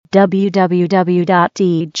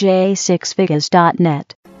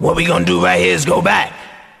www.djsixfigures.net. What we gonna do right here is go back.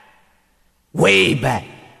 Way back.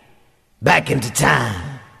 Back into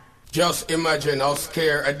time. Just imagine how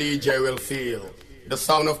scared a DJ will feel. The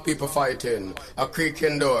sound of people fighting, a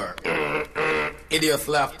creaking door, idiots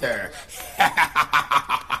laughter,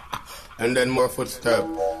 and then more footsteps,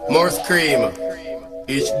 more scream.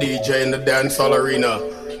 Each DJ in the dancehall arena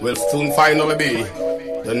will soon finally be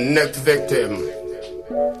the next victim.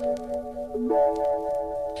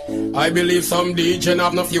 I believe some DJ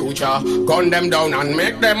have no future. Gun them down and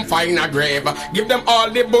make them find a grave. Give them all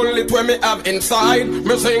the bullet when me have inside.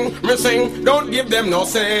 Me sing, don't give them no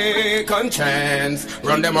second chance.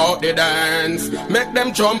 Run them out the dance. Make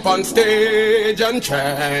them jump on stage and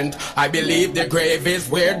chant. I believe the grave is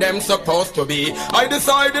where them supposed to be. I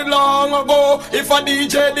decided long ago, if a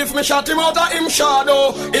DJ this me shot him out of him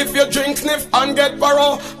shadow. If you drink, sniff and get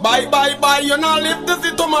barrow, bye, you not live to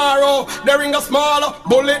see tomorrow. There ring a small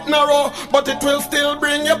bullet narrow, but it will still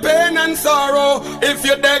bring you pain and sorrow. If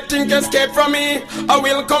you dead think escape from me, I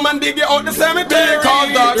will come and dig you out the cemetery.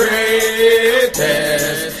 Because the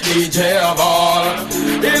greatest DJ of all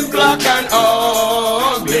is black and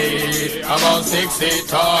ugly, about 6 feet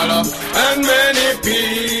tall, and many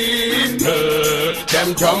people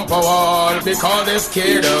them jump a wall because they're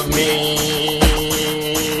scared of me.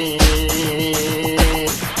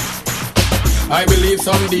 I believe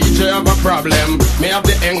some DJ have a problem. May have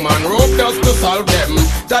the hangman rope just to solve them.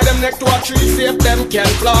 Tie them neck to a tree, see if them can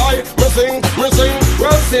fly. Me sing,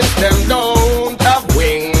 well since them don't have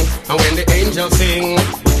wing. And when the angels sing,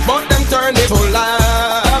 but them turn it to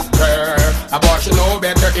laughter. Abortion know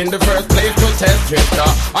better in the first place to test drifter.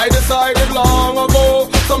 I decided long ago,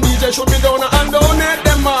 some DJ should be down and donate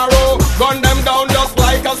them marrow. Gun them down just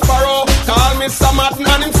like a sparrow. Call me Sam Martin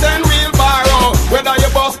and him send wheelbarrow. Whether you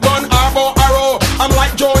bust gun or bow arrow, I'm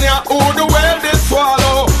like Junior who the well they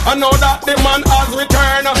swallow. I know that the man has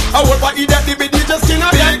returned. I would buy that the DJ skin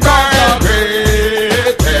of that girl.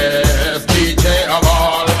 The greatest DJ of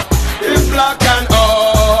all is black and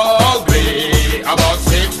ugly, about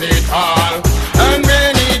 6 feet tall, and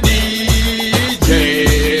many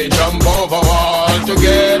DJ jump over wall to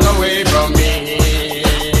get away from me.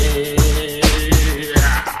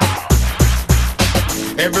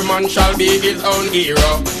 Every man shall be his own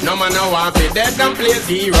hero. No man no want to dead and play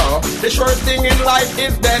zero. The short thing in life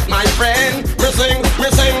is that, my friend. Me sing,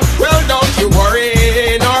 well don't you worry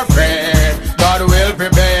nor fret. God will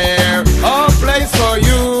prepare a place for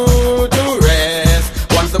you to rest.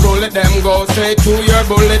 Once the bullet them go straight to your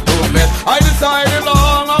bulletproof vest. I decided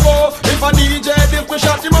long ago, if a DJ this me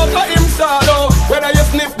shot him out of him shadow. Whether you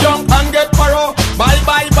sniff, jump and get paro, bye,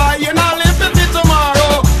 you not live to see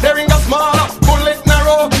tomorrow. There ain't a small bullet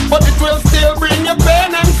narrow, but it will still bring you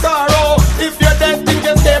pain and sorrow. If you're dead, think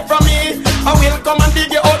escape from me, I will come and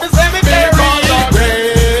dig you out the cemetery. Because the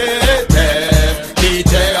greatest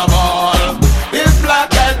DJ of all is black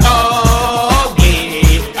and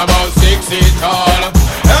ugly, about 6 feet tall,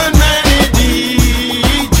 and many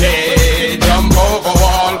DJ jump over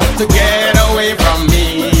wall to get away from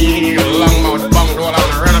me. Long mouth, bung, roll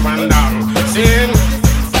and run up and down. Sing.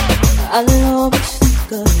 I'll always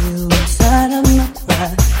think of you inside of my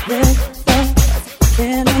private thoughts.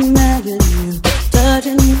 Can't imagine you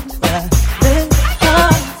touching my private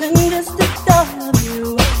heart. And just the thought of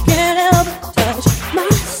you, I can't help but touch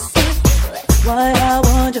myself. That's why I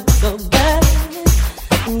want you so bad.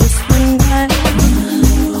 And just when I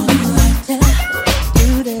do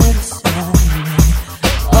that beside me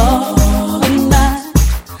all night,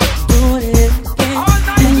 doing it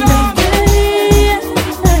again.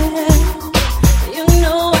 You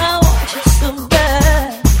know I want you so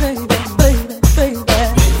bad, baby.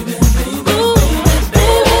 Ooh,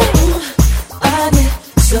 baby, I get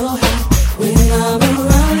so hot when I'm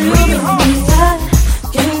around you. I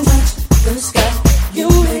can touch the sky. You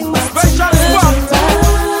make my temperature rise.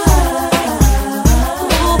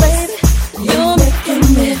 Oh, baby, you're making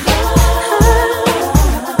me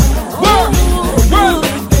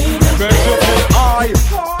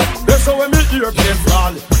That's how when me airplane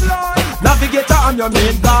fly. Navigator, I'm your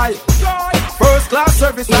main guy. First class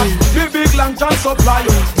service, big long John supply.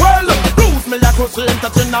 Well, cruise me like a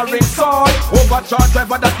entertain a ringside. Overcharge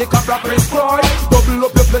driver that the Cobra prescribe. Double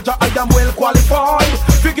up your pleasure, I am well qualified.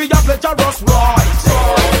 Figure your pleasure, Ross right.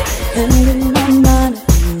 And in my mind,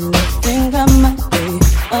 you think I might be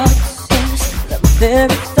obsessed. The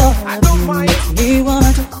very thought of you makes me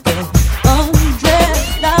want to go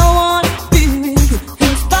undressed. I want to be with you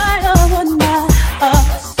in spite of what my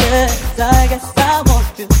heart says. I guess I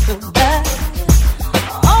want you so bad.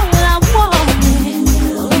 All I want is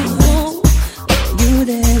you, you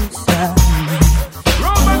did.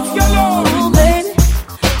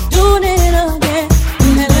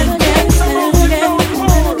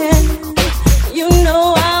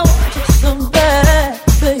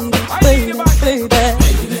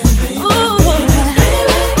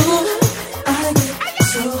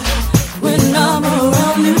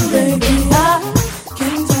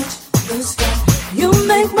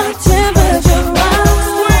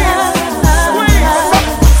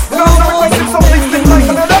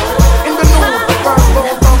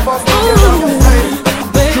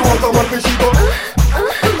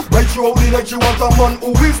 a man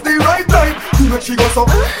who is the right type. To make she go so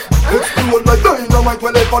explode like dynamite.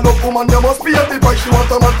 Well, if I love woman, you must pay the price. She want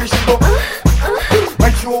a man, she go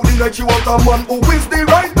like she hold the night. She want a man who is the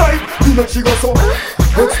right type. To make she go so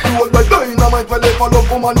explode like dynamite. Well, if I love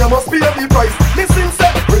woman, you must pay the price. Listen,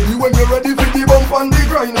 say, ready when you're ready for the bump and the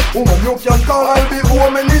grind. Woman, you can call, I'll be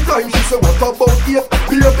home anytime. She say, what about it?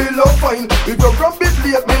 Baby, love fine. If you grab it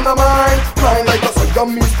late, me no mind. Flying like a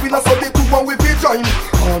second me spin, so the two one with me join.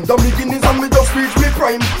 And the beginnings and me just reach me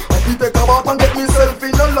prime. I fi take a bath and get myself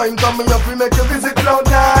in a line. Cause me have to make you visit Cloud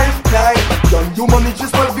 9. Can you manage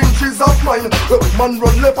this 12 inches of mine? The woman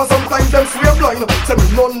run left and sometimes them swear blind. Say me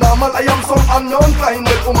no normal, I am some unknown kind.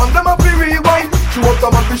 But woman, them have to rewind. She want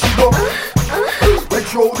a man, she go like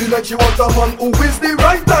she hold the night. She want a man who is the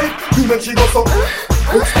right type. You make she go so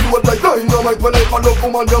explode like dynamite. Well, if I love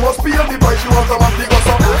woman, you must pay the price. She want a man, she go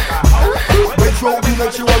so like she hold the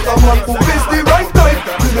night. She want a man who is the right type.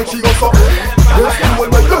 You make she go so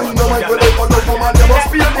explode like dynamite. Well, if I love woman, you must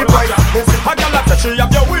pay the price. A girl that said she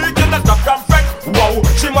have your weakness, stop from fret. Wow,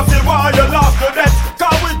 she must feel why you lost to death.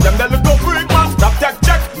 Cause with them, they little freak man, stop that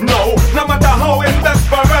check. No matter how in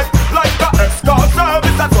desperate. Like the escort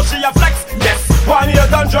service, that's what she a flex. Yes, 1 year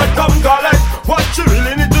done, come collect. What she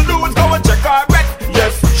really need to do is go and check her wreck.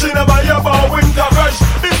 Yes, she never hear about winter rush.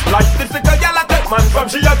 This like this little gal a take man from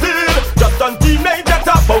she a teen. Just on teenager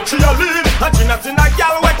top out she a lead. And she not in a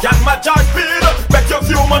gal where can match her speed. Bet you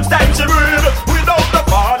few months time she read. Without the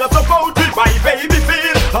father support it by baby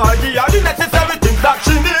feed. Hardy are the necessary things that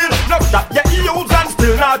she need. Not that you use and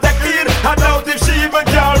still not take lead. I doubt if she even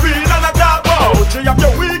can read. And I talk about she have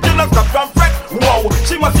your weakness, stop from fret. Wow,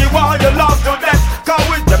 she must see why you love to death. Cause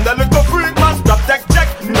with them the little freak man, stop take check.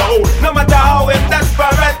 No matter how in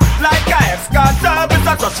desperate. Like a escort service,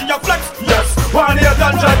 that's what she a flex. Yes, 1 year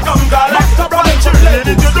done, come collect. What she really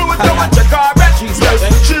need to do is go and check her wreck. Yes,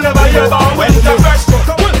 she never hear about winter fresh.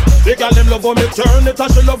 The girl them love when me turn it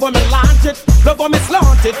and she love when me launch it. Love when me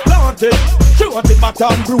slant it, plant it. She want it back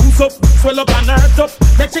and bruise up, swell up and hurt up.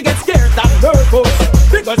 Then she get scared and nervous.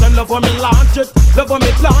 The girls them love when me launch it, love when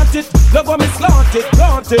me plant it. Love when me slant it,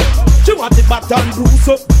 plant it. She want it back and bruise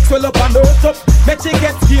up, swell up and hurt up. Then she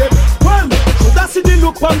get scared. Well, should I see the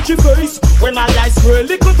look on she face when I eyes swirl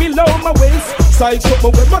little below my waist. Side up my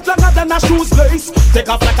way much longer than a shoes lace. Take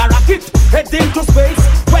off like a rocket, head into space.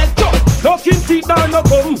 Well done, no king teeth nor no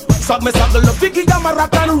gum. Sag me saddle up, figgy and my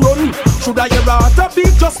rock and run. Should I hear out a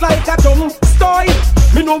beat just like a drum? Style,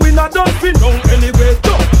 me know we not done fin down anyway.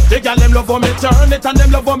 Jump. The girl them love when me turn it and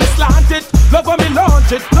them love when me slant it. Love when me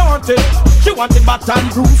launch it, plant it. She want it back and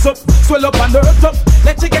bruise up, swell up and hurt up.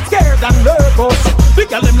 Let she get scared and nervous. The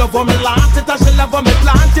girl them love when me launch it and she love when me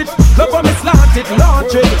plant it. Love when me slant it,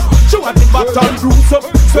 launch it. She want it back and bruise up,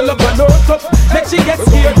 swell up and hurt up. Let she get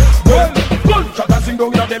scared. Well, gunshot a sing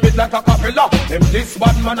down in the mid like a capella. Them this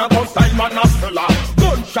bad man a gun style man a fella.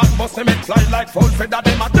 Gunshot bust them it fly like full feather.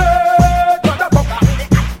 Them a dead motherfucker.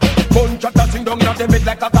 Gunshot a sing down in the mid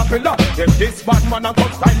like a capella. Them this bad man a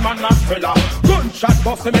gun style man a fella. Gunshot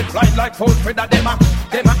bust them it fly like full feather. Them a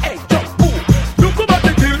hey jump boom. Look about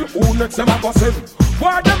the deal. Who next them a bust him?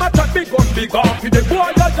 Why them a chat big gun big off with the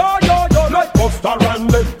boy yo like Buster and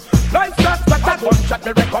them. Life starts like a gunshot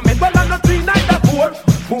me recommend. Well I'm not 3 9 4.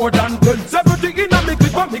 More than 10, 70 in a me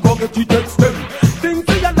clip and me go get it text them. Things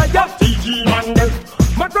see a liar, TG man them.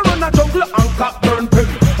 Macarena jungle and Capleton pen.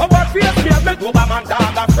 Our face me a make over man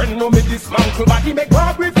dog a friend. No me dismantle body make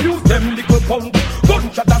God refuse them little punk.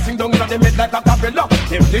 Gunshot a sing down in the mid like a capella.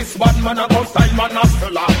 Them this bad man a gun style man a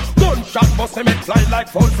fella. Gunshot bust them it fly like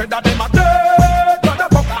full feather. Them a dead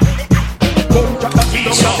motherfucker. Gunshot a sing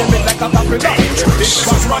down in the mid like a capella. This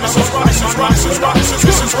bad man a gun style man a fella.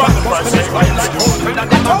 Gunshot bust them it fly like full feather.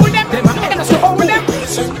 Hold them, hold them.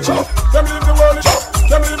 Them leave the world,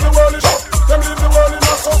 them leave the world, them leave the world in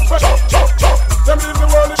a suspect. Them leave the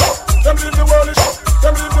world, them leave the world,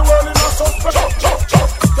 them leave the world in a suspect.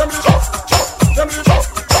 Them leave the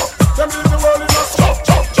world in a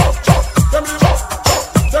suspect.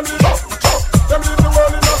 Them leave the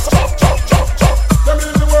world in a suspect. Them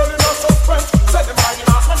leave the world in a suspect. Set them riding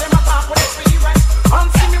off when them attack with experience.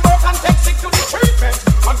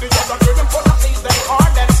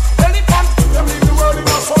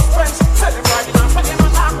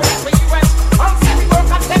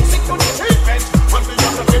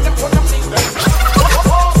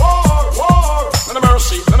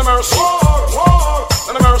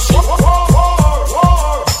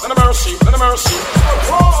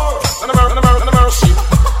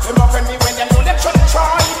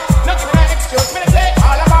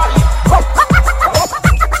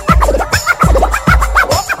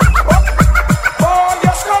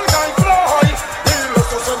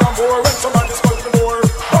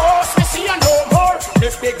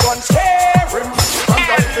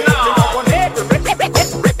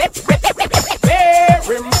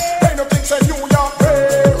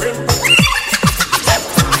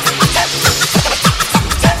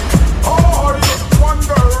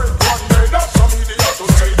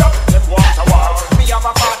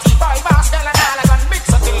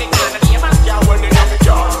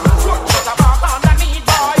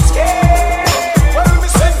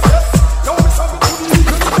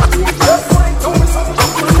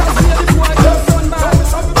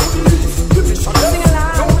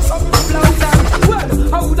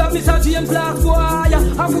 James last boy.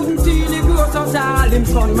 I wouldn't till it grows out all him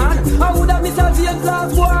son man. I would have Mr. James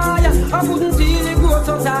last boy. I wouldn't till it grows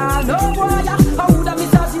out all no boy. I would have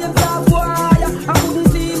Mr. James last boy. I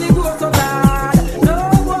wouldn't till it grows out all no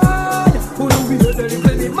boy. Who do we do the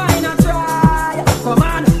little bit mine and try? Come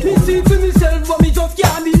on, me see to myself but me just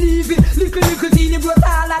can't believe it. Little Teenie brought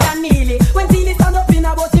taller than Neely. When Teenie stand up in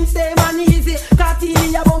a bus him stay man easy. Cause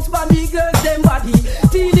Teenie a bounce for me girls them body.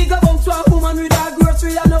 Teenie go bounce to a woman with a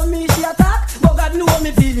grocery and not me she attack. But God know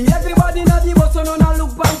me feel it. Everybody know the bus so none a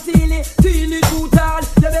look back silly. Teenie too tall,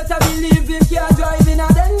 you better believe it. Can't drive in a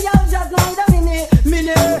then y'all just like the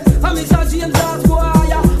mini. I'm Mr. James last boy.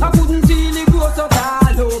 I couldn't Teenie go so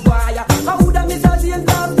tall, no boy. I would have Mr. James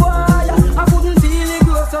last boy. I couldn't Teenie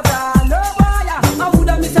go so tall, no boy. I would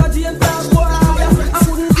have Mr. James last boy. I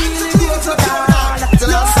couldn't Teenie go so tall. The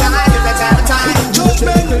last time, the better time.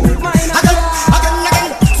 Judgment. Again.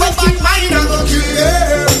 So bad mind, I go kill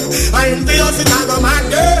them. I am the opposite, I go mad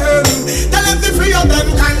them. Tell them the free of them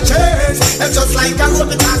can change. It's just like a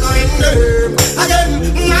rope, I go in them. Again,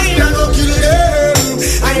 mind, I go kill them.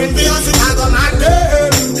 I am the opposite, I go mad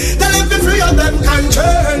them. Tell them the free of them can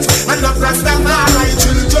change. And the Rastafari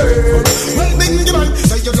children. Well, Bingy man,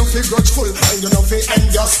 so you don't feel grudgeful and you don't feel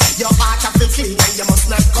envious. Your heart have to clean and you must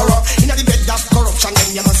not corrupt. In the bed of corruption,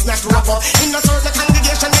 then you must not wrap up. In the certain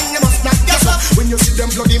congregation, then you must not guess up. When you see them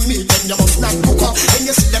bloody meat, then you must not cook up. When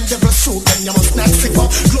you see them devil soup, then you must not sip up.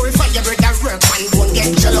 Glorify your brother work and don't get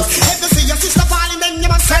jealous. If you see your sister falling, then you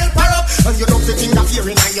must help her up. And you don't feel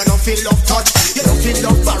interfering and you don't feel love touch. You don't feel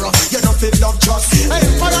love borrow, you don't feel love trust. I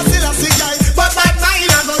am for a still a see guy, but bad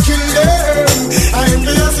mind I go kill them. I am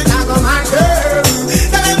the opposite, I go mad them.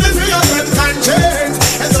 Tell them the free of them can change.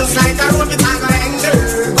 It's just like a rope, it I go hang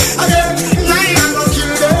them. Again, mind I go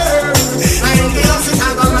kill them. I am the opposite, I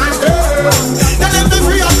go mad them. Tell them the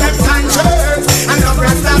free of them can change. And the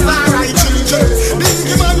rest of our children.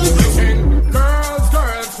 Bingy man.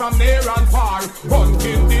 Girls from near and far,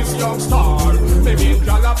 hunting this young star. Maybe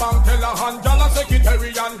Jala Bankella and Jala Secretary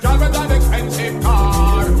and Jala with an expensive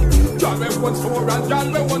car. Jala with one store and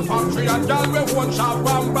Jala with one factory and Jala with one shop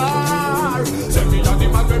and bar. Send me and the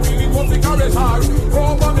man with really want the carries hard.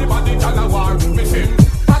 Over me body Jala war, miss him.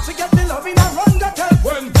 But she get the love in a run the tell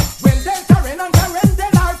when there's Karen and Karen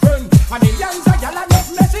then are friend. And the youngs are Jala make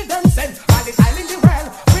message them send. All the time in the well,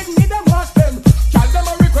 with me them wash them. Tell them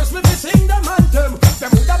a request me to sing them anthem.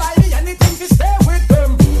 Them would buy me anything to stay with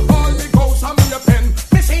them. All the ghosts on me a pen.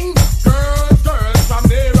 Me sing girls from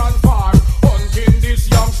near and far, hunting this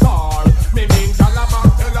young star. Me mean Jala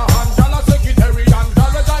Bankella and Jala Secretary and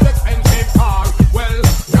Jala with an expensive car. Well,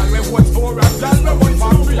 Jala with one store and Jala with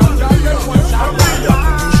one factory and Jala with one shop and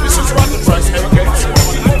bar. This is what the price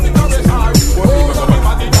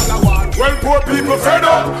well, poor people fed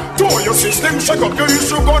up. Tour your system, shake up. You used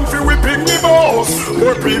to gun for whipping the boss.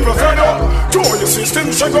 Poor people fed up. Tour your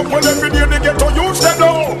system, shake up. When every day they get to use them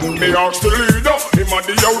now. Me ask the leader, him and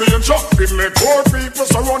the arranger. Give me poor people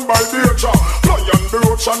surrounded by danger. Lion,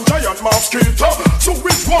 brooch and giant mosquito. So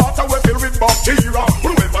which water we fill with bacteria?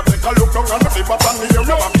 Whoever take a look down on the fever and near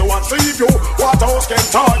you have to answer you. Waterhouse can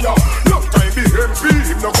tire. Long time the MP,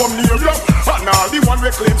 him no come near you. And all the one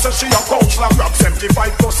we claim says she a coach like grab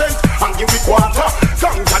 75%. And give me quarter.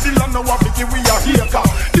 Ganga the land now have to give we a hater.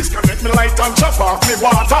 Disconnect me light and chop off me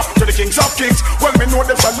water. To the kings of kings, well me know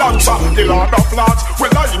there's a lancer. The lord of lords,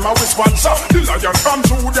 well I am a sponsor. The lion from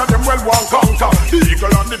Judah, them well one conquer. The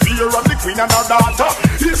eagle and the bear and the queen and her daughter.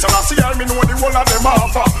 Yes, and I see I me know the whole of them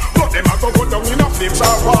offer. But them a go down in a flames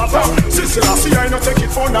of water. Sister, I see I no take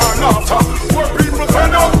it for no laughter. Poor people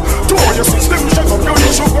fed up. To all your system, shut up. You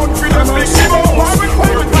need to go for them big people. Poor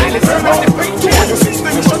people fed up. To all your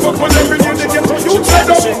system, shut up. Every day they get to you fed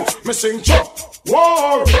up. Me sing chop,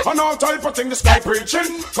 war, and all type of thing the sky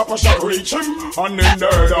preaching. Couple shot reach him, and then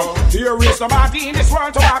dead up. Here is nobody in this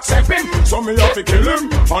world to accept him. So me have to kill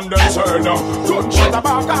him, and then turn up. Gunshot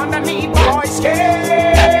about and I need boys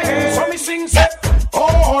scared. So me sing say,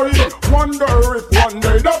 oh, wonder if one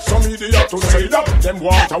day that some idiot to say that them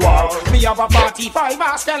want a war. Me have a 45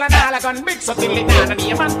 Skettel and all a gun mix so till it down and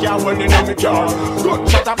the man can't well in me car.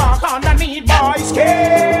 Gunshot about and I need boys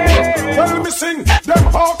scared. Well me sing them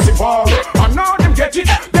hawks fall, and now them get it,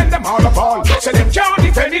 then them all a fall. Say them can't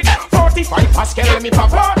defend it. 45 Skettel me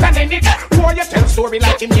pop out and end it. Boy you tell story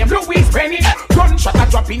like him name Louie Benny. Gunshot a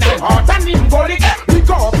drop in him heart and him bullet. He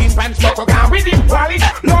go up in pants buckle down with him wallet.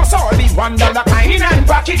 Lost all the $1 coin in and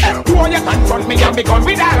back it. Boy you can't run me and me gun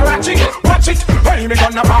with a ratchet. Watch it, hey me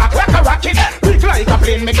gonna bark like a rocket. Big like a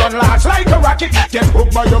plane, me gun large like a rocket. Get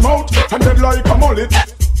hooked by your mouth and dead like a mullet.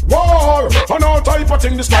 War, and all type of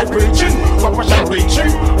thing the sky preaching. Papa shall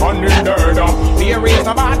reaching, and in there, the There is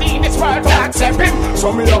nobody in this world to accept him.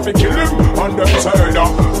 So me have to kill him on the side.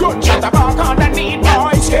 Gunshot about underneath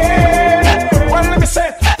my skin. Well, let me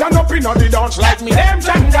say, stand up in the dance like me, them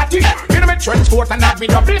Jangati. In my trench coat and have me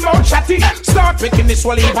double mouth chatty. Start picking this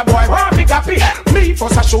wall, if a boy want me copy. Me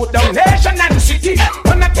first a shoot down nation and city.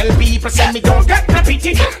 When I tell people, say me don't get no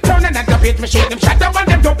pity. Turn and the pit, me shoot them shut up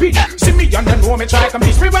and them dopey. See me on the know me, try come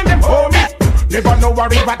this me when them hold me. Never know a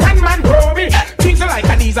river can man grow me. Things like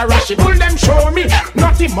these are rushy, pull them show me.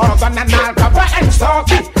 Nothing more than an Al-Caba and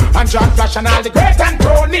Stucky. And John Flash and all the great and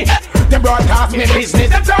Toni. Them broadcast me business,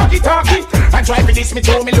 them talky. And try to diss me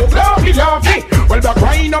to me look lovely. Well, back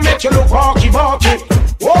why no make you look walky.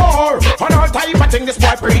 War, and all type of thing this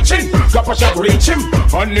boy preaching. Got a shot reach him,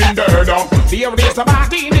 and in there now. There is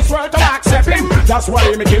nobody in this world to accept him. That's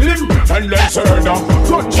why me kill him, and then surrender.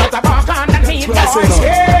 Gunshot about underneath my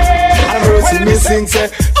skin. I'm roasting me sing say,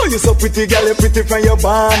 oh you so pretty girl, you pretty from your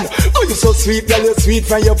band. Oh you so sweet girl, you sweet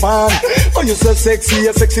from your band. Oh you so sexy,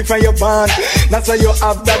 you sexy from your band. That's why you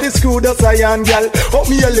have that screw that's a young girl. Up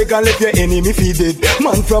me your leg and let your enemy feed it.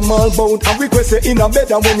 Man from all bound and request you in a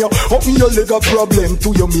bed. And when you up me your leg a problem to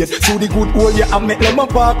your mate. To the good hole you have make them a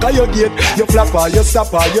park at your gate. You flapper, you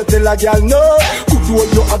stopper, you tell a girl no. Good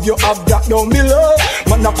hole you have that down below.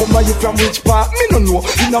 Man I come at you from which part, me no know.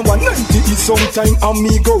 In a 190 is sometime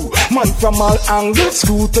amigo. Man from all angles,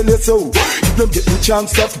 screw tell you so. If them get the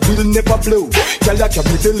chance that will never blow. Girl that can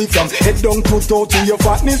be belly from head down to toe. To your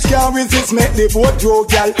fatness can't resist, make the boat throw.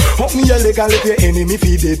 Girl, up me your leg and let your enemy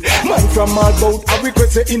feed it. Man from all bout, I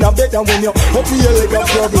request you in a bed. And when you up me your leg a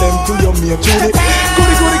problem to your mate.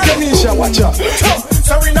 Goody Kenisha, watch out.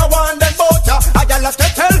 So we no want them boat ya. I got a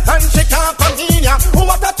Skettel and she can't come in ya.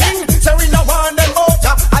 What a thing. So we no want them boat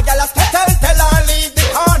ya. I got a Skettel, tell her leave the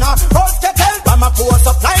corner. Hold Skettel, but my post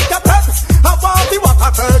up like a pep. I want the walk a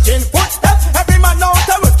virgin footstep. Every man knows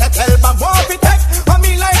the road Skettel, but want to take. I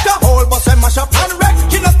mean like a whole bus and mash up and wreck.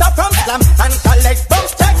 You know stop from slam and collect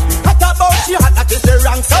bounce check. At about she had that is the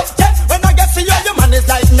wrong subject. When I get to you, your man is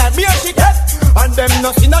like not me and she get. And them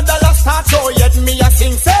no see no dollar start so yet me a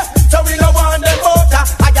sing say. So we no want them boat.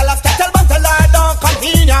 I got a Skettel but tell her don't come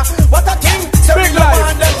in ya. What a thing. So we no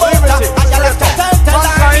want them boat. I got a Skettel tell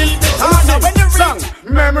her leave the corner. When you reach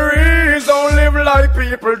memories don't live like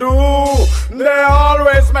people do. They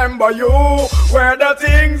always remember you. Whether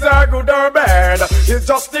things are good or bad, it's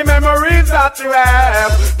just the memories that you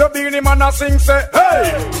have. The Beenie man a sing say,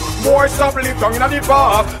 hey, boy stop live down in the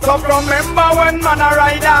past. Stop remember when man a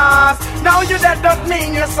ride us. Now you dead don't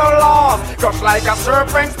mean you're so lost. Crush like a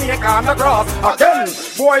serpent snake on the cross. Again,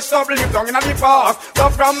 boy stop live down in the past.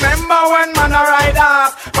 Stop remember when man a ride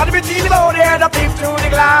us. But if you see the boat here, the peep through the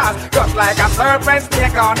glass. Crush like a serpent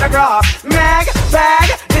snake on the grass. Meg, bag,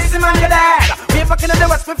 this is man your dad. We fucking in the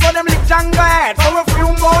west before them live Django head. For a few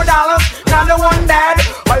more dollars, now the one dead.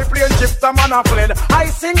 I play and chip the man a fled. I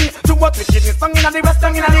sing to what we kidney song in the west,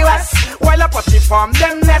 song in the west. While I put it from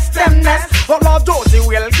them nest. For Lord Josie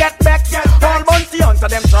will get back. All bounty hunter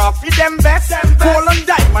them trophy, them best. Gold and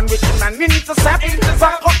diamond, we can intercept.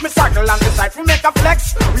 Back up me circle and decide we make a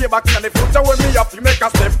flex. We back in the future when me up, you make a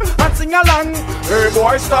step and sing along. Hey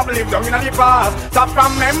boy, stop live down in the past. Stop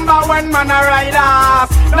remember when man a ride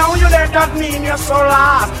us. Now you there that mean you're so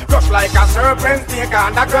lost. Crush like a serpent snake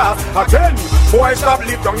on the grass. Again, boy stop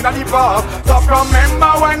live down in the past. Stop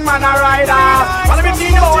remember when man a ride us. But if you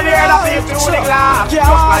think about it, I'll be through the glass.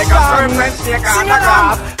 Crush like a serpent snake on the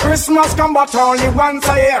grass. Christmas come but only once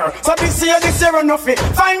a year. So this year enough it.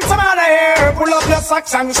 Find some other here. Pull up your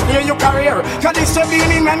socks and steer your career. Cause this year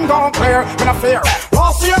Beenie men gon' clear. In a fear.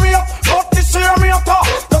 Last year me up, but this year me up top.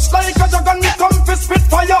 Just like a jug and me come for spit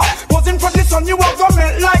fire. Wasn't for this one you are gonna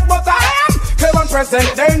melt like butter. I am Kevin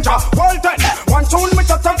present danger. Well then, one tune me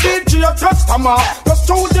touch a DJ a customer. Just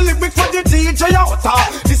through the lyrics for the DJ out.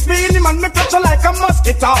 This Beenie man me catch like a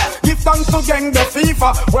mosquito. Give thanks to gang the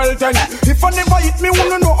FIFA. Well then, if I never hit me,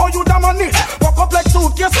 wanna know how you damn on it. Walk up like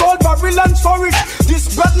suitcase, old barrel and storage.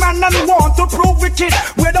 This bad man and want to prove wicked.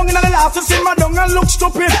 Way down in the last to see my dung and look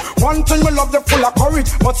stupid. One thing me love the full of courage,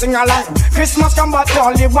 but sing along. Christmas come but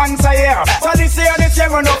only once a year. So this year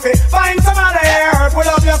enough it. Find some other here. Pull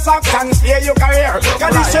up your socks and steer your career.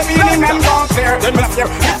 Cause this year Beenie men gon' clear. Then me fear.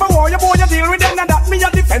 If I war you boy you deal with them and that me a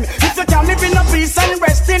defend. If you can live in a peace and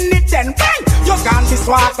rest in it then bang. You can't this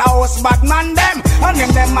waterhouse bad man them. And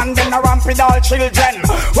them and them a ramp with all children.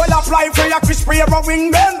 Well apply for your crispy ever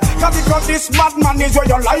wing then. Cause because this bad man is where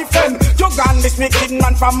your life end. You gone this wicked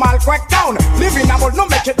man from all crack down. Live in a world no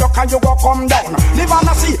make it look and you go come down. Live on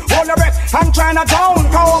the sea, hold your breath and China town.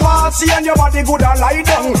 Come on see and your body good a lie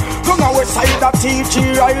down. Come on west side of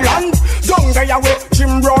TG Island. Down there where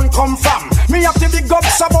Jim Brown come from. Me have to big up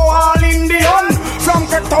Sabo all Indian.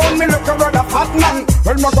 Banton, me look a brother fat man.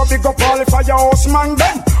 Well, me go big up all for your house man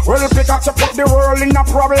then. Well, pickaxe to put the world in a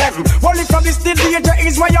problem. Well, if this the danger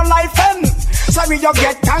is where your life end. Sorry you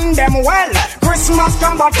get condemned. Well, Christmas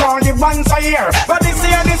come back only once a year. But this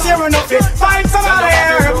year we know fit. Find somebody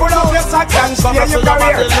here. Pull up your socks and steer your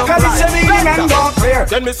career. Cause it's a meaning and don't clear.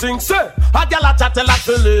 Then me sing say, a gal a chat like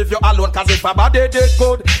to leave you alone. Cause if a body did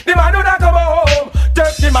good, the man would not come home.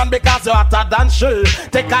 Take the man because you're hotter than she.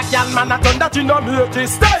 Take a gal man a turn that you know me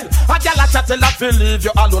his style. A gal a chat like to leave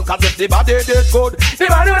you alone. Cause if the body did good, the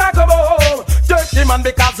man would not come home. Take the man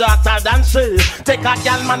because you're hotter than she. Take a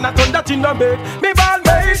gal man a turn that you know me ball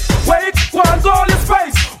mate. Wait, one goal is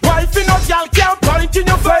face. Wife in a gal can't point in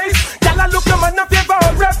your face. Gal a look a man a favor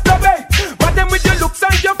and reprobate. But then with your looks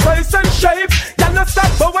and your face and shape, gal no stop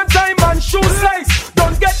for one time and shoes lace.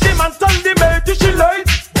 Don't get them and tell the mate she late.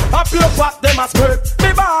 I play what them a scrape.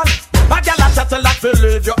 Me ball. A gal a chat like to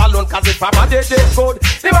leave you alone. Cause if a body did good,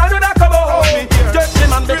 the man would not come home. Take the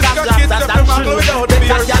man because you're hotter than she.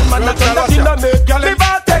 Take a gal man a turn that in the make. Me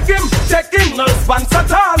ball take him, no response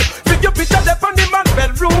at all. Pick your picture there on the man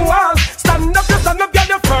bedroom wall. Stand up, get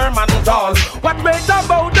your firm and tall. What made a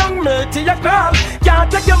bow down, mate, to your call.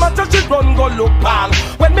 Can't take your matter, she run, go look pal.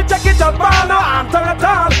 When me check it out, ball, no answer at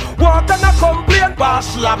all. Walk and a complaint,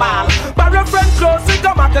 pass a ball. Buy your friend close, it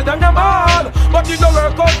go matter than your ball. But you don't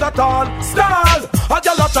work out at all, stall. I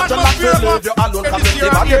just love to like to leave you alone. Cause if the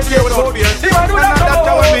man is here, the man will not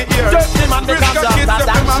go. Just the man because you're that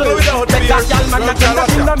shit. Take a gal man, you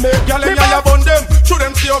can't in the make. Gal in ya bun them, show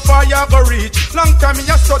them see how far ya go reach. Long time me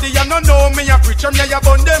a study, you no know me a preach. And ya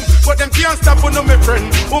bun them, but them can't stop on me friend.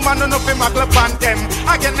 Woman no fi magle pan them.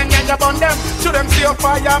 Again and ya bun them, show them see how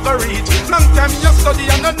far ya go reach. Long time me a study,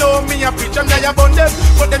 you no know me a preach. And ya bun them,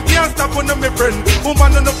 but them can't stop on me friend.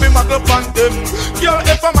 Woman no fi magle pan them. Girl,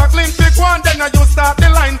 if I'm magling pick one, then you start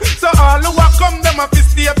the line. So all who a come, them a fi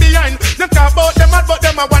stay behind. Them talk about them, but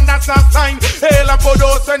them a one that's a sign. Hail a for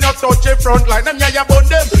those when you touch the front line. Them ya bun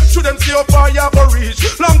them, show them see how far ya go reach.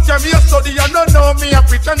 Long time me a study, you no know me a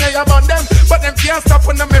preach. And ya bun them, but them can't stop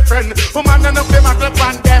on me friend. Woman no fi magle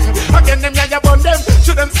pan them. Again them ya bun them,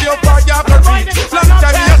 show them see how far ya go reach. Long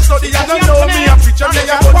time me a study, you no know me a preach. And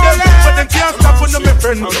ya bun them, but them can't stop on me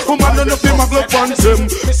friend. Woman no fi magle pan them.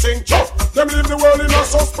 Me sing chop, them leave the world in a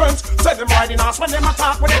suspense. Say them riding us when them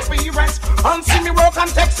attack with experience. And see me work and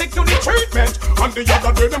take sick to the treatment. And the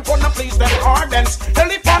other day them gonna please them ardents.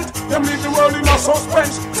 Elephant, them leave the world in a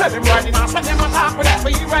suspense. Say them riding us when them attack with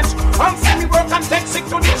experience. And see me work and take sick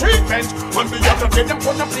to the treatment. And the other day them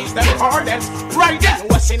gonna please them ardents. Riding,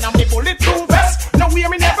 what's in on the bulletproof vest. Now we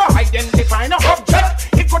me never identify no object.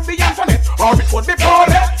 It could be Antoinette or it could be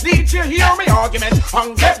Paulette. Did you hear me argument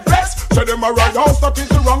and get blessed? Say them a ride house, that is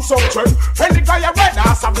the wrong subject. When the guy a red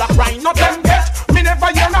ass a black rhino them get. Me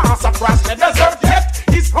never hear no ass across the desert yet.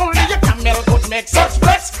 It's only a camel could make such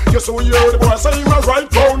flex. You so hear the boy say him a right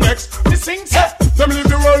go next. Me sing set, them leave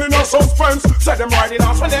the world in a suspense. Say them riding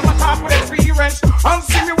house when them attack with experience. And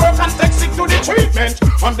see me work and take sick to the treatment.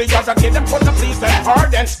 And the other day them put the please them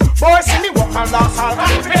ardents. Boy see me walk and lost all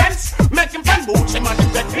confidence. Make him find boots him and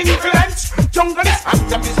him get influence. Jungle is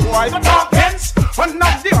anthem is boy the talk hence. And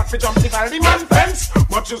not the hot fi jump the valley man fence.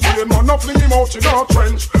 But you see him on no fling him out in our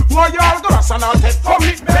trench. Boy all grass and all take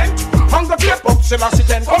commitment. And the great box till I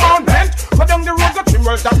sit and commandment. But down the road the trim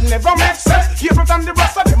well that never makes sense. Here and the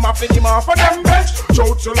rest of them a fling him off of them bench.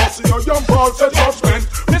 Joe till I see a young ball say judgment.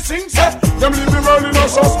 Me sing set, them leave the world in a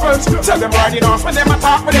suspense. Tell them riding off when them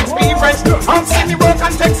attack with experience. And see me work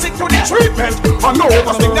and take sick to the treatment. And no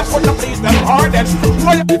overthink them put the please them hardest.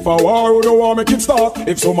 If I war, you don't want make it start.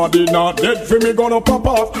 If somebody not dead for me gonna pop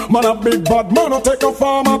off. Man a big bad man a take a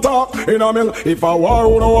farmer talk. In a mill, if I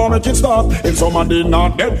war, you don't want make it start. If somebody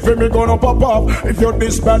not dead for me gonna pop off. If you're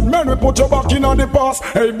this bad man, we put you back in on the past.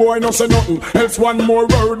 Hey boy, no say nothing. Else one more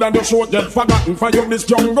word and the show get forgotten. For you this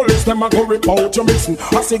jungle is them a go rip out you missing.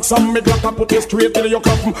 A 6 and me Glock a put you straight in your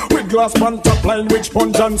coffin. With glass pan top line, with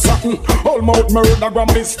sponge and satin. All mouth murder gram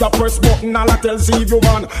Mr. Press button. All I tell see you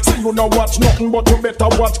man. See you no watch nothing but you better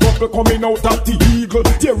watch couple coming out of the eagle.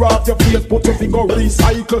 Tear off your face, put your finger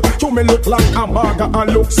recycle. You me look like a burger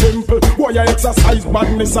and look simple. Boy you exercise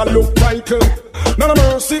badness and look title. None of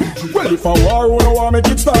mercy. Well if I war, you know I make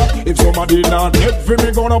it start. If somebody not dead for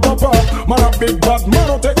me gonna pop up. Man a big bad man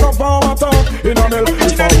who take a farm attack. In a mill,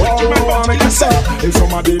 if I war, you know I make it start. If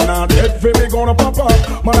somebody not dead for me gonna pop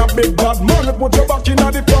up. Man a big bad man who put you back in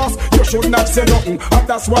the past. You should not say nothing, and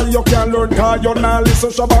that's why you can't learn. Cause you not listen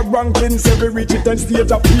Shabbat rankings. Every reach it and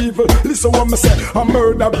stage of evil. Listen what me say, I'm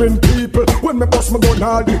murdering people. When me bust my gun,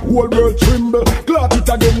 all the whole world tremble. Glad it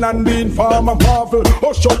again and the informer marvel.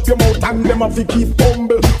 Oh, shut your mouth and them have to keep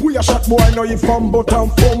humble. We a shot boy, know you fumble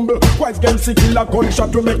and fumble. Wife against the killer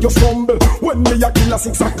gunshot to make you stumble. When me a killer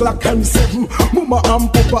 6 o'clock and 7. Mama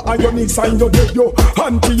and papa and your niece and your dead yo.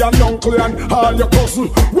 Auntie and uncle and all your cousin.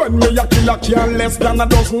 When me a killer can less than a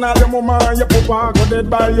dozen. All your mama and your papa go dead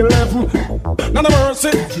by 11. None of mercy.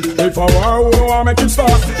 If I war, make it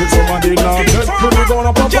start. If somebody not dead, we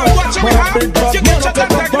gonna pop up. My big bad man, take a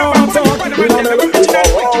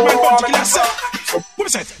dance.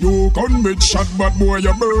 You gun with shot, but boy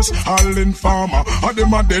you burst. All in farmer, and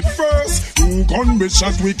them a dead first. You gun with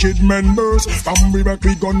shot, wicked members. From we back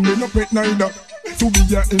we gun, we no pet neither. To be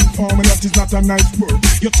an informer, that is not a nice word.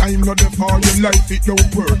 Your time not there for your life, it don't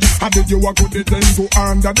work. How did you walk with it, then go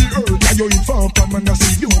under the earth? And you inform from and I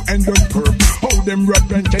see you and your perp. How them red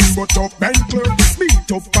and can but up and clerk. Beat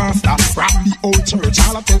up faster, rob the old church.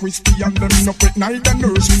 All of the whiskey and them no pet neither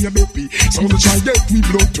nurse. When you dopey, so the try get we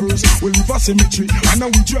blood thirst. We live a cemetery, and now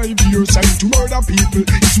we drive your side to murder people.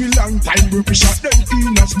 It's we long time we shot them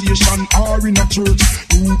in a station or in a church.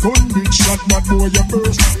 You gun with shot, but boy you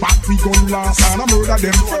burst. Back we gun last. And I murder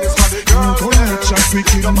them first. You don't let shot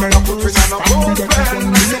wicked men first. And we got to gun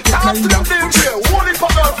me up at my lap. Only for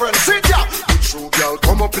girlfriend, sit ya. True girl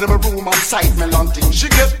come up in my room and sight me long thing. She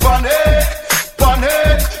get panic.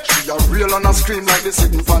 She a real and a scream like they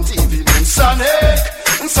sitting on TV. Named Sonic.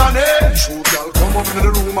 True girl come up in the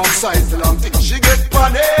room and sight me long thing. She get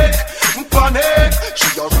panic. She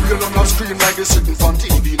a real and a scream like they sitting on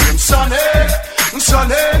TV. Named Sonic.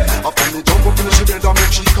 After me jump up in the bed and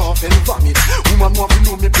make she cough and vomit. Woman want to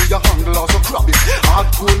know me play a handle or so crab it.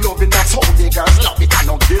 Hardcore loving, that's how the girls love it. I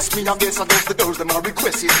know this me, I guess I guess the girls them are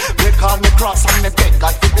request it. They call me cross and me beg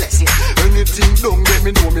God to bless it. Anything done, let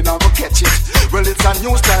me know me now go catch it. Well it's a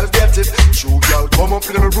new style, get it. True girl come up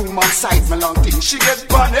in the room and sight me long thing. She get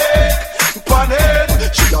panic. She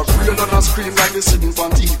a real and a scream like they sitting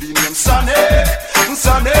on TV. Named Sonic.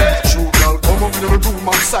 True girl come up in the room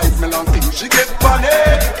and sight me long thing. She get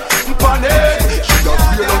panic. She got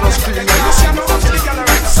real on the screen like you see me from TV.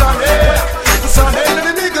 Sonic, in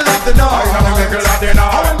the middle of the night.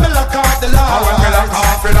 I when me lock off the light. I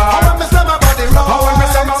when me slam my body rock.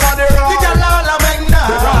 The girl all a make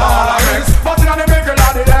nice. But in the middle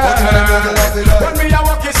of the night. When me a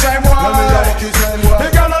walk the same way. The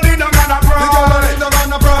girl a lean on a bra.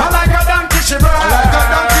 I like a donkey she bra. I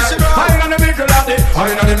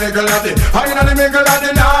in the middle of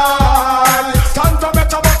the night. Stand to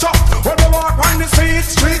better watch up when we walk on the street.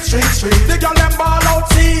 The girl them ball out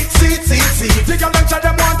seat. The girl them say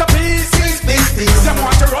them want a piece. Them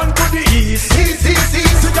want to run to the east.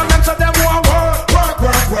 The girl them say them want work.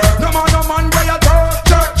 No man where you jerk.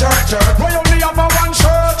 We only have a one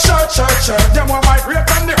shirt. Them want migrate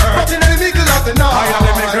from the earth. But in the middle of the night. I am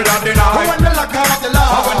the middle of the night. When me lock off the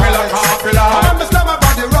light. When me slam my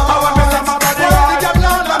body rock. The girl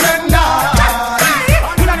all a make nice.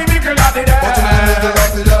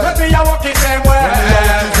 Let me a walk the same way.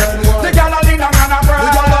 The girl a lean on a bra. I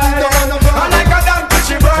like a donkey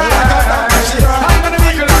she bra. I'm in the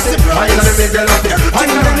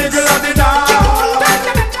middle of the night.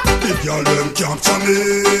 The girl them capture me.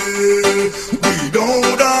 We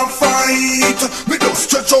don't have fight. Me just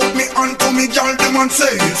stretch out me hand to me girl them and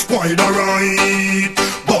say it's quite alright.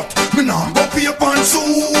 But me nah go pay pan so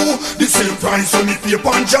the same price when me pay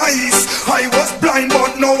pan jice. I was blind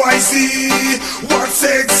but now I see what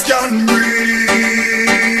sex can bring.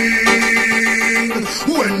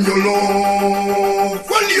 When you love,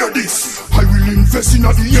 well hear this. I will invest in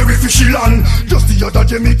a the airy fishy land. Just the other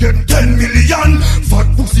day me get 10 million. Fat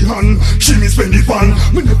pussy hand, she me spend the pan.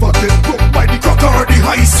 Me never get broke by the crack or the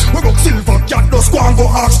ice. We rock silver cat does go and go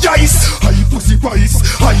ask jice. High pussy price.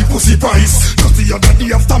 Just the other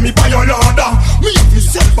day after me buy a ladder. Me have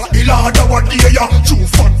myself a the ladder what day ya. True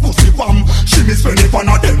fat pussy fam, she me spend the pan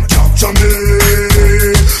of them capture me.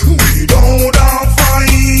 We don't have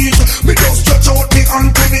fight. Me just stretch out me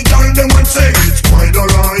hand to me girl them and say it's quite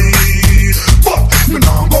alright. But me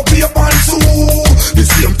nah go pay pan so the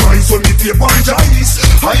same price when me pay pan jice.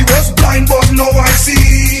 I was blind but now I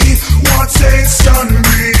see what sex can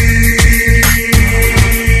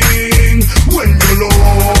bring. When you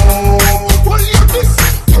love, well hear this.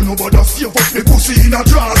 Tell nobody save up me pussy in a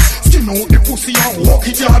jar. Skin out the pussy and walk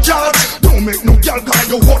it your jar. Don't make no girl call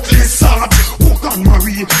you worthless sad. Walk and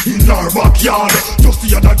marry in our backyard. Just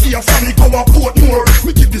the other day Franny go a Portmore.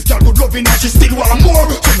 Me give this girl good loving and she still want more.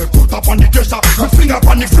 So me put a up on the dresser, and fling up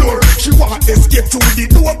on the floor. She want escape through the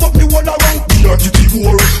door, but me all around. Kia kitty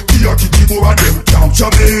boy, and them capture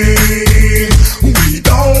me.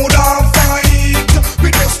 Without a fight, me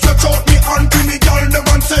just stretch out me hand to me girl, them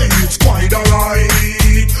and say it's quite alright.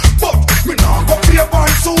 But me nah go pay by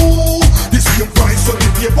so the same price so me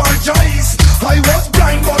pay by choice. I was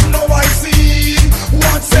blind but now I see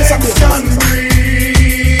what sex can bring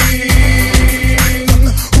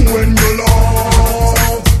when you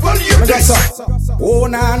love. Well you this. Oh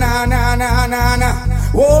na na na na na na.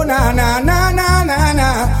 Oh na na na na na na.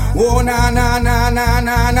 Oh na na na na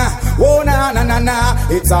na na. Oh na na na na.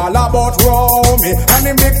 It's all about Romie and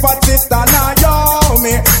the big fat sister now yo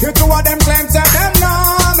me. You two of them claim say them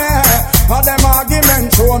know me. All them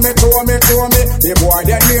argument show me. The boy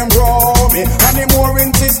their name Romie and the more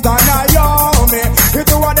sister now yo me. You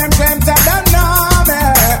two of them claim say them know me.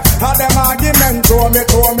 All them argument show me.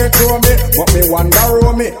 But me wonder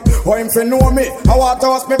Romie, how him fi know me? How I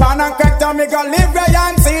toss me ban and crack down me go live where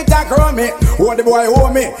and see it a grow me. Oh the boy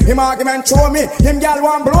hold me, him argument show me. Him gal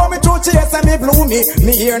want blow me to chase and me blew me.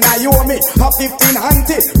 Me here now you me, have 15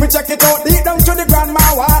 auntie. Me check it out deep down to the grandma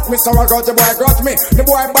what. Me so I got the boy got me, the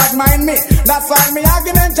boy bad mind me. That's why me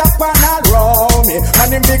argument Japan and roll me.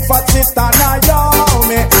 And him big fat sister now yo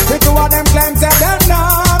me. The two of them claim say them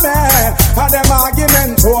know me. And them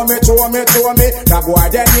argument show me. That boy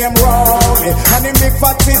their name Romie and him big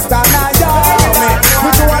fat sister now yo me. The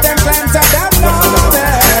two of them claim say them know me.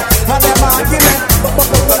 And them argument.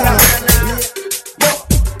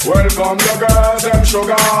 Welcome the girls, them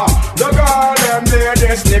sugar. The girl, them need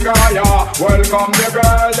this nigga, yeah. Welcome the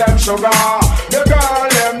girls, them sugar. The girl,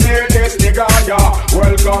 them need this nigga, yeah.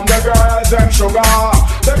 Welcome the girls, them sugar.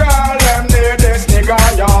 The girl, them need this nigga,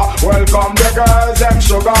 yeah. Welcome the girls, them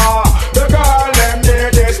sugar. The girl, them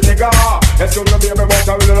need this nigga. Excuse me, baby, but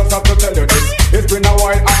I really just have to tell you this. It's been a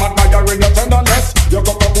while, I'm admiring your tenderness. Your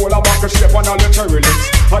Coca-Cola back shape and all your cherry lips.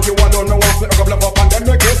 And you alone me want to couple up and then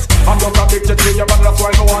we kiss. I'm just addicted to you, but that's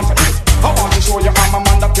why I want to eat. I want to show you I'm a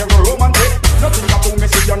man that very romantic. Nothing that to me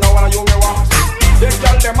see you now and you me want. They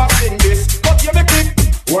tell them I sing this, but you me keep.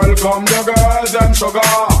 Welcome the girls, them sugar.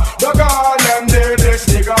 The girl, them need this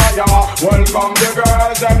nigga, yeah. Welcome the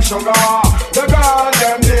girls, them sugar. The girl,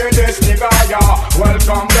 them need this nigga, yeah.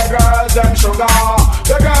 Welcome the girls, them sugar.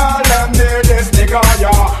 The girl, them need this nigga,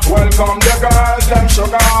 yeah. Welcome the girls, them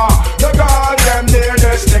sugar. The girl, them need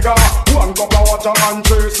this nigga. One cup of water and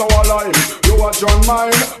 3 sour lime. You a John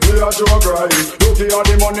mine, me a Joe grind. You give her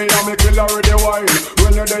the money and me kill her with the wine.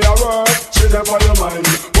 When you there work, she there for your mind.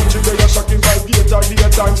 But she there shocking 5 8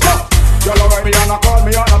 times. Stop! Y'all write me and call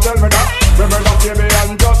me and tell me that. Remember that baby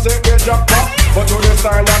and just say the jackpot. But to the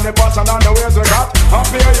style and the passion and the ways we got, I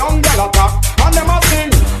feel a young girl attack and them a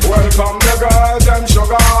sing. Welcome the girls, them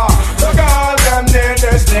sugar. The girls, them need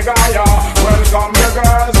this nigga, yeah. Welcome the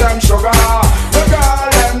girls, them sugar. The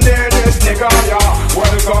girls, them need this nigga, yeah.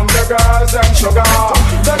 Welcome the girls, them sugar.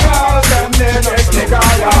 The girls, them need this nigga,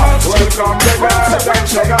 yeah. Welcome the girls, them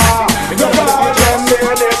sugar. The girls, them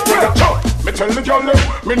need this nigga. Me tell the girl,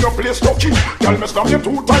 me no play Stucky. Girl, me stop you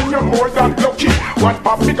 2 times, you're more than lucky. One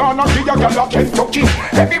pop me gonna give you girl a Kentucky.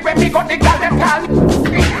 Everywhere me go, the girl them call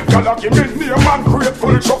me. Girl a give me name and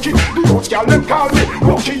grateful Chucky. The youths girl them call me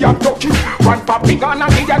Lucky and Ducky. One pop me gonna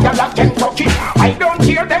give you girl a Kentucky. I don't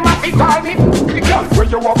hear them have to call me. Girl, when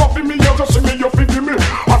you have up in me, you just see me, you feel me.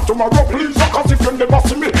 And tomorrow please, cause if you never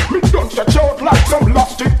see me, me don't stretch out like some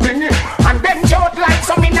plastic thingy. And them out like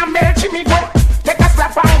some in a melty me go. Take a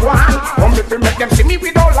slap and one. Only to make them see me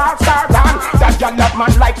with all our star on. That y'all love man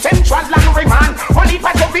like Central Landry man. Only if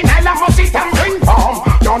I go vinyl I must sit and bring form.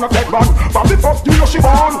 Don't take man, from the first year she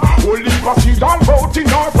born. Only if I see down vote in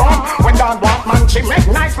her farm. When down want man she make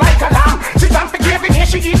nice like a lamb. She can't be giving here,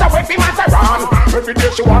 she eat away from Macarena. Every day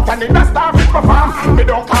she want and in a star with my farm. Me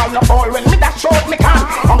don't call no ball when me that short me can.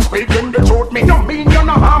 I'm speaking the truth, me no mean you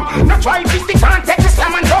no harm. No try this, they can't take the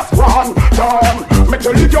slam and just run. Done, me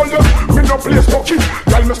tell you girl, me no play Stucky.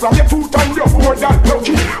 Girl, me slam you 2 times, you're more than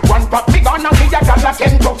lucky. One pop me gonna give you girl a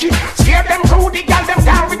Kentucky. Scare them through the girl them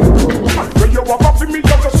carry. When you walk up in me,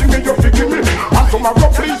 you just see me, you figure me. And tomorrow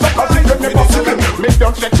please, cause you never see me. Me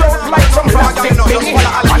don't stretch out like some plastic thingy.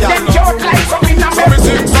 And them out like some in a so me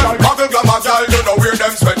sing some muggle glamour girl, you know where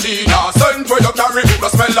them sweaty. Now scent where you carry, no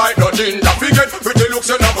smell like no ginger. Forget pretty looks,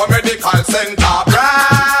 you know a medical center.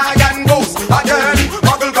 Brag and Boast again.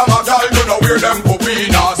 Muggle glamour girl, you know where them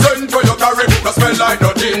poopy. Now scent where you carry, no smell like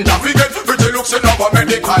no ginger. Forget pretty looks, you know a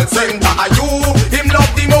medical center. Are you him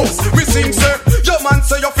love the most? We sing sir, your man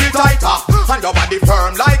say you feel tighter. And your body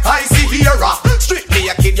firm like icy hero. Strictly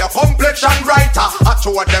a kid, your complexion brighter. I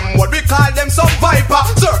show them what we call them some viper.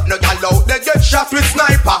 Certain gal out there get shot with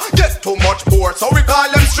sniper. Get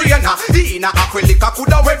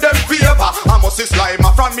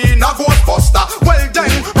mean a Ghostbuster. Well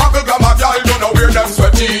then, muggle grammar girl, you know where them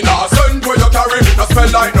sweating. Send where you carry, no smell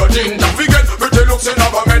like no ginger. Forget pretty looks in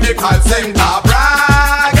our medical center.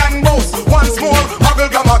 Brag and boast once more. Muggle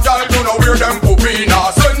grammar girl, you know where them pooping.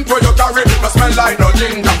 Send where you carry, no smell like no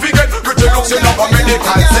ginger. Forget pretty looks in our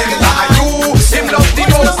medical center. You, him love the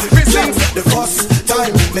most. Me sing the first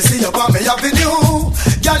time me see you on me avenue.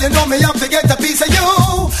 Girl, you know me have to get a piece of you.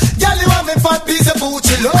 Girl, you want me fat piece of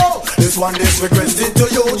Gucci low. This one is requested to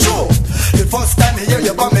you, Joe. The first time me hear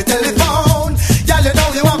you on me telephone. Girl, you know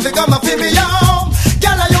you want to come and feel me out.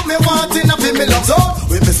 Girl, you me wanting to feel me love so.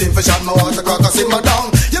 With me sing for shot, me want to crack a simmer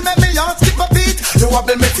down. You make me heart skip a beat. You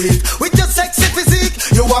wobble me feet. With your sexy physique,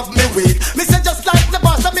 you have me weak. Me say just like the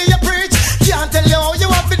boss of me you preach. Can't tell you how you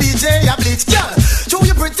want me DJ a bleach. Girl, show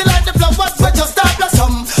you pretty like the flowers when you start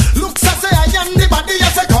blossom. Looks as say I am the body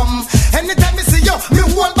as I come. Anytime me see you, me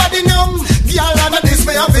whole body numb. Girl, and this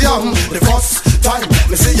me have you. The first time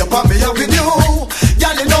me see you on me have with you.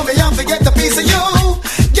 Girl, you know me have to get a piece of you.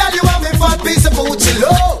 Girl, you want me for a piece of Gucci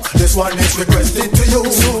low. This one is requested to you.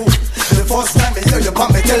 The first time me hear you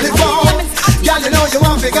on me telephone. Girl, you know you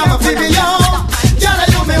want to come and feel me out. Girl,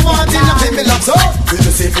 you me wanting to feel me love so. With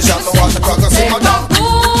the same fish, I want to crack a simmer down.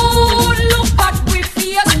 Look at we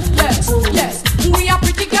feel, yes, yes. We are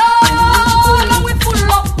pretty girl and we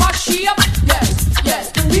full of shape, yes,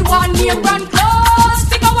 yes. We want name brand clothes,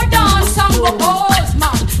 pick our dance and go pose,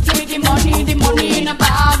 man. Give me the money in a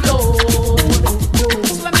bag load.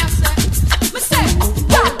 So let me say,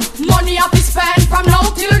 girl, money have to spend from now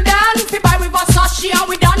till then. We buy with a sachet and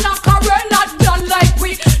we done a current, not done like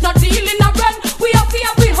we, not dealing a rent. We have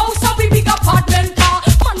we house and we big apartment car.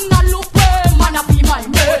 Man a look way, man a be my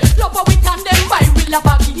man. Love how we can them buy, we love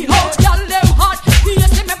a key house. Girl them hot,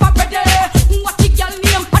 yes them ever ready. What the girl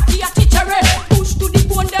name, party a teacher. Push to the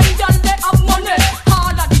bone, them girl they have money.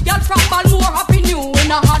 All of the girl from Balmore happy new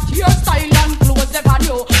in a hot hairstyle and clothes ever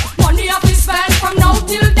new. Money have to spend from now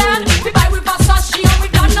till then. We buy with a sachet and we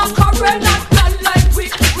done a current. Not girl like we,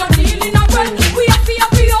 not dealing a rent. We have we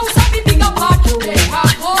house and we big apartment. They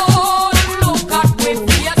have all look at we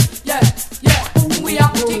face, yeah, yeah. We are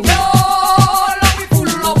pretty girl and we full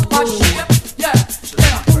of shape, yeah,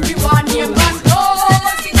 yeah. We want name and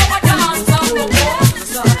clothes, sing our dance and the bones.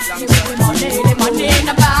 The money in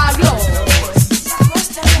the bag, Lord.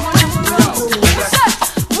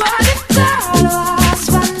 What if girl was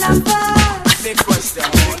one of us? Big question.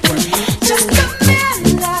 Just a man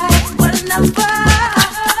like one of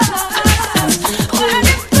us. What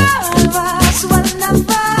if girl was one of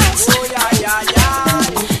us? Oh yeah, yeah.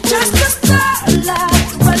 Just a star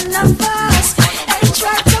like one of us. Ain't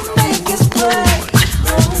try to make us play.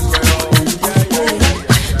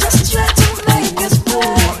 Just try to make us play.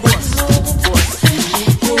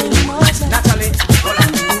 Natalie,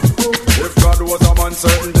 If God was a man,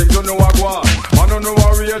 certain things you know I go on. Man don't know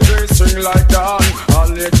how real J string like that. All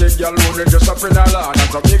naked girl who just up in a land. And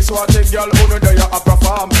some big swatted girl who know they are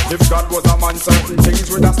perform. If God was a man, certain things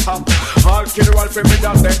would have stop. All kill all for me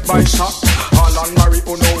that dead by shot. All unmarried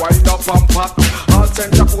who know wind up and pat. All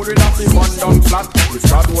sent up who did have to run down flat. If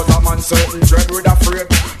God was a man, certain dread would afraid.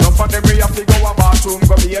 None of them we have to go a bathroom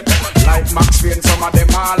go bait. Like Max Payne, some of them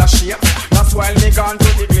all a shit. That's why me gone to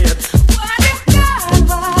the glade. What if God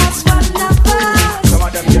was one of us? Some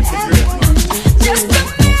of them get the grade, man. Just a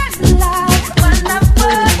man like one of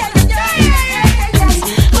us.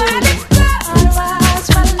 What if God was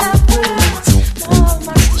one of us? No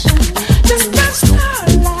much. Just a star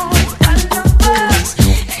like one of us.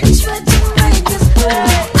 And try to make us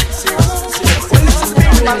play. well listen to me,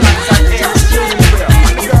 man, like that.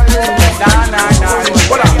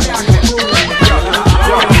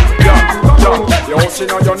 You see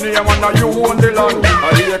now your name and now you own the land.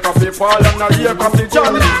 I hear coffee fall and I hear coffee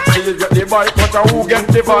John. Still get the bike but who get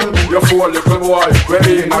the van? You fool little boy, where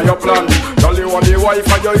in your plan? Tell you want the wife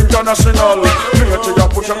and you're international. Make you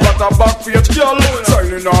push up got a back page girl.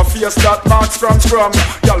 Signing off face that marks from scrum.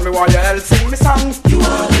 Tell me why you else sing me song. You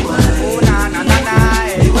are the one. Oh na na na na.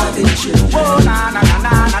 You are the children. Oh na na na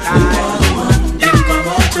na na na. You come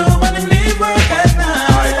out to when you leave work at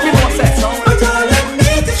night. You know what I'm saying? But all I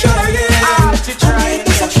need to try it. To try I need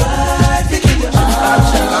to try to give you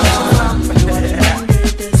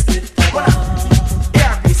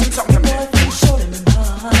yeah, be sing something to me. show them in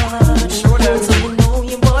heart. Show them. So you know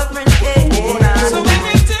your boyfriend cares. Oh, nah. So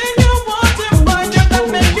anything you want to buy, just to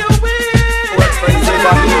make you win.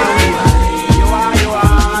 You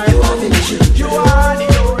are.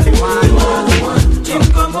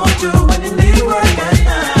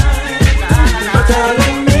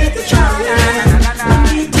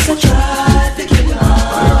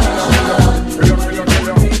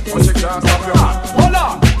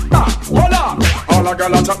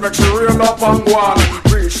 girl a chat make she real up and go on.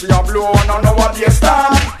 Breathe she a blow and I know what they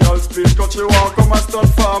stand. Girl speak cause she want come and stand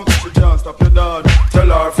firm. She can't stop your dad, tell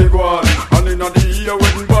her fi go on. And inna the ear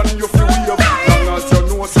when bun you fi wave. Long as you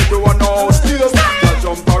know say you a know how stairs. You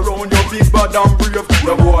jump around you big bad and brave.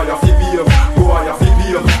 The boy a fi behave, boy a fi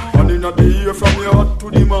behave. And inna the ear from your heart to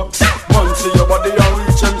the max. Man see your body and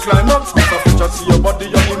reach and climax. If a picture see your body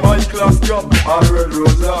and in my class job. All red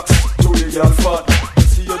rose locks, to the girl fat.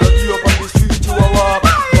 See you the day up on the street you a walk.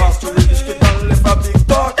 Pass to the biscuit and left a big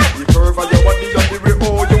talk. The curve of your body and the way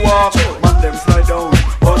how you walk. Man them slide down,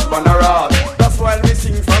 husband a rod. That's why we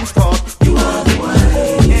sing from start. You are the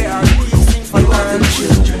one. Yeah, we sing for you are the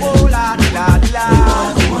children. Oh la la la. You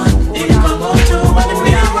are the one. They come out to when the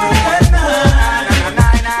play work at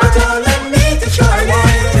night. But all I need to try it.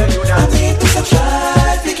 I need to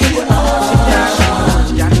try to get you on.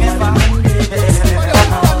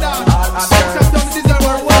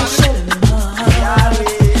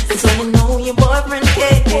 So you know your boyfriend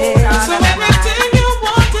cares. So everything you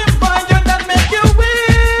want to find you that make you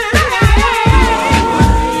win.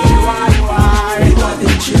 You are the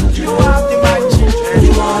children. You are the my children.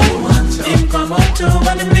 You are the ones him come out to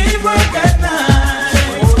when the leave work at night.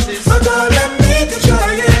 But all I need to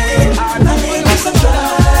try it. I need to try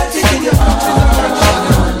to get you on.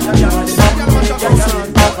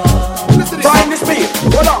 Find the speed,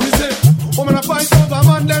 hold on. Woman a fight over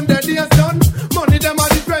man, them dead days done. Money them a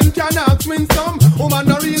different, can ask win some. Woman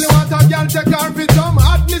don't really want a girl take her for some.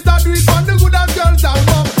 At least I do it for the good as girls and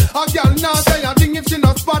mom. A girl now say a thing if she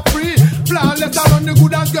not spot free. Flawless around the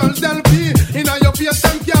good as girls LP. Inna your face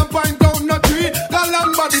them can't find down no tree. The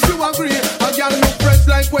long body to agree. A girl look fresh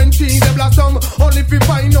like when she the blossom. Only if you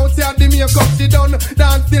find out say the makeup she done.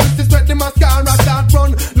 Dance till she sweat the mascara start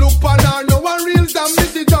run. Look for her no one real damn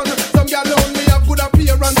this she done. Some girl only have good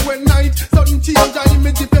appearance when night. Sudden change her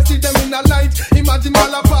image if you see them in a light. Imagine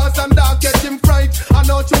all a pass and dark get him fright. I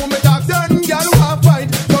know you me dark certain girl who have fight.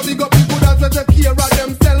 So big up the good as well take care of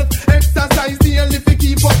themselves. Exercise daily if you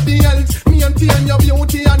keep up the health. Maintain your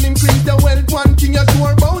beauty and increase the wealth. One thing you're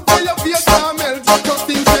sure about till your face can't melt. Just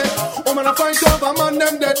think say, woman a fight over man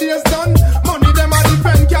them dead days done. Money them a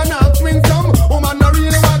defend cannot win some. Woman no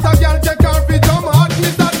really want a girl take her for dumb. At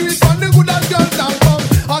least I do it for the good as girls and come.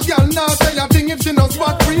 A girl now say a thing if she not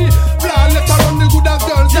spot free. Flawless around the good as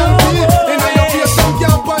girls and be. Inna your face some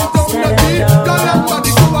can't find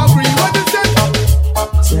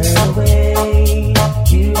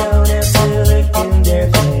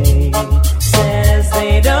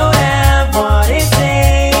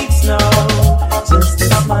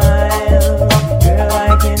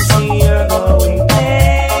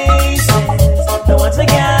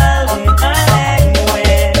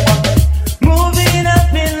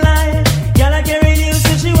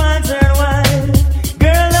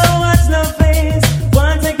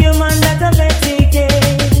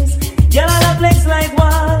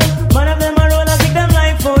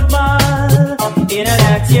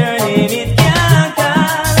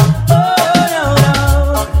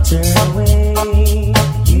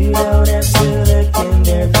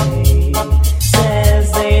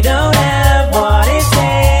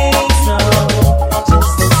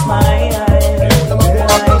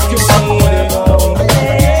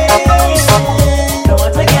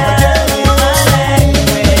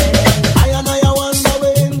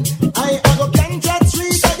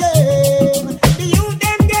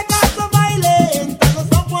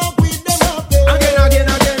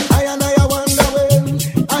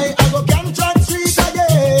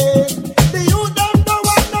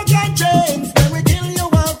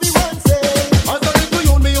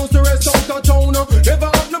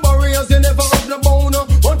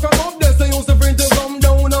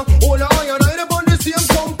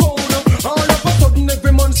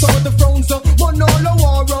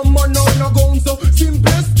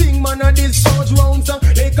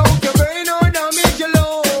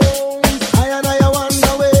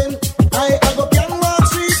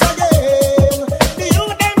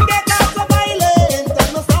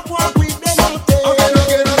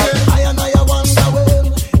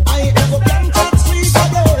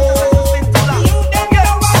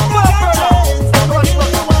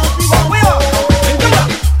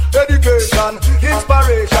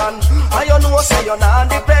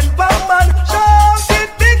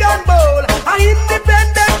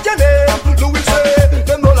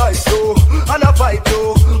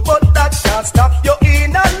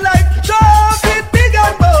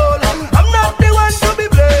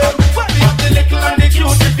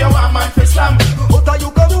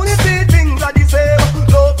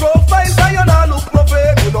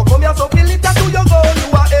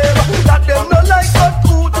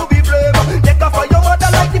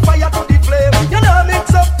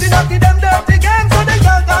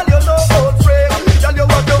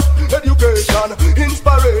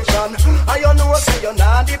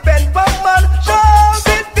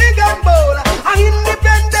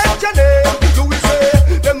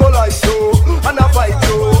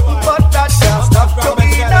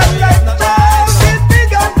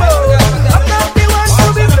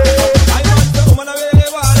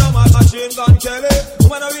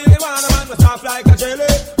Woman, I really want a man with soft like a jelly.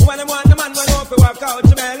 Woman, I want the man when you work out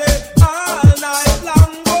your belly all night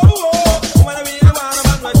long. Woman, I really want a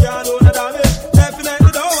man with can't do no damage.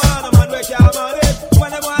 Definitely don't want a man with can't manage.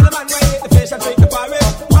 Woman, I want a man with eat the fish and drink the porridge.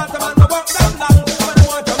 Want a man to walk down long. Woman, I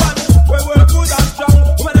want a man we work good and strong.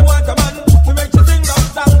 Woman, I want a man to make you sing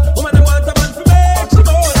up song. Woman, I want a man to make you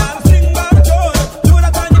moan and sing back tone. Do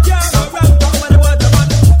that and you can't go wrong. Woman, I want a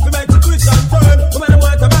man to make you twist and turn. Woman, I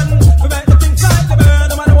want a man to make the things like the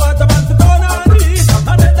burn. Woman, I want a man to turn on the heat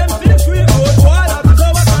and let them feel sweet. Boy, that is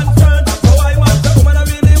our concern. So I want a woman, I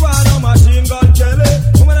really want a machine gun jelly.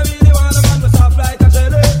 Woman, I really want a man to soft like a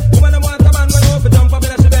jelly. Woman, I want a man when you jump up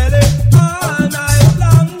in a belly all night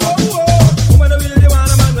long. Woman, I really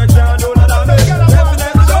want a man with can't do no damage.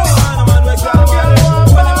 Definitely don't want a man with can't manage.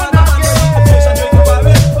 Woman, I want a man with eat the fish and drink the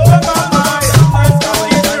porridge.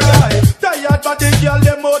 Tired but the girl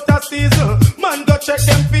them out of season. Man go check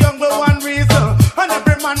them for young for one reason. And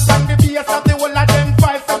every man from the base of the whole of them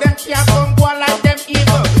five, so them can't come go like them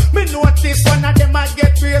evil. Me notice one of them a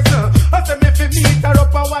get crazy. I say me fi meet her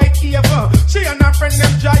up a white cave. She and her friend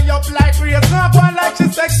them dry up like razor. One like she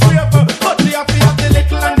sex rape. But they have to have the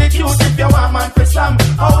little and the cute if you want man for slam.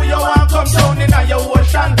 How you want come down in a your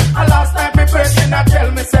ocean? And last time me person a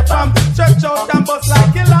tell me say pam. Stretch out and bust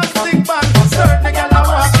like elastic band. Certain girl a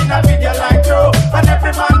walk in a video like Nitro. And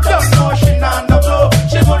every man don't know she not no blow.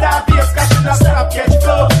 She would have bass cause she not stop catch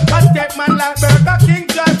flow. And take man like Burger King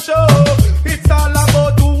drive show. It's all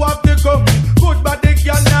about who have the gum. Good body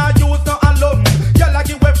girl now use no alum. Girl a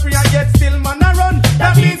give way free and yet still man a run.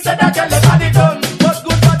 That means that girl the body done. But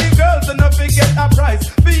good body girls and not forget a price.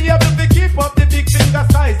 Be able to keep up the big finger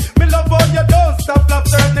size. Me love how you don't stop love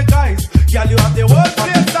certain guys. Girl you have the whole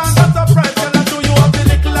face and that's a price. Girl I do you have the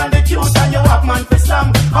little and the cute and you have man for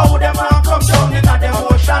slam. How them want come down in a them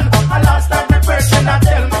ocean. And last time me person a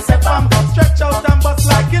tell me say bam. Stretch out and bust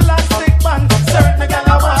like elastic band. Certain girl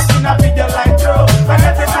I walk in a video like Nitro. And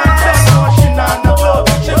every man don't know she not no blow.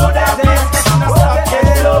 She would have this cause she not stop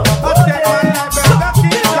get low. But that man like Burger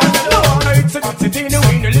King drive show. It's a bitty Teenie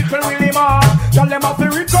with the little Willie man. Tell them have to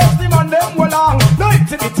request him and them well long. No,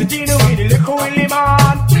 it's a bitty Teenie with the little Willie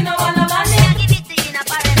man. We no want no man, me a give it to you in a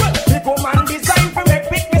parent. Little man designed for make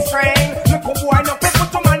pick me strain. Little boy no pay put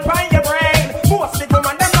to man by your brain. Most little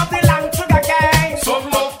man them not the long sugar gang. Some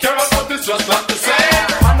love carrot, but it's just not the same.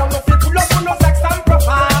 I know if you pull up on no sex and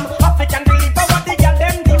perform. African deliver what the girl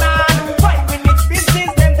them demand. 5 minutes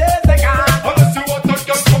business them days they gone. Unless you want that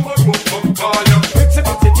girl from a road, come call you. It's a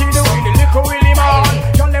bitty Teenie with the little Willie man.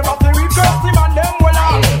 Y'all them have to request him and them well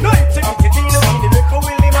on. No, it's a bitty Teenie with the little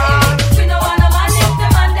Willie man. We no want no man if the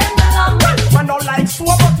man them belong. Man don't like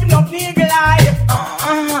swap but him not eagle eye.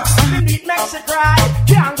 The beat makes you cry.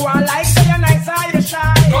 Can't go on like say you're nice or you shy.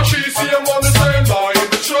 Now she see him on the same line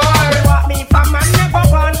to try. Walk me for man never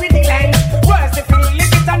born with the length. Worse if you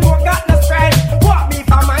lick it and don't got no strength. Walk me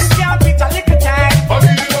for man can't beat a little tank. I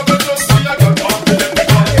mean you never just see a girl talk to them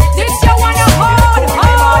because This you wanna hold,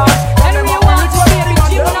 and we want to be the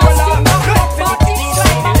gymnastic.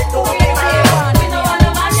 We no want no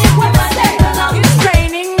man if the man them belong. It's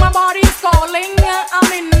training, my body's calling.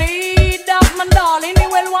 I'm in need of my darling. He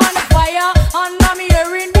will want a fire, and I'm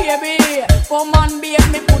hearing baby. For man, babe,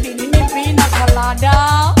 me put it in the pina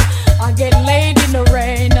colada. I get laid in the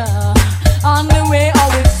rain. On the way,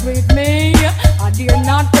 always with me. I dare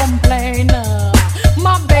not complain.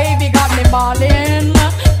 My baby got me balling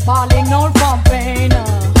out from pain.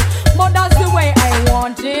 But that's the way I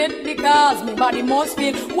want it because my body must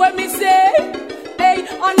feel what me say. Hey,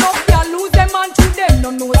 I know you lose them and to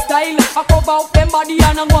them no style. I cover up them body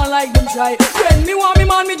and I go like them shy. When me want me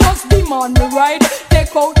man, me just demand me ride.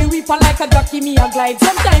 Take out the whipper like a jockey, me a glide.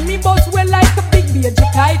 Sometimes me bust well like a big beige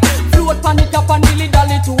kite. Float pan it up and dilly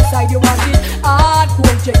dally two side. You want it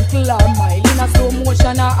hardcore, gentle or mild. In a slow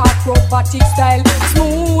motion or acrobatic style.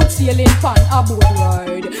 Smooth sailing pan a boat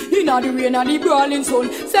ride. In a the rain and the brawling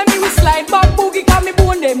sun. Say me we slide back boogie cause me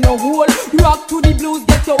bone them no hole. Rock to the blues,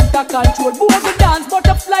 get out of control. Both the dance,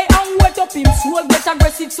 butterfly and wet up him soul. Get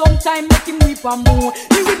aggressive sometime, make him whip and more.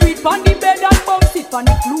 He will whip on the bed and bounce it on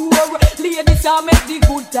the floor. Ladies are make the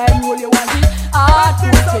good time roll. You want it hard to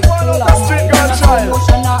take the long. In a slow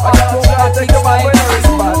motion or acrobatic style.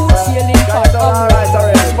 Smooth sailing pan a boat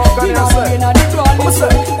ride. In a the rain and the brawling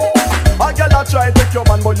sun. A girl a try take your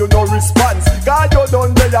man but you no response. Cause you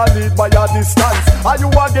done there you lead by your distance. And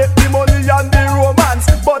you a get the money and the romance.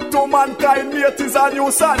 But to mankind mate is a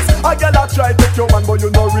nuisance. A girl a try take your man but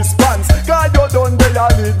you no response. Cause you done there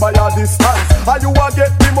you lead by your distance. And you a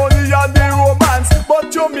get the money and the romance.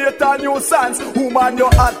 but you mate a nuisance. Woman you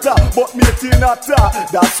hotter, but mate in hotter.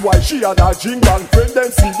 That's why she and her jing and friend them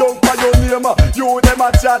see down for your name. You them a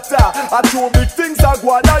chatter. I two big things are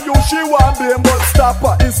going on you. She want blame but stop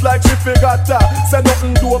her. It's like she forgot her. Say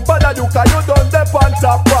nothing don't bother you cause you done dep on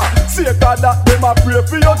top her. Say that them a pray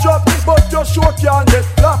for your job, but your show can't get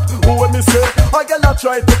flat. Who when me say, I get a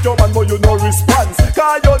try to your man but you no response.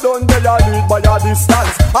 Cause you done there you lead by a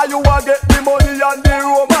distance. And you a get the money and the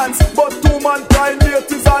romance, but two man try late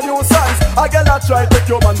is a nuisance. I get a try to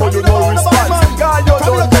your man but you no response. Cause you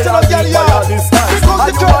done there you lead by a distance.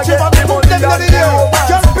 And you a get the money and the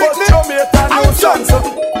romance, but you mate a nuisance.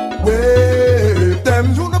 Wave them,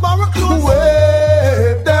 you no borrow clothes.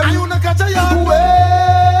 Wave them, you no catch a yard.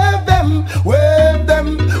 Wave them, wave them,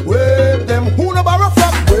 wave them. Who no borrow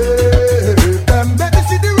from? Wave them, let me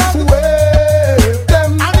see the rock. Wave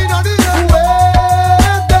them, and in the air.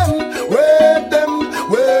 Wave them, wave them,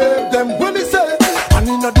 wave them. When me say, and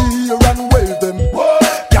in the air and wave them.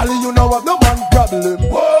 Girl, you know have no man problem.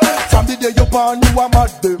 From the day you born, you a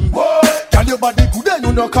mad them. Girl, your body good and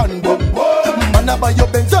you no condom. Man a buy your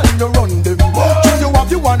Benz and you run them. So you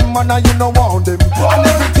have your one man and you no want them. And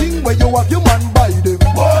everything where you have your man buy them.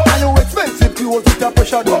 And you expensive clothes with a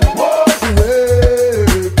pressure them.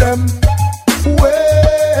 Wave them,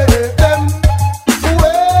 wave them,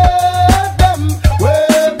 wave them,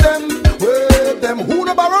 wave them, wave them. Who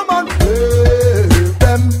no borrow man? Wave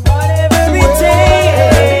them. Whatever it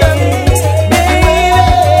takes, baby.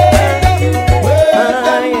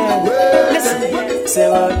 Listen, say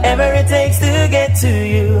whatever it takes to get to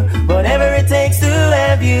you, whatever it takes to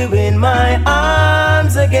have you in my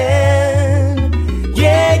arms again.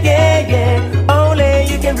 Yeah, yeah, yeah. Only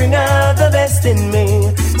you can bring out the best in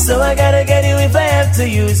me. So I gotta get you if I have to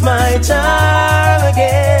use my charm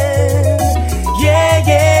again. Yeah,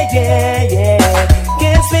 yeah, yeah, yeah.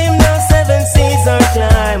 Can't swim no 7 seas or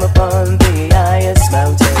climb upon the highest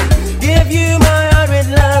mountain. Give you my heart with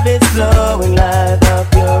love, it's flowing like a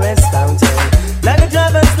purest fountain. Like a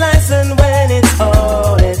driver's license when it's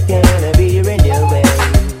all it can be renewed.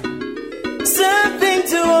 Something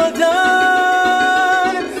to hold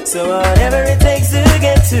on. So whatever it takes to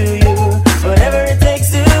get to you, whatever it takes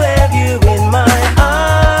to have you in my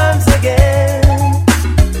arms again.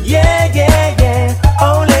 Yeah, yeah, yeah.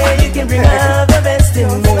 Only you can bring out the best in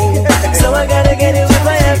me. So I gotta get it if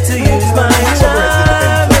I have to use my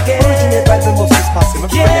charm again.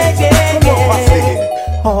 Yeah, yeah, yeah.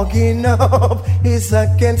 Hugging up is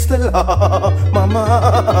against the law,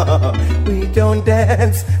 mama. We don't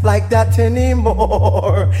dance like that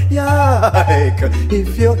anymore. Yike,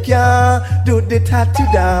 if you can't do the tattoo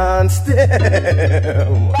dance,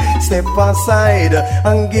 step aside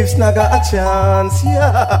and give Snagga a chance.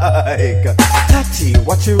 Yike, tatty,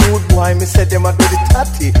 watch your rude boy, me said them a do the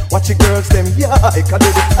tatty. Watch your girls, them yike, I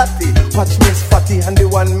do the tatty. Watch Miss Fatty and the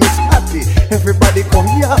one Miss Hattie. Everybody come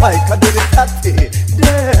yike, I do the tatty.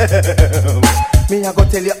 Damn. Me I go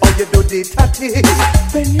tell you how you do the tatty.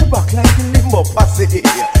 Bend your back like a limbo posse.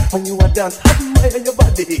 When you a dance, admire your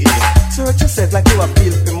body. Search yourself like you a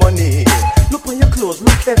feel for money. Look on your clothes,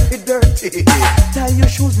 look heavy dirty. Tie your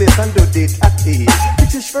shoes lace and do the tatty.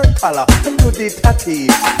 Fix your shirt collar and do the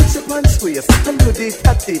tatty. Fix your pants waist and do the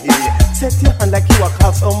tatty. Set your hand like you a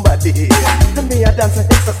call somebody. And me a dance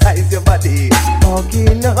and exercise your body.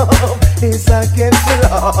 Walking up is against the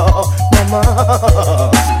law, mama.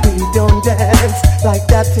 We don't dance like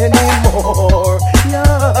that anymore.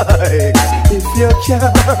 Like, if you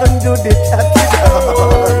can't do the tattoo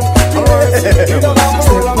dance,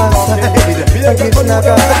 step aside and give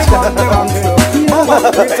Snagga a chance.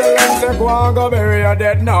 Go on, go bury your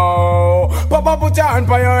dead now. Papa, put your hand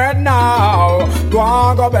for your head now. Go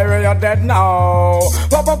on, go bury your dead now.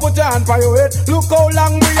 Papa, put your hand for your head. Look how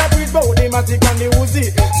long we have breathed about the matic and the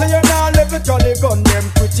Uzi. So you now live with Jolly gun, them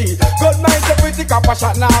pretty. Good mind so pretty, copper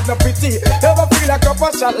shot now have no pity. Ever feel like a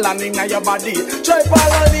shot landing on your body? Try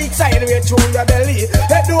ball on the sideways through your belly.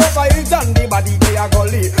 Head over is on the body, they are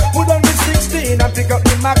gully. Put on the 16 and pick up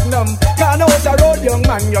the magnum. Can't out the road, young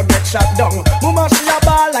man, you get shot down. Mama, she a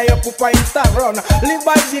ball like a pupa insta run. Live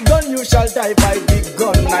by the gun, you shall die by the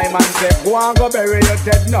gun. I man say, go and go bury your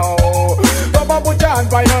dead now. Papa, put your hand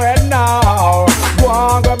by your head now. Go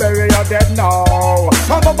and go bury your dead now.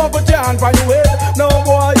 And Papa, put your hand by your head. No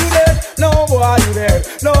boy, you dead. No boy, you dead.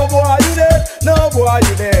 No boy, you dead. No boy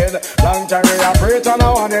you dead. Long time we operate on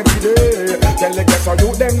our one every day. Tell the guess how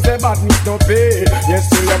you them say badness no pay. Yes,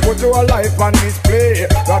 still you put your life on display.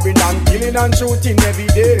 Robbing and killing and shooting every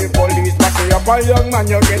day. Police back you up a young man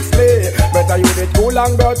you get slay. Better you did cool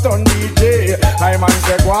and go turn DJ. I man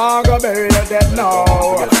say go on go bury your dead now.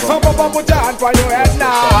 Pop up put your hand for your head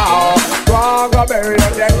now. Go on go bury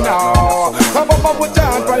your dead now. Pop up put your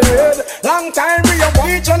hand for your head. Long time we a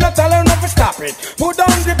watch and not tell her no to stop it. Put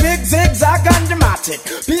down the big zigzag and the matic.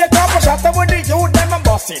 Be a couple shot with the youth, them a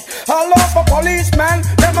boss it. All over policeman,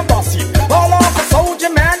 them a boss it. All over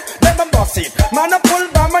soldier man, them a boss it. Man a pull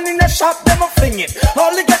bomb in the shop, them a fling it.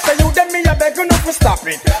 All the get to you, them me a beg you to stop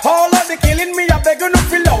it. All of the killing me a beg you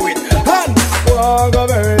to low it. And walk go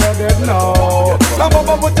bury your dead now. Pop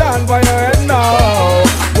up put your hand for your head now.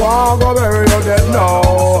 Walk go bury your dead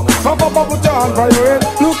now. Pop up put your hand for your head.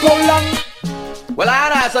 Look how long. Well,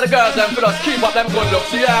 I answer the girls them for us keep up them good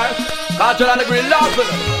looks, yeah. Can't and agree, love for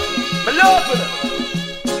them. Me love for them.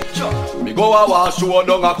 Sure. Me go a wash show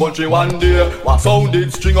down a country one day. What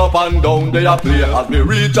sounded string up and down they a play. As me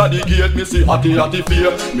reach at the gate, me see Hattie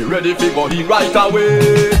fear. Me ready fi go in right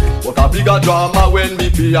away. But a bigger drama when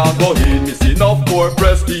me pay and go in. Me see enough more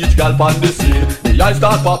prestige gal on the scene. The eyes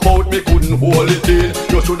start pop out, me couldn't hold it in.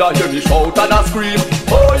 You shoulda hear me shout and a scream.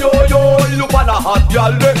 Oh yo yo, look on a hot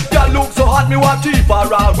gal there. Gal look so hot, me want keep her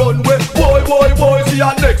a runway. Boy, see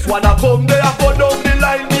a next one a come there. I go down the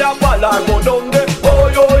line, me a ball her go down there. Oh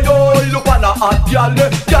yo, look on a hot gal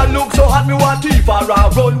there. Gal look so hot, me want keep her a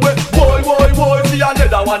runway. Boy, see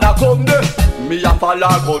another one a come there. Me a fall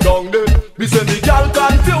her go down there. Me say me gal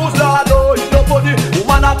confused, Lord, oh, it no funny.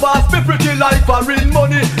 Woman a pass me pretty like foreign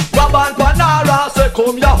money. Grab and panara, say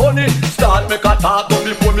come ya honey. Start make a talk, but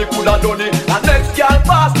before me coulda done it. And next gal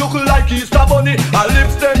pass look like Easter bunny. Her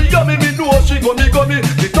lips them yummy, me know she gummy.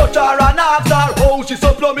 Me touch her and ask her how she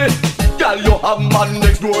so plummy. Gal you have man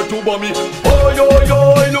next door to bummy. Oh yo,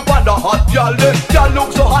 look at the hot gal there. Gal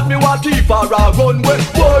look so hot, me want keep her a runway.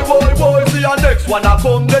 Boy, see her next one a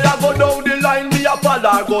come there. I go down the line, me a fall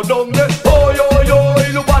her go down there. Oh yo,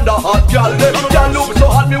 look at the hot gal there. Gal look so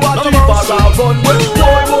hot, me want keep her a runway.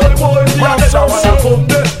 Boy, see her next one a come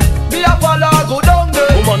there. Me a fall her go down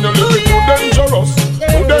there. Woman, you living too dangerous,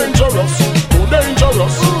 too dangerous, too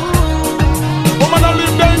dangerous. Woman, I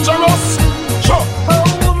live dangerous. Sure. Oh,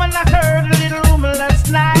 woman, I heard a little rumor last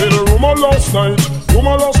night. Little rumor last night.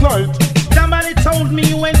 Somebody told me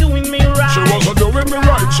you ain't doing me right. She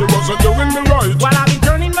wasn't doing me right. While I've been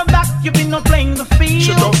turning my back, you've been not playing the field.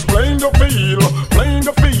 She just playing the field.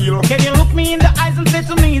 Can you look me in the eyes and say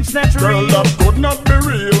to me it's not real? Girl, that could not be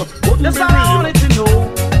real. That's all I wanted to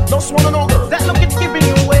know. Just wanna know, girl. That look it's giving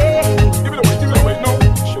you away. Give it away, no.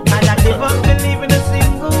 And I never believe in a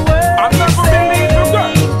single word. I never believe in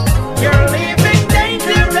that. You're living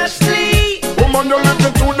dangerously. Woman, you're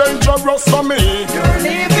living too dangerous for me. You're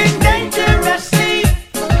living dangerously.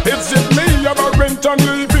 Is it me, you're a rent and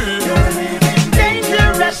Levy? You're living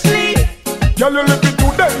dangerously. Girl, you're living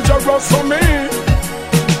too dangerous for me.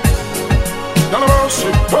 None of mercy,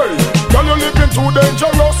 hey. Girl, you're living too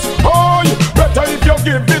dangerous. Oh, better if you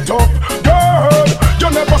give it up. Girl, you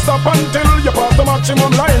never stop until you pass the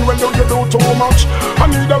maximum line. When you do too much. I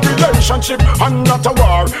need a relationship and not a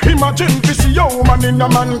war. Imagine to see a woman in a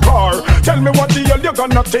man car. Tell me what the hell you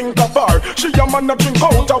gonna think of her. She a man a drink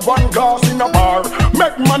out of one glass in a bar.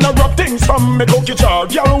 Make man a rub things from me cookie jar.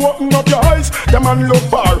 Girl, open up your eyes, the man look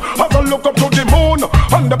far. As I look up to the moon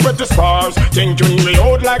and the pretty stars. Thinking me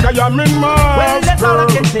out like I am in Mars. Well, that's all I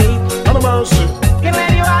can say. None of mercy. Can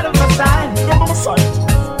let you out of my sight. Out of my sight.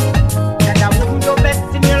 And I wouldn't go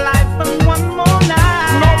best in your life for one more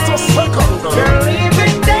night. Not a second. You're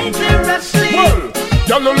living dangerously. Well,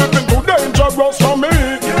 you're living too dangerous for me.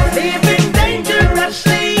 You're living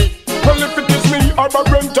dangerously. Well, if it is me, I'm a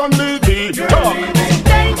rent and Levy. You're living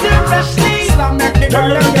dangerously. You're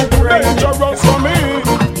living too dangerous for me.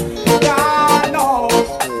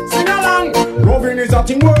 Sing along. Roving is a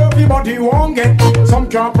thing where everybody won't get. Some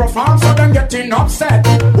can't perform, so them getting upset.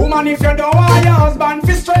 Woman, if you don't want your husband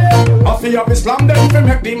fi straight, I feel be slam them fi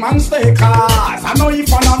make the man stay. Cause I know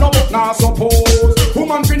if I know but not suppose.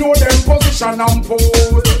 Woman fi know them position and pose.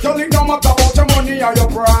 You think no matter about your money or your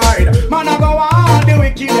pride. Man, I go on the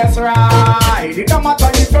wickedest ride. It don't matter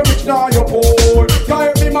if you're rich or you're poor. Cause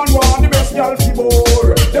every man want the best girl fi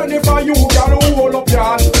bore. Then if I you girl who hold up your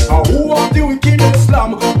hand, and who want the wickedest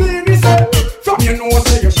slam, baby say, from you know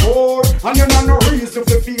say you're sure. And you know no reason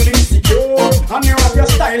to feel insecure. And you have your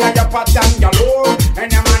style and your pattern galore.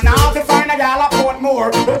 And your man now to find a gal about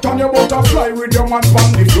more. But on your butterfly with your man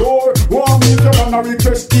on the floor. Want me if your man a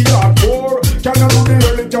request the hardcore. Can you do the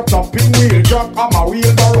early jump up in wheel jack, I'm a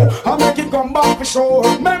wheelbarrow. I make it come back for sure.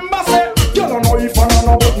 Remember say, you don't know if I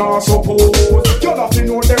know but not suppose. You have to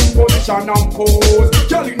know them position and pose.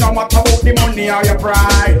 Girl, it no matter about the money or your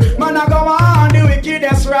pride. Man, I go on the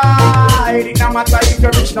wickedest ride. It no matter if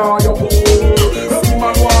you're rich nor you're poor. Every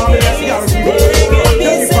man want me, let's get it.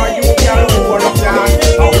 If I you can do all of that.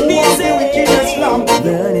 I want the wickedest lamb.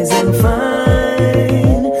 That isn't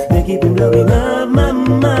fine. They keep him blowing up my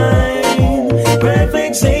mind.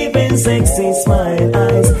 Perfect shape and sexy smile,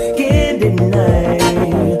 eyes can't deny.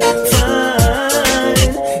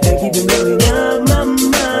 Fine, they keep him blowing up my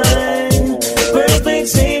mind. Perfect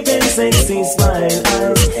shape and sexy smile,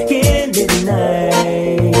 eyes can't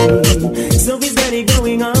deny. So he's got it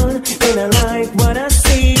going on, and I like what I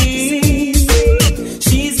see.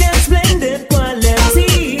 She's got splendid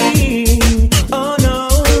quality. Oh no,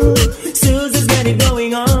 Susie's got it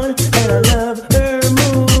going on, and I love her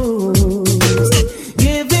moves.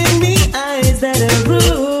 Giving me eyes that are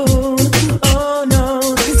rude. Oh no,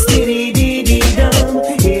 stiddy dee dee dum.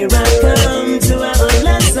 Here I come to have a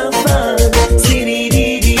lots of fun. Stiddy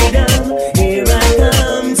dee dee dum. Here I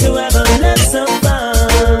come to have a lots of fun.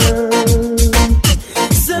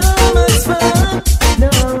 So much fun. No,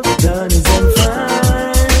 done isn't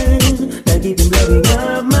fine. I keep him blowing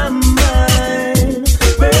up my mind.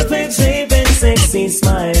 Perfect shape and sexy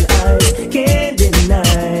smile, eyes can't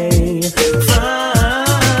deny.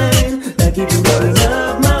 Fine, I keep him blowing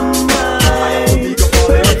up my mind.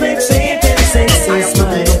 Perfect shape and sexy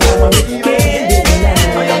smile, eyes can't deny.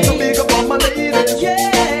 I got to big up on my ladies.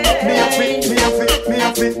 Me a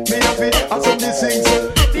fit. I said these things.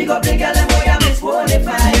 Big up the girl and boy, I miss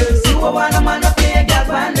 45. You a one man up here,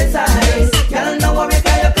 girl on the size. Girl know what we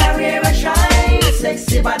call your career a shine.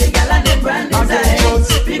 Sexy body, girl and the brand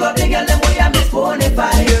design. Big up the girl and boy, I miss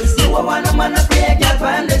 45. You a one man up here, girl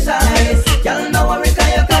on the size. Girl know what we call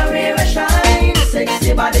your career a shine.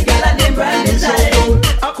 Sexy body, girl and the brand design.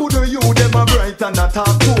 I coulda you them a bright and a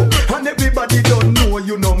talk too. And everybody don't know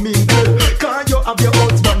you no mingle. Cause you have your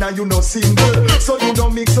husband and you no single. So you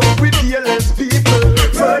don't mix up with fearless people.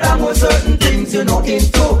 Furthermore, certain things you know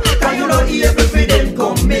into. Cause you not able for them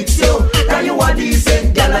come mix you. Cause you a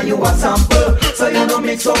decent gal and you a sample. So you don't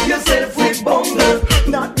mix up yourself with bungle.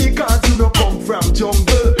 Not because you no come from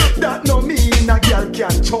jungle. That no mean a girl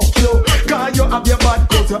can choke you. Cause you have your bad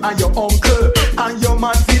cousin and your uncle. And your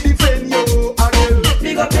man fi defend you again.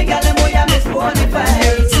 Big up the gal and boy I miss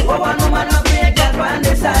 45. You a one woman up here, gal on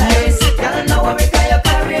the size. Gal know what we call your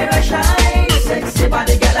career a shine. Sexy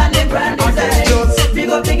body gal and the brand design. Big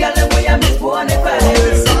up the gal and boy I miss 45.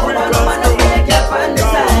 You a one woman up here, gal on the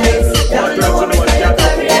size. Gal know what we call your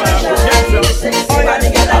career a shine. Sexy body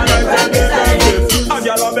gal and the brand design. A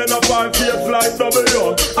gal a been up on face like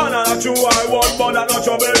W. And I not you I want, but I not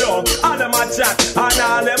trouble you. And them a chat, and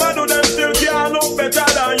all them a do them still can't look better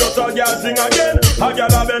than you. So girl sing again. A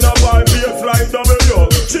gal a been up on face like W.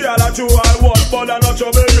 She a not you I want, but I not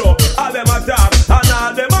trouble you. All them a talk, and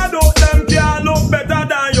all them a do them can't look better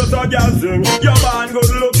than you. So girl sing. Your man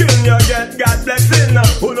good looking, you get God blessing.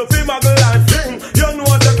 Who no feel muggle and sing. You know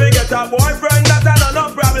what to get a boyfriend that a no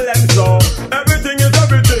problem. So everything is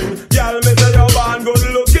everything. Girl me say your man good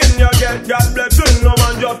looking, you get God blessing. No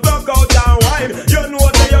man just block out and wine. You know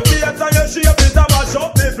that your face and your shape is a mash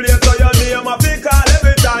up the place. So your name a big call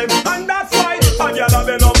every time. And that's why a girl a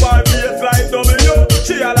been up on face like W.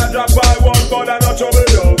 She a la drop by one but I not trouble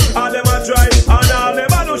you. All them a try and all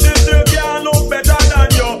them a do she still can't look better than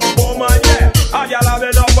you. Oh man yeah, a girl a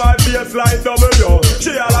been up on face like W.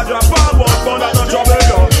 She a la drop by one but I not trouble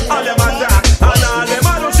you. All them a talk and all them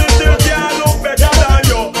a do she still can't look better than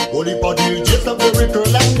you. Holy body just a very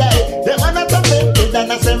girl and die. Them a not a bit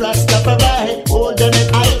and I say Rastafari. Hold them in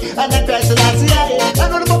high and I cry to that eye. I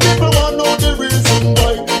know the people want know the reason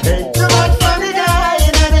why. Hey, too much funny guy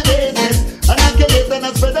in any business. And I kill it and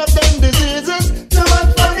I spread up them diseases. Too much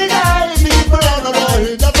funny guy, people on the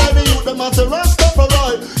line. That's why the youth them a say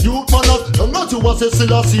Rastafari. Youth man up, I'm not you was a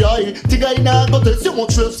Selassie. The guy now got this, you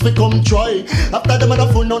won't trust me come try. After them and a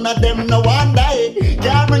fool, none of them no one die.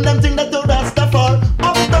 Can't bring them thing that to Rastafari.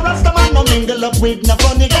 Up the Rasta man no mingle up with no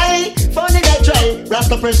funny guy. Funny guy try,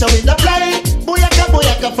 Rasta pressure with the fly.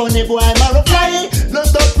 Boyaka, funny boy, marrow fly. Let's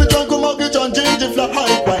stop with Uncle Mortgage on ginger fly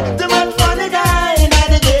high. Why? The man funny guy in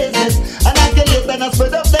the business. And I can live and I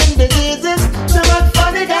spread up them diseases. The man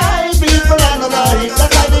funny guy, people are no lie.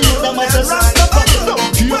 That's why they use them as a Rasta.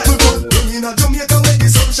 In a Jamaica where the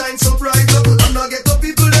sun shines so bright. And I get up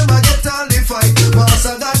people, them I get all the fight.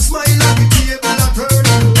 Master that smile and the table a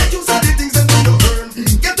turn. Make use of the things them when you earn.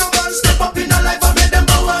 Get up and step up in a life and make them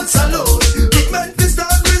bow and salute. Big men fist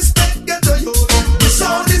and respect, get a youth. The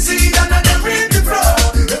sound is seed and them read the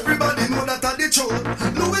flow. Everybody know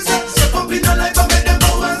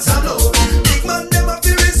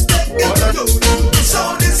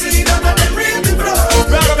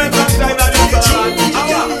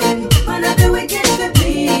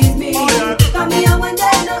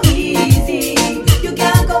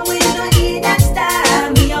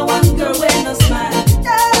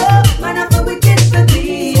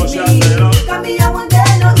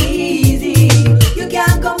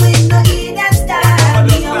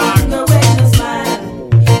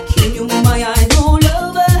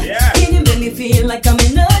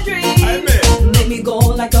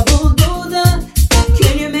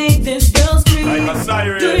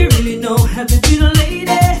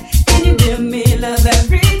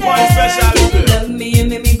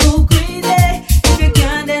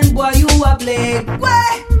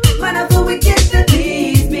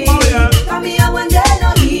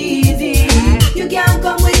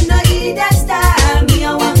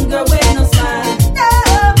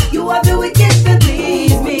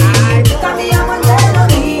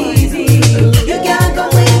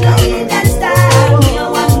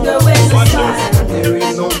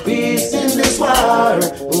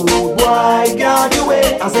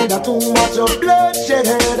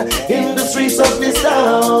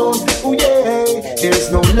down. Oh yeah,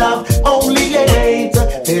 there's no love, only hate.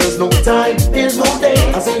 There's no time, there's no day.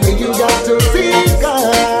 I say that you got to seek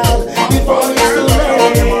God before it's too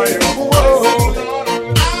late.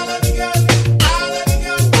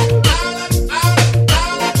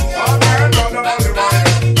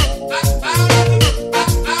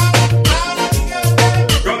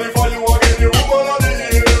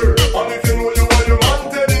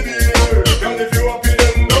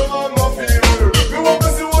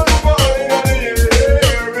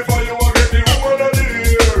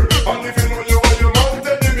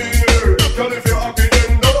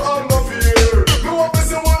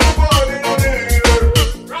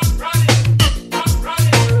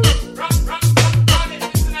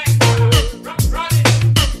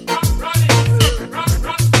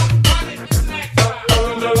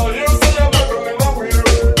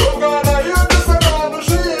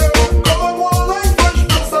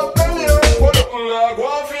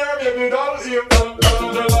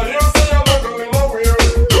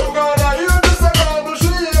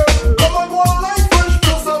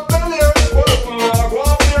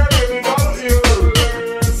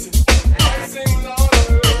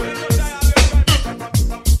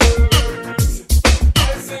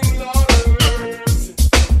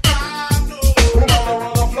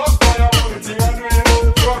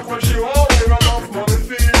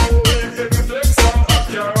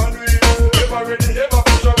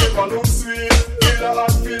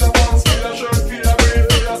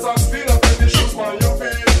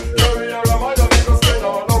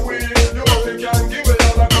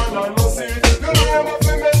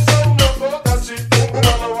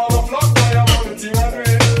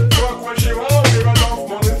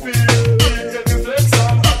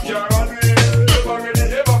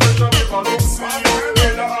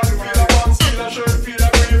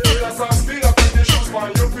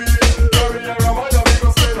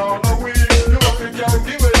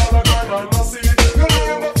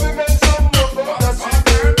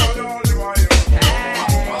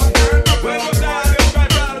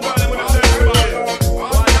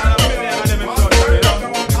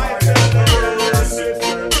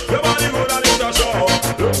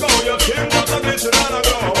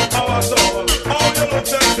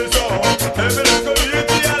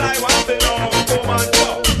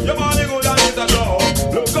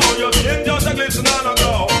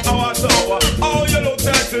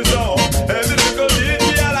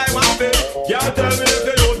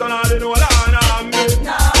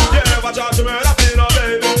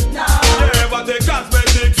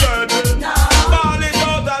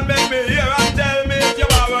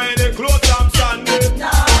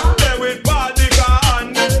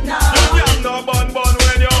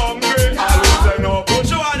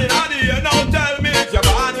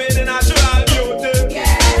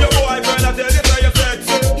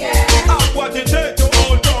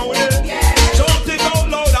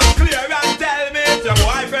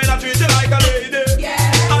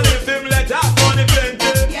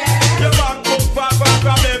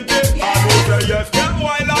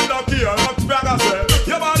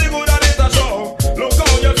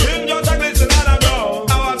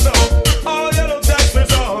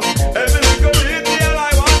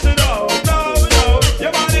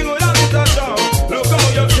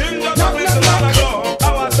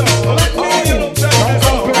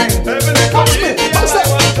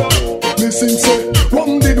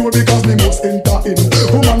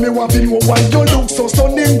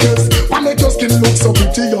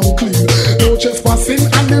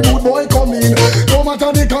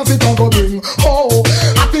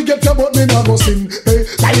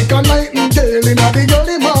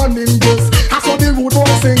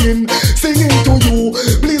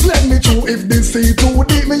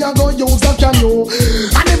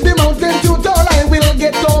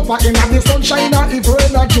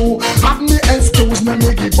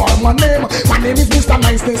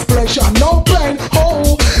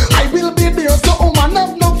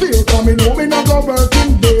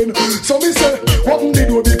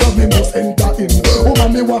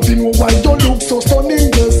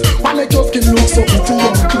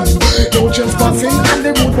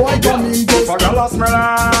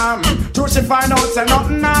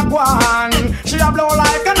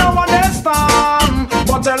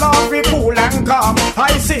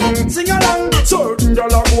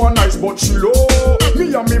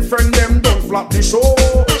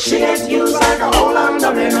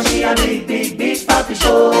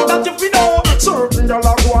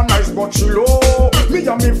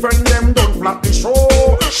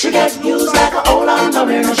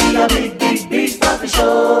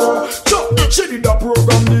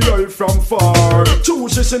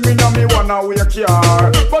 wishing me know me wanna wake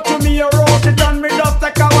car. But to me a road it and me just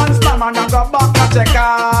take a one slam and I go back and check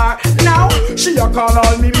her. Now she a call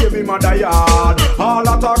all me baby mother yard. All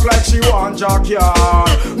a talk like she want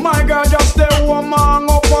jackyard. My girl just stay home and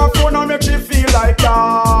up her phone and make she feel like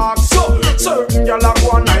that. So certain girl have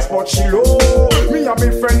one nice but she low. Me and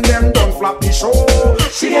me friend them don't flap the show.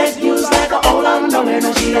 She gets views like a old and down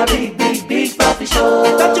and she a big, big, big floppy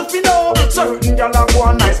show. That you feel know. Certain girl have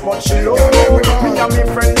one nice but she low. Me and me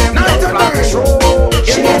friend them don't flap the show.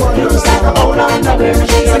 She gets views like a old and down and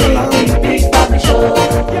she a big, big, big floppy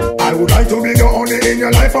show. I would like to be the only in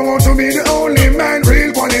your life. I want to be the only man.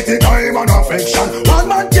 Real quality time and affection. One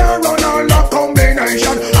man can run all that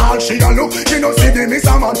combination. All she a look, she no see the miss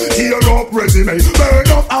a man. Tear up resume, burn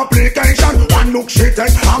up application. One look she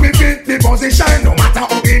take, and me fit the position. No matter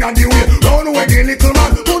how in and the way, run away the little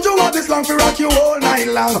man. Would you want this long to rock you all night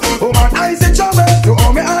long? Oh man, I say trouble, you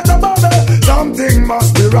owe me at the bubble. Something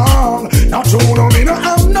must be wrong. Not true, no me no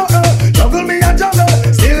I'm not juggle me a juggle,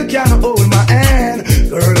 still can't hold my hand.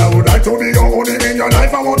 Girl, I would like to be the only in your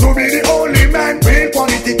life. I want to be the only man. Real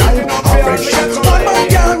quality time, affection. One man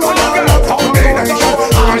can run all that combination.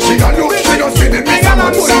 And she a look, she don't see the big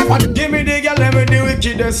man. Give me the girl, let me the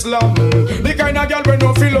wickedest slum. The kind of girl when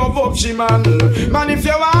no feel love up she man. Man, if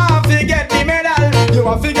you want to get the medal, you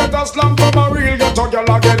have to get a slum from a real ghetto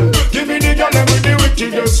girl again. Give me the girl, let me the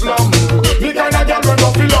wickedest slum. The kind of girl when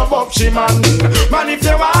no feel love up she man. Man, if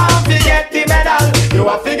you want to get the medal, you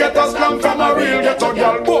have to get a slum from a real ghetto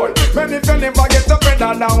girl. Boy, man, if you never get a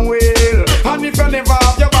pedal down wheel, and if you never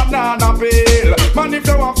have your banana peel, man, if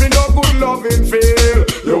you want to no good loving feel,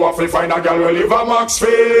 you have to find a girl who live a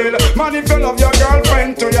Maxfield. Man, if you love your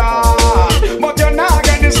girlfriend to ya, but you're not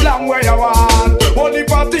getting the slam where you want. Only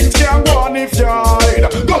for things can go on if you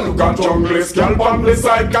hide. Go look at junglist, girl on the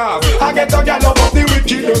side cars. I get a girl up the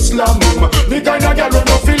wickedest slum. The kind of girl who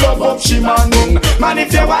don't feel love up she man. Man,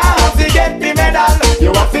 if you want to get the medal,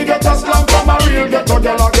 you have to get a slum from a real ghetto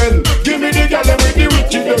girl again. Give me the girl with the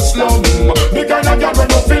wickedest slum. The kind of girl who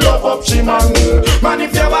don't feel love up she man. Man,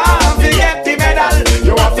 if you want to get the medal,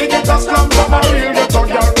 you have to get a slum from a real ghetto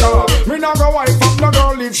girl. Me not go wife up no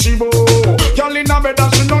girl if she bow. Girl in a bed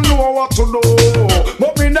and she don't know what to do.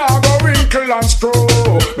 But me not go wrinkle and screw.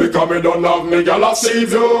 Because me don't have me girl a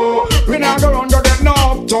save you. Me not go run go get no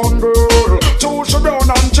uptown girl. Too she brown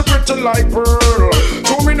and she pretty like pearl.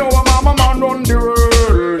 So me know a mama man run the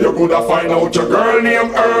world. You coulda find out your girl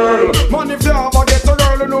named Earl. Man, if you ever get a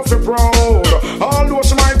girl, you know fi proud. Although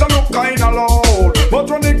she might look kinda loud, but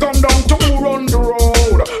when it come down to who run the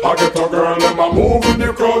road, I get a girl and I move in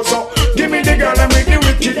the crowd. So give me the girl and make the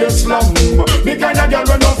wickedest slum. The kind of girl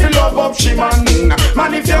when don't feel love up she man.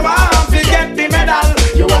 Man, if you want to get the medal,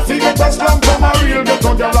 you have to get a slum from a real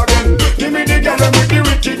ghetto girl again. Give me the girl and make the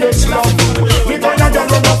wickedest slum. The kind of girl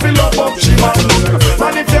when don't feel love up she man.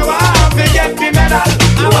 Man, if you want to get the medal,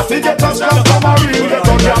 you have to get a slum from a real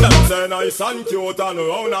ghetto girl. Say nice and cute and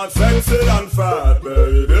round and sexy and fat,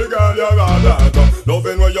 baby girl, you're all that.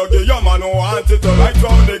 Loving when you give your man who want it to right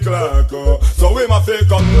round the clock. So we must fake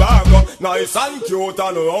come back. Nice and cute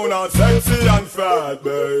and round and sexy and fat,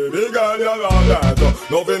 baby girl, you're all that.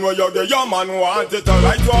 Loving when you give your man who want it to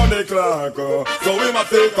right round the clock. So we must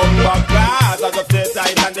fake come back. Class, I just stay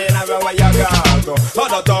tight and then I know where you got.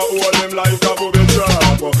 I don't hold him like a booby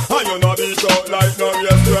trap. And you know beat out like no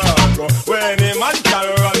real strap. When a man can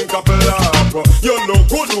run couple up, you look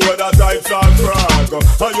good with a tight and crack.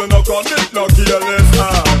 And you no commit no careless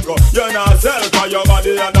act. You not sell cause your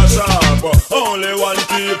body and a sharp. Only one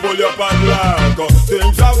key pull your padlock.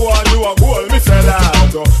 Things are going you a goal, me say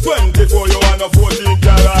that. 24 you and a 14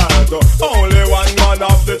 carat. Only one man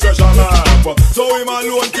of the treasure map. So him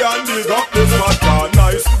alone can dig up this matter.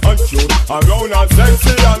 Nice and cute and round and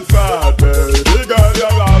sexy and fat, baby girl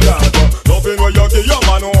you're all that. Loving when you give your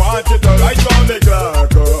man who want it to right round the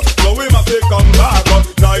clock. So we must come back.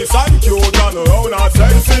 Nice and cute and round and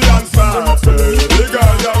sexy and fat, baby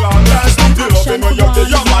girl you're all that. Loving when you give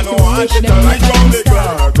your man who want it to right round the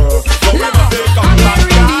clock. So we must come back.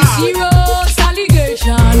 Serious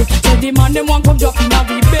allegation. Say the man them want come drop in a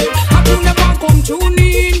big bed. I could never come tune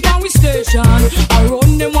in can we station. I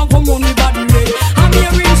run them want come run with body red. I'm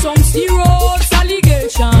hearing some serious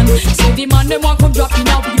allegation. Say the man them want come drop in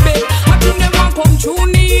a big bed. I could never come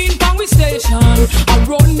tune in can we station. I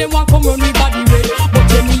run them want come run with body red. But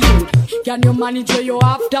tell me you, can you manage where you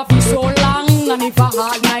after for so long? And if a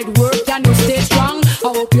hard night work, can you stay strong? I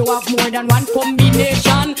hope you have more than one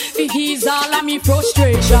combination. For ease all of me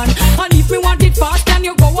frustration. And if me want it fast, can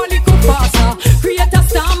you go a little faster? Create a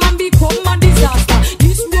storm and become a disaster.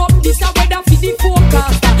 This rope, this a weather for the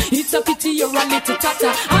forecaster. It's a pity you're a little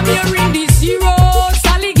tatter. I'm hearing this serious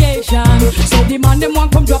allegation.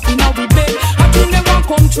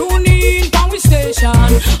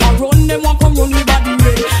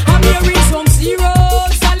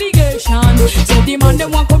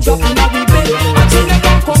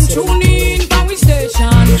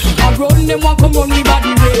 them want come on me body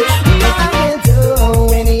way. I will do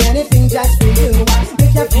anything just for you.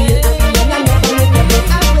 Make you feel happy and I never make you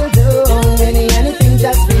broke. I will do anything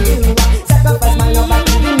just for you. Sacrifice my love and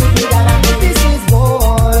give me that. This is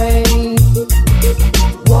boy.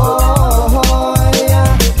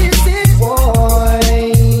 This is boy.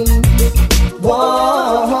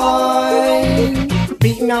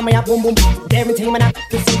 Beating on me up, boom boom. Everything man up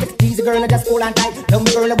to see the easy girl and just hold on tight. Love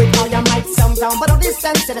me girl with all your might. Sometime but all this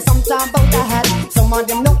sense to the sometime about the hat. Some of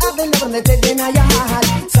them know I've been never let it in your heart.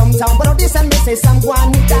 Sometime but all this and me say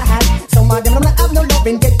someone with the hat. Some of them don't have no love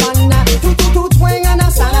in get fun. Toot swing and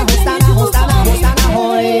a sana,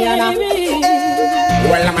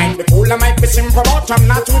 well, I might be cool, I might be simple, but I'm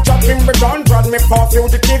not too joking. But don't judge me for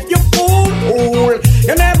fugitive, you fool.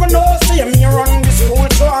 You never know, see me run this school,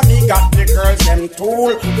 so me got the girls them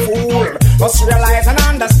fool. Must realize and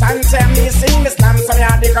understand, say me sing this slam, so me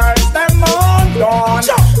had the girls them on done.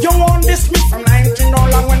 You want this me from 19 no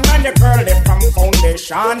long when man the girl they from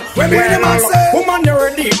foundation. When me the man say, woman you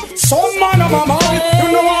ready? Some man of a man,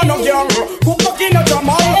 you know one of young, who fuck in a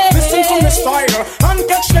Jamal. Listen to me style and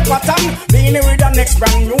catch the pattern. Beenie with the next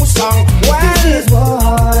brand new song. Well, this is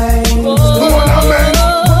why. Come on, man.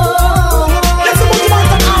 Let's put him on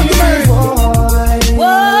the argument.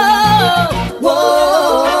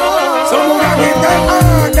 So I give them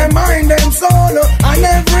heart, them mind, them soul, and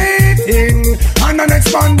everything, and an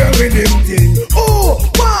expander with him thing. Oh,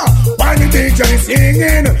 wow! While the DJ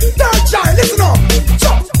singing, that child, listen up.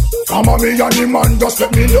 Come on, me and the man, just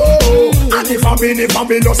let me know. And if I'm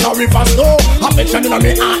below, sorry for snow. Affection in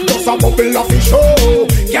me heart, just a bubble of the show.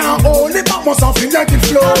 Can't hold it back, must have feel like it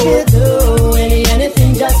flow. I will do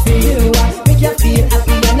anything just for you. Make you feel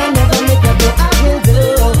happy and I never make you go. I will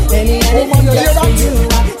do anything just for you.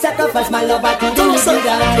 Sacrifice my love, I can do it.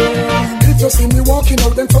 If you see me walking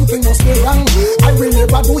out, then something must be wrong. I will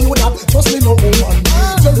never do you that, trust me no woman.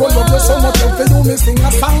 Just roll up so much and for you, me sing a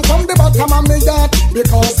song from the bottom of me heart.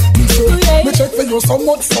 Because me check for you so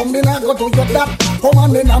much, so me not go do you that.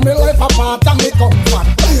 Woman in me life apart and me comfort.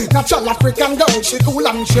 Natural African girl, she cool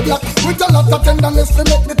and she black. With a lot of tenderness to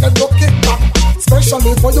make the tempo kick back.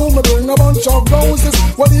 Especially for you, me bring a bunch of roses.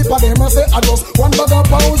 What if them I say I just one bag of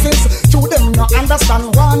poses. To them not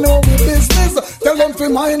understand why no me business. Tell them to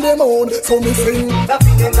mind them own, so me sing. The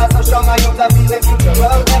feeling that's so strong, I use the feeling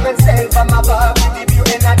futural. Heaven sent from above, with the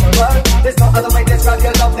beauty natural. There's no other way to describe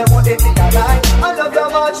your love than what it is alive. I love you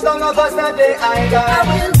much, none of us not the I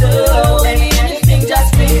will do anything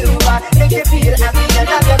just for you. Make you feel happy and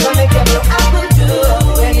I never make you blue. I will do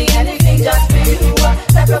anything just for you.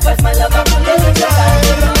 Sacrifice my love, I will live it.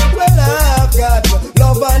 Well, I've got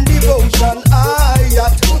love and devotion. I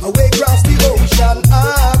got away across the ocean.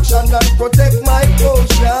 Action and protect my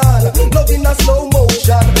potion. Love in a slow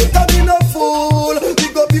motion. Not in a fool. We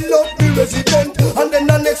go be love the resident. And then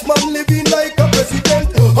the next man living like a president.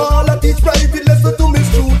 All of these private lessons to me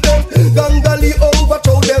student. Gangali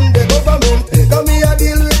overthrow them the government. Come me a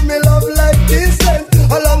deal with me love like decent.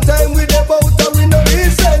 A long time we about and we no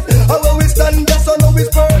recent. And when we stand just so now it's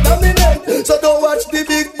permanent. So don't watch the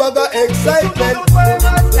big bag of excitement.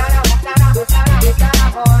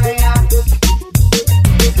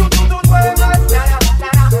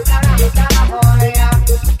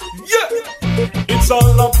 It's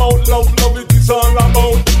all about love, it is all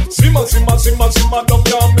about simmer, don't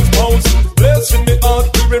can't miss pause. Blessing the heart,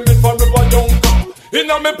 we remain forever young. In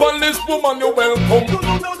a me palace, woman, you're welcome.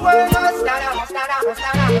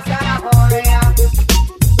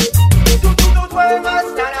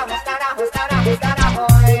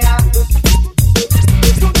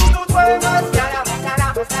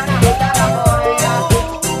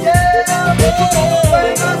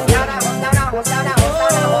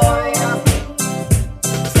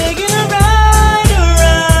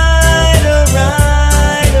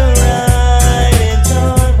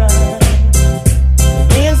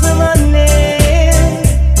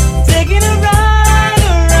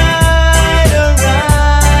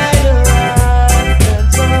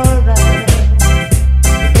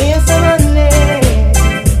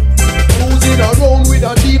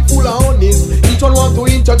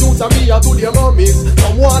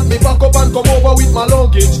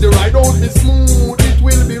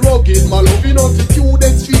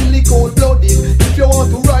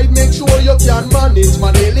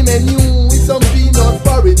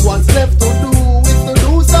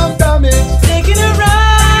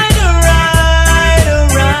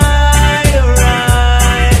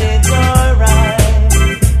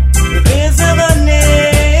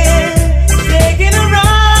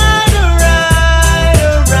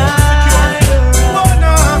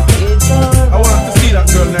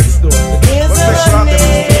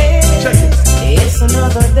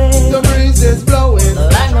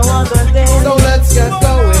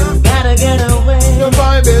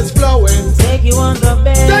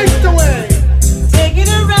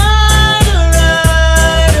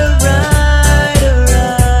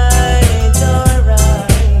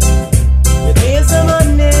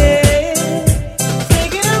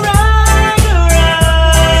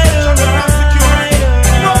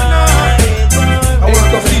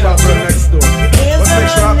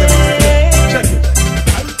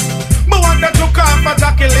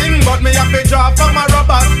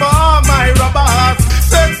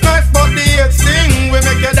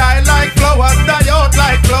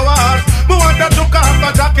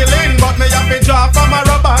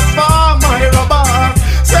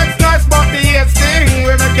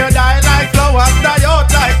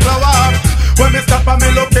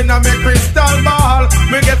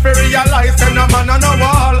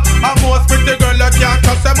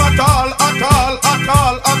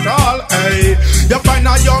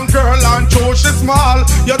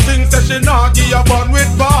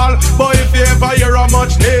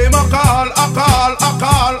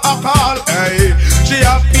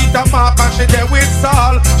 she there with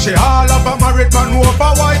Saul. She all up a married man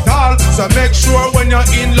over Whitehall. So make sure when you're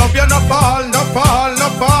in love you no fall, no fall, no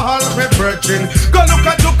fall. Me virgin, go look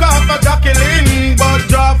at for Jacqueline, but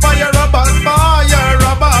draw fire rubbers, fire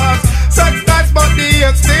rubbers. Sex nice but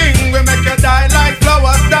the thing, we make you die like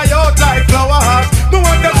flowers, die out like flowers. Me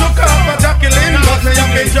want to look for Jacqueline, but me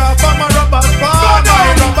have to draw for my rubbers,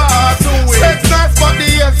 fire rubbers. Sex nice but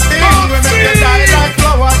the thing, we make you die like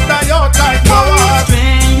flowers, die out like flowers.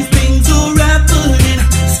 Strange things are happening,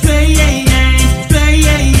 strange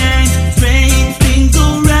things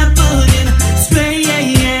are happening,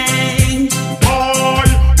 strange. Boy,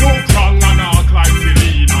 you strong and act like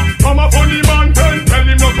Selena. From a funny man, tell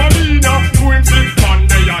him no Colina. To him 6 man,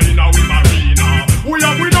 they are in a we marina. We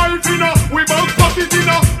have we knife in a, we both pocket in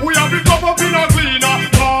a, we have it up in a cleaner.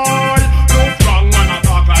 Boy, you strong and act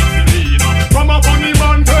like Selena. From a funny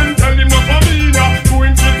man, tell him no Colina. To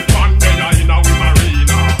him 6 man, they are in a we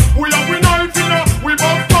marina. We have we knife in a, we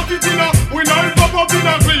both pocket in a, we knife up in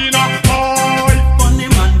a cleaner. Boy, Funny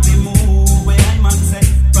man, we move where I man say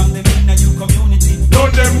from the inner you community.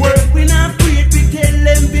 Don't them way. We not afraid to tell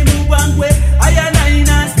them we move one way. I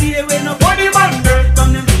not stay away no funny man there.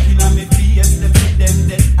 From them looking at me face, them see them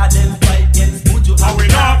dead. I them fight against Buju. And we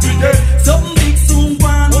not forget. Something big soon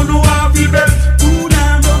gone. Who know how we bet? Who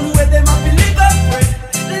now run where them have to live and pray,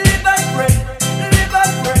 live and pray, live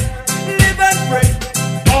and pray, live and pray.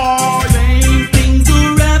 Boy, Strange things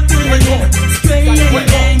are happening, strange things are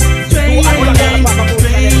happening,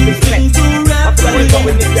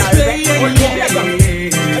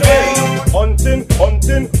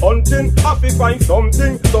 Hunting, Haffi find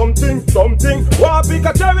something. Want pick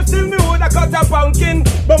a cherry, still me woulda cut a pumpkin.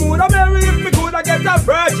 But woulda marry if me coulda get a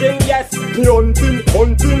virgin, yes. Me hunting,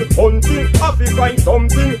 Haffi find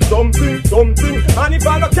something. And if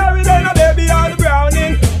I no carry then a baby all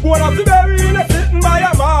browning. One of the berry in a sitting by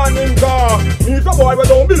a morning car. Me if a boy we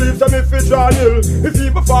don't believe so me fi draw nil. If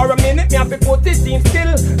even for a minute me have to put this team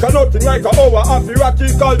still. Cause nothing like a hour of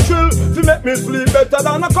radical chill. To make me sleep better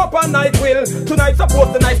than a cup of night will. Tonight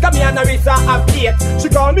supposed to nice, cause me and Arisa have date. She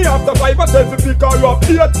call me after 5 and tell me pick her up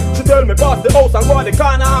date. She tell me pass the house and go to the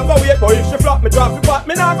corner and go wait. But if she flop me drop it back,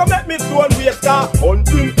 me nah go make me stone waste car.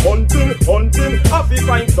 Hunting, Haffi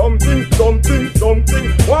find something.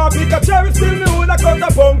 Want pick a cherry, still me woulda cut a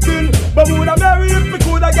pumpkin. But woulda marry if me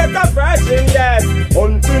coulda get a virgin, yes.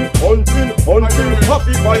 Hunting,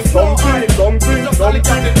 Haffi find something.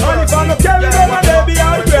 And if I no carry them and they be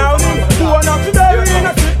all drowning. One of the berry in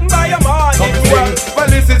a sitting by a morning. Well,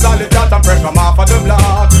 this is all the chat and pressure off of the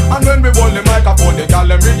block. And when we hold the microphone, they call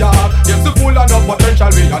them react. Yes, the full enough potential,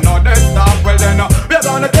 we are not dead stop. Well then, we are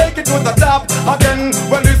gonna take it to the top again.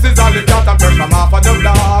 Well, this is all the chat and pressure off of the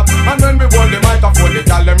block. And when we hold the microphone, they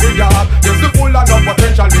call them react. Yes, the full enough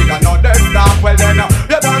potential, we are not dead stop. Well then,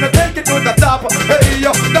 we are gonna take it to the top. Hey,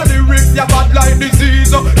 the lyrics, you bad like disease.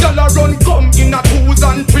 Y'all a run come in a 2s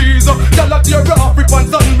and 3s. Y'all a tear off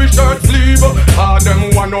ribbons and me shirt sleeve.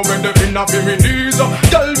 Them one over the in a me knees.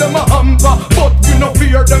 Tell them a hamper, but we no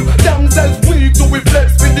fear them. Themselves weak, so we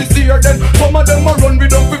flex with this year. Then some of them a run, we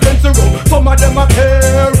don't prevent the road. Some of them a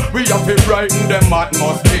care. We have to brighten them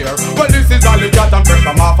atmosphere. Well, this is all the cat and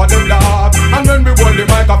pressure off of the block. And when we hold the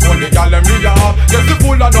microphone, they call them react. Yes, the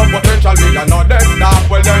full of no potential, we are not dead stop.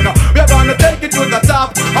 Well then, we are gonna take it to the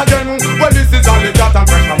top again. Well, this is all the cat and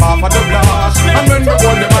pressure off of the block. And when we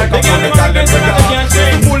hold the microphone, they call them react. Yes,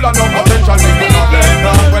 the full of no potential, we are not dead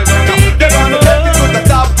stop. Well then, they gonna take it to the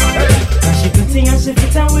top. She pretty and she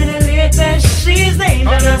fit out with the latest. She's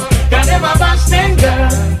dangerous, got them a Boston girl.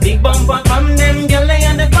 Big bumper from them girl, they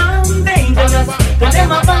and the bomb dangerous. Got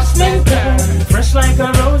them a Boston girl, fresh like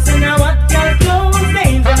a rose in a what girl clothes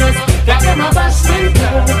dangerous. Got them a Boston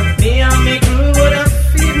girl, me and me crew would have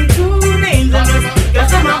feeling too dangerous. Got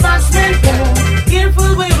them a Boston girl,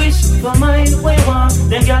 careful we wish for mine we want.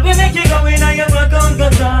 Them girl we make you go in and you work on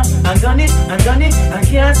guitar. I done it, I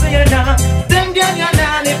can't say it now. Them girl you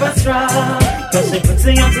not live a straw. Cause she puts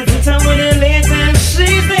it on to put on with the latest.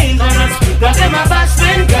 She's dangerous, got them a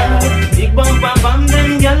Boston girl. Big bumper from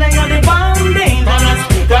them girl, they got the bomb dangerous.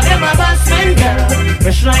 Got them a Boston girl,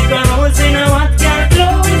 fresh like a rose in a hot girl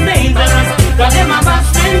clothes dangerous. Got them a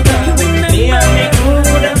Boston girl, me and me crew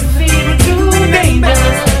would feel too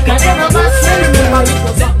dangerous. Got them a Boston girl. It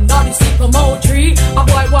was under the sycamore tree. A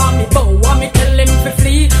boy want me bow, want me tell him to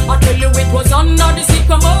flee. I tell you it was under the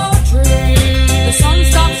sycamore tree. The sun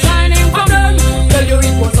stopped shining from them. Tell you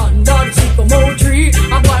it was under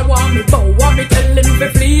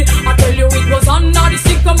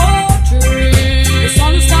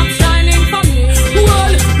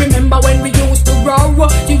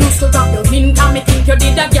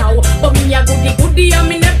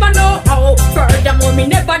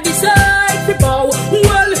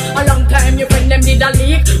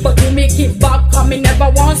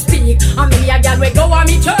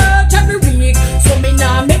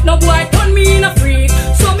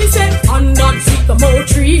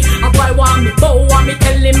tree. A boy want me bow and me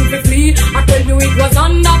tell him to flee. I tell you it was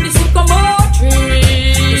under the sycamore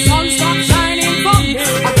tree. The sun stopped shining for me.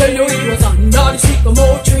 I tell you it was under the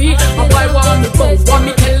sycamore tree. A boy want me bow and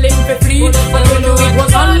me tell him to flee. I tell you it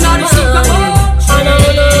was under the sycamore tree.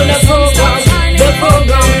 The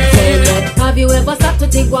program. Have you ever stopped to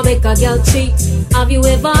think what make a girl cheat? Have you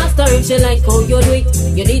ever asked her if she like how you do it?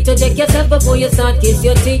 You need to check yourself before you start kiss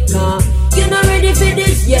your teeth. You're not ready for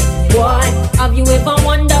this yet, boy. Have you ever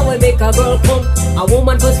wondered what make a girl come? A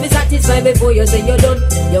woman must be satisfied before you say you're done.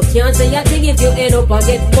 You can't say a thing if you end up and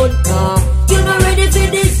get fun. You're not ready for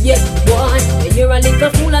this yet, boy. And you're a little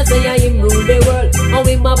fool and say I him rule the world. And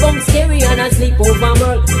with my bum scary and I sleep over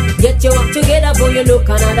world. Yet you up together but you look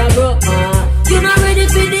another girl. You're not ready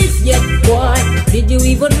for this yet, boy. Did you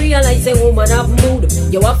even realize a woman have mood?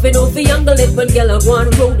 You have to know for younger lip when girl are going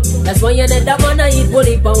rude. That's why you need that man I eat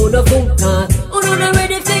bully pound of food. Oh no, not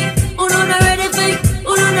ready for it. Oh no, not ready for it.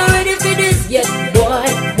 Oh no, not ready for this yet, boy.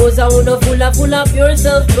 Was a wanna full of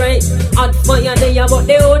yourself praise. Hot fire there but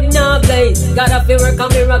they would not blaze. Gotta feel work a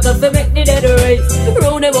miracle to make the dead race.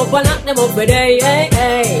 Round them up and lock them up for day, hey,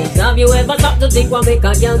 hey. Have you ever stopped to think what make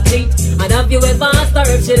a girl cheat? And have you ever asked her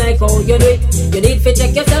if she like how you do it? You need to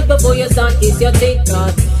check yourself before you start kiss your teeth.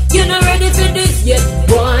 Cause you're not ready for this yet,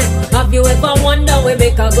 boy. Have you ever wondered where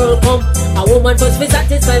make a girl come? A woman must be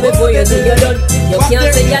satisfied before you say you're done. You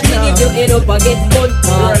can't say a thing if you end up and get done.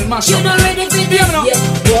 You're not ready for this yet,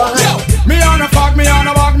 boy. Me on a fuck, me on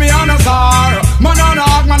a walk, me on a star. Man on a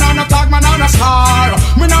hug, man on a talk, man on a star.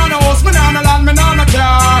 Me on a house, me on a land, me on a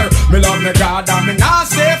car. Me love me God and me not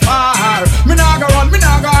stay far. Me not go run, me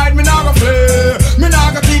not go hide, me not go flee. Me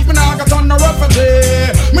not go keep, me not go turn no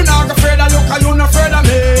refugee. Me not go afraid of you, cause you not afraid of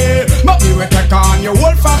me. But me will take on your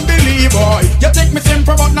whole family, boy. You think me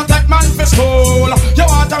simple, but not take man for school. You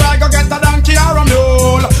want to ride, go get a donkey or a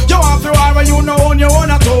mule. You want to ride when you know own your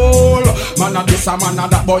own at all. Man a this, a man a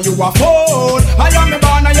that, boy you a fool. I am me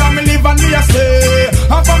born, I am me live and me a stay.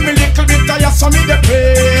 And from me little bit I just saw me the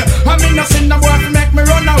pay. I mean no sin the boy to make me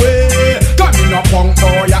run away. Cause me no punk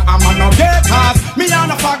boy, yeah, I'm a no gay cause. Me on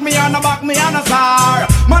a fuck, me on a back, me on a star.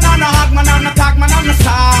 Man on a hug, man on a tag, man on a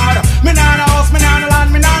star. Me on a house, me on a land,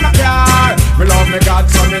 me on a car. Me love me God,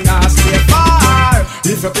 so me not stay far.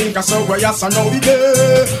 If you think I so, well, yes, I know we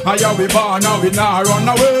there. I how we born, now we not run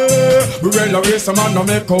away. We will away some man no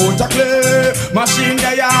make out a clay. Machine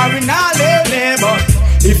they are we not lay, but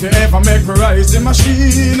if you ever make me rise the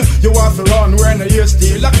machine, you have to run when the ear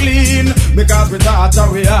still a clean. Because we thought that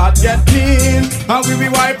we had get clean. And we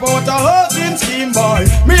wipe out a husband scheme, boy.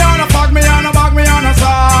 Me on a fuck, me on a bag, me on a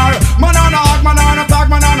star. Man on a hug, man on a tag,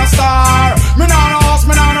 man on a star. Me on a house,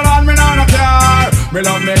 me on a land, me on a car. Me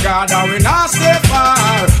love me God and we not stay far.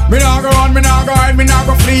 Me not go run, me not go hide, me not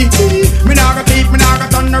go flee. Me not go thief, me not go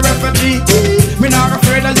turn the refugee. Me not go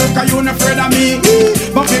afraid of you, cause you not afraid of me.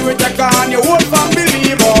 But me will take on your whole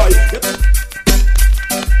family, boy.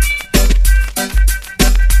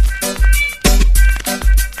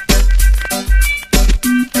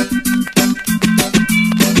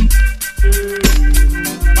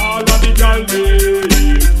 All of the girl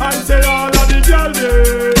dem, I say all of the girl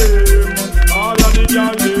dem, all of the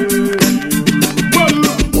girl dem. Well,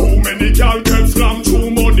 how many girl can slam through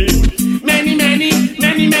money? Many, many,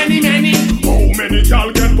 many, many, many. How many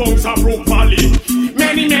girl can bounce a broke valley?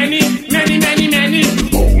 Many, many, many, many, many.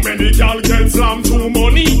 How many girl can slam through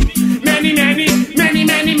money? Many, many, many,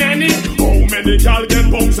 many, many. How many girl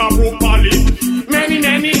can bounce a broke valley? Many,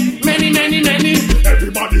 many, many, many, many.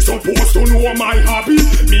 Everybody supposed to know my hobby.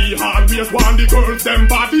 Me always want the girls them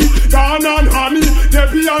body. Gone and honey,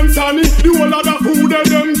 Debbie and Sunny. The whole of the food and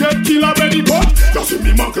them get kill already. But you see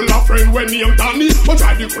me muckle a friend when named Toni. But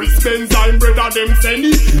try the Chris Benz and brother them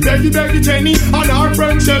Senny. Beggy Teenie and our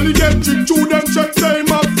friend Shelly. Get tricked through them check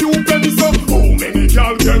same a few pennies. So how many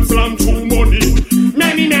girl can slam through money?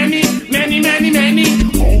 Many, many, many, many, many.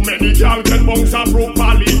 How many girl can bounce a broke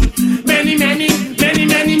valley? Many, many, many,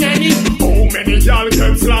 many, many. How many girl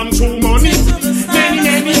can slam through money? Many,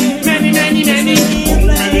 many, many, many, many. How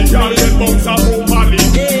many girl can bounce a broke valley?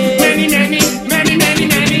 Many, many, many, many,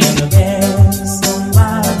 many.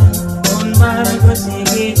 Un mar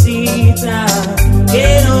cosita,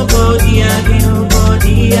 que no podía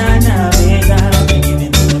navegar.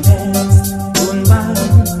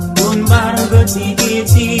 Un barco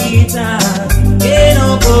chiquitita, que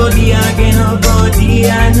no podía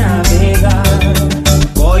navegar.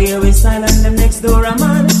 Boy, here we silent, them next door a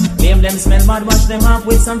man. Blame them smell bad, wash them off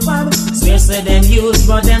with some fab. Swear say them use,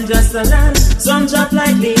 but them just a land. Some drop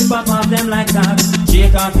like leaf, pop off them like that.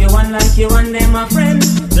 Shake off your one like you and them a friend.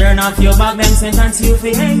 Turn off your back, them sentence you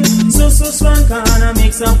fi hang. so strong, can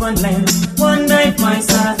mix up and blend. One night my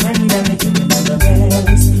stars and then we give another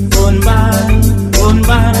best. One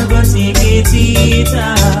bar, go take it,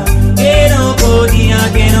 tita. Que no podía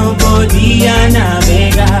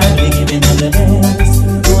navegar. We give another best.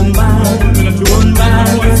 One bar,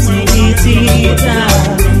 go take it, tita.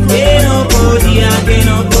 Que no podía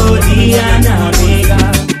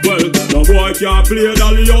navegar. Well, no boy can't play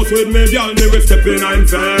dolly house with me, girl. Me will step in I'm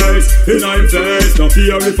face. No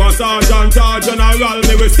fear if a sergeant or general,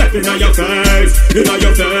 me will step in your face.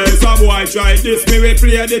 A boy try this, me will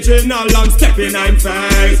play the general and step in I'm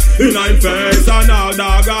face. And all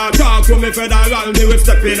dog talk to me federal, me will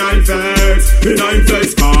step in I'm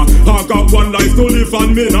face. Car, I got one life to live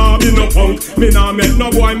and me nah be no punk. Me nah make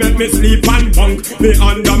no boy make me sleep and bunk. Me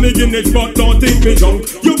under me Guinness but don't think me junk.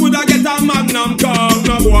 You coulda get a magnum car.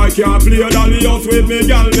 No boy can't play dolly house with me,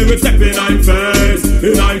 girl. Me will step in I'm face.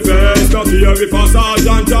 No fear if a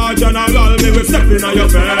sergeant or general, me will step in your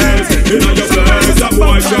face. A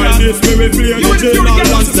boy try this, me will play the general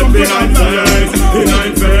and step in I'm face.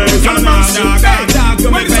 And all talk to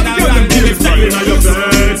me federal, me will step in your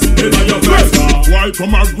face. Why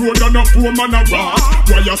come a road and a poor man a rock?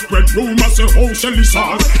 Why you spread rumors say how Shelly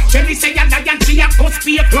saw? Shelly say a lion, she a cuss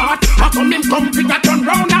be a clot. I come in comfy, I turn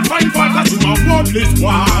round and find fault. Cause him a worthless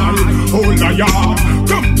boy. Oh liar,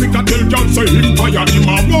 come pick a tell John say him tired. Him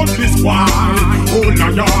a worthless boy. Oh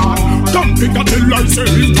liar, come pick a tell I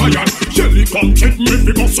say him tired. Shelly come check me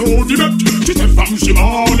because so the bet. She said from she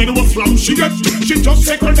born and what from she get. She just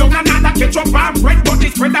circle down another ketchup and bread. But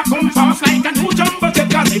this bread a come fast like a new jumbo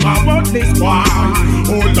jet. Cause him a worthless boy.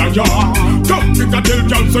 Oh liar, come pick a tell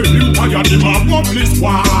John say him tired. Him a worthless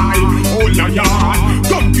boy. Oh liar,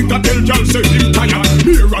 come pick a tell John say him tired.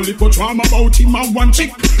 Hear a little drama about him and one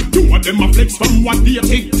chick. Two of them a flex from what they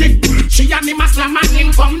tick. She and him a slam and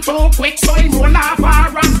him come too quick. So him roll off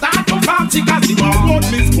her and start to party. Cause him a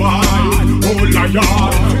worthless boy. Oh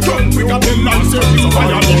liar, come pick a tell John say him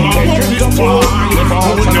tired. Him a worthless boy.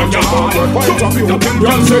 Oh liar, come pick a tell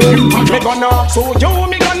John say him tired. Me gonna sue you,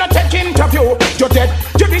 me gonna take interview. You dead,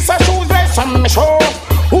 you this a shoeless on me show.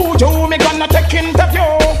 Who you me gonna take interview?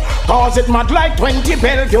 Cause it mad like 20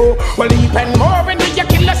 Bellevue. Well even more when you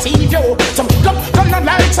kill a sea view. Some gonna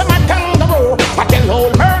like some kangaroo. I tell all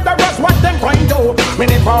murderers what them going to.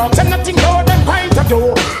 Many folks and nothing more them going to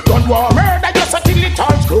do. Don't war murder just until it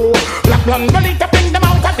all screw. Black blonde bully to bring them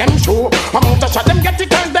out of them shoe. I'm to shot them get it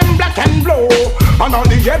turn them black and blue. And all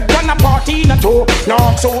the head gonna party in a two.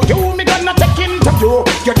 Now so you me gonna take interview.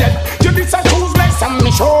 You dead, you this a shoeless and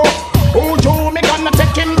me show. Oh, you me gonna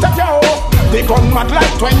take interview. They gun mad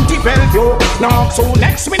like 20 Bellevue. Now so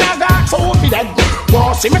next me nah got so be dead.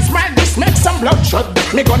 War see me spread this make some bloodshed.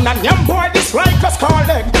 Me gonna yam boy this like a skull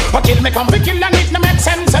leg. But till me come to kill and it no make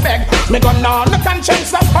sense a beg. Me gonna no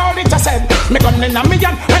conscience that's all it a said. Me gonna in a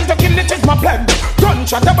million and to kill it is my pledge.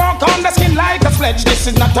 Gunshot about on the skin like a sledge. This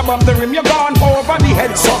is not above the rim, you're gone over the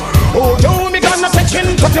head. So oh you me gonna take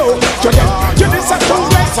interview. You this a two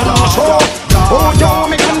ways and a show. Oh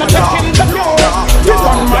you me gonna take interview. You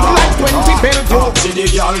gun mad like 20 Bellevue. See the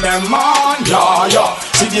girl them man, yeah, yeah.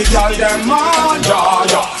 See the girl them man, yeah,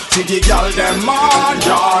 yeah. See the girl them man,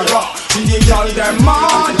 yeah, yeah. See the girl them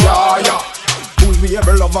man, yeah, yeah. We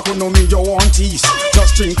ever love a know me you want tease.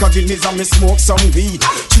 Just drink a Guinness and me smoke some weed.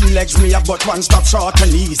 3 legs me have but one stop short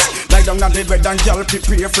and knees. Lie down on the bed and girl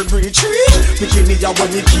prepare for breach. Bikini ya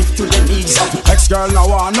when you keep to the knees. Ex-girl now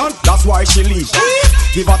want none, that's why she leave.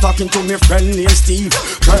 Give a talking to me friend named Steve.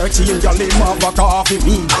 13 girl him have a coffee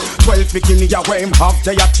me. 12 bikini ya where him have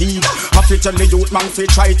their teeth. Have to tell the youth man fi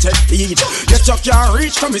try take feed. Yes you can't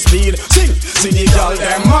reach to me speed. Sing, see the girl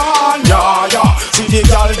them man, yeah, yeah. See the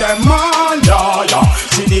girl them man, yeah, yeah.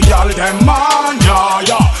 See the girl them man, yeah,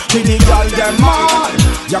 yeah. See the girl them man,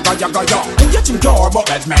 yaga yaga ya. You think you're but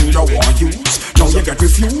that man you want use. Now you get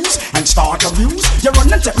refused and start abuse. You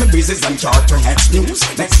run and check me business and chart to next news.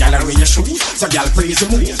 Next gallery your shoes, so y'all please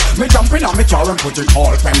move. Me jumping on me car and put it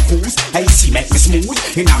all pen fools. Hey see make me smooth,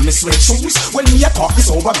 in on me sweat shoes. When me a talk is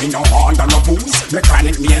over, me no hand on no booze.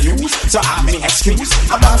 Mechanic me a use, so I'm me excuse.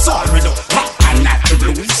 I dance all with up, and not the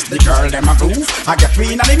blues. The girl them a groove, I get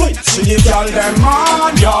clean and the mood. See the girl them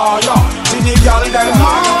man, yeah, yeah. See the girl them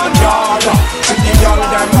man, yeah, yeah. See the girl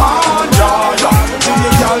them man, yeah, yeah. See the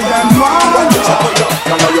girl them man, yeah.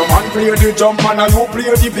 Now your man play the jump and you play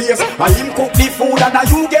the bass. I him cook the food and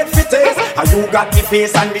you get fit taste. And you got the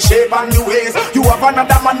face and the shape and the waist. You have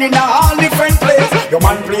another man in a all different place. Your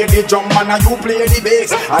man play the drum and you play the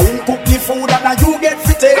bass. I him cook the food and you get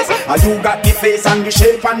fit taste. And you got the face and the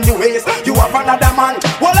shape and the waist. You have another man,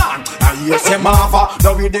 hold on. face him over.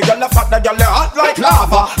 Now with the girl fat, the girl hot like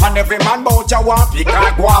lava. And every man bout you want pick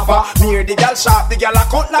like guava. Near the girl sharp, the girl a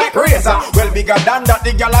cut like razor. Well bigger than that,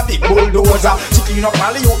 the girl a big bulldozer. She clean up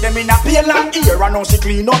all the youth, them in a pale and ear. And now she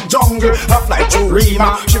clean up jungle, a fly through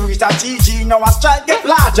Rima. She reach a TG, now a strike get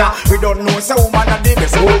larger. We don't know so woman a the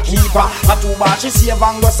best goalkeeper. A 2 bar she save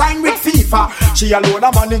and go sign with FIFA. She alone a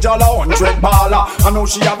manage all a 100 baller. And now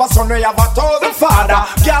she have a son, we have a 1,000 father.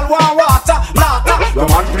 Girl want water, lata. The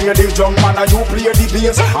man play the drum man and you play the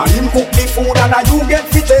bass. And him cook the food and you get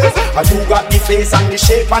fit taste. And you got the face and the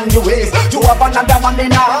shape and the waist. You have another man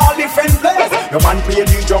in a all different place. The man play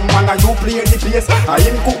the drum man and you play the bass. And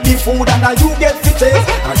him cook the food and you get fit taste.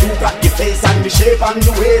 And you got the face and the shape and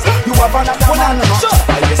the waist. You have another man.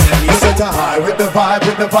 You set a high with the vibe,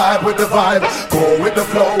 with the vibe, with the vibe. Go with the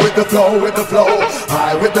flow, with the flow, with the flow.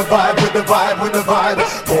 High with the vibe, with the vibe, with the vibe.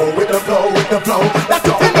 Go with the flow, with the flow. That's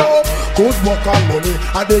what you know. Good work and money,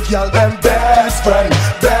 and the girl them best friend,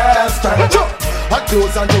 best friend. And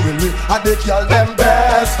clothes and jewelry, and the girl them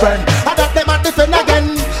best friend. And that them a defend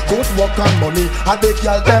again. Good work and money, and the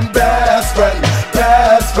girl them best friend,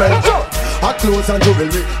 best friend. And clothes and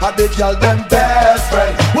jewelry, and the girl them best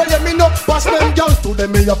friend. Well, you mean up, pass them girls to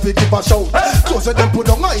them, me have to give a shout. Close them put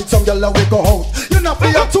on my some girl we go out. You not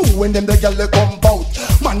play a two when them the girl they come out.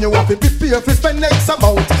 Man, you have to prepare for spend next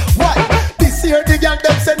amount. Why? This year the girl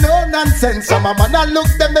them say no nonsense. Some a man a look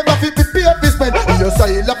them have to prepare for spend. You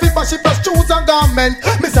say la fi bash plus shoes and garment.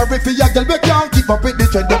 Me sorry for your girl we can't keep up with the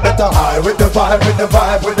trend. You better high with the vibe, with the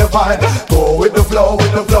vibe, with the vibe. Go with the flow,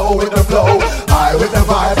 with the flow, with the flow. High with the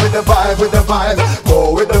vibe, with the vibe, with the vibe.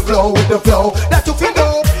 Go with the flow, with the flow. That's what you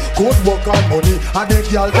know. Good work and money, and the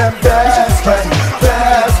girl them best friend,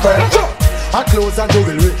 best friend. And clothes and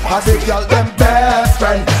jewelry, and the girl them best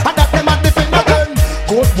friend. And that them a defend again.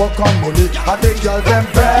 Good work and money, and the girl them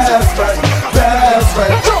best friend, best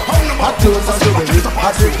friend. And clothes and jewelry,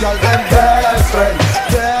 and the girl them best friend,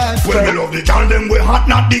 best friend. Well, me love the girl them we hot,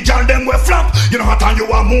 not the girl them we flop. You know hot and you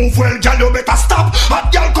a move well, girl you better stop.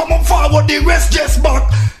 Hot girl come up forward, the rest just back.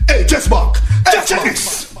 Hey, just back. Hey, check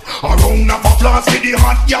this. A round of applause for the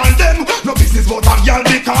hot girl them. No business but a girl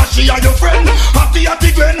because she are your friend.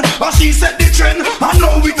 Hattie Gwen, and she set the trend. And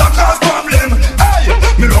now it a cause problem. Hey,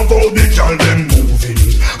 me love how the girl them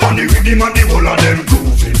moving. And the rhythm and the whole of them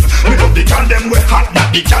grooving. Me love the girl them we hot,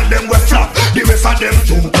 not the girl them we flop. The rest of them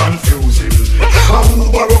too confusing. A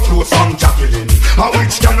who borrow clothes from Capleton. A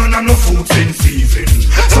which canon and no food in season.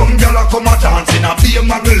 Some girl a come a dancing, a be a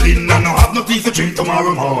muggling. And no have no tea to drink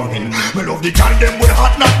tomorrow morning. Me love the girl them we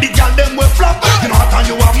hot, not the girl them we flop. You know how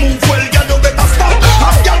you a move well, girl you better stop.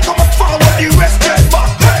 Have girl come up forward, the rest get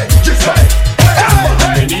back. Hey, just say,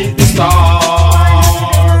 hey. Beneath the star,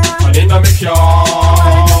 and in a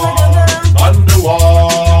yard, on the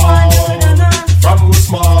wall, from the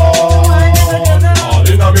small, all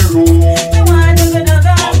in a me room,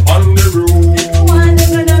 all on the room,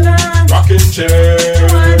 rocking chair,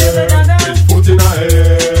 with foot in a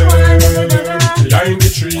hair, behind the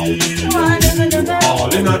tree,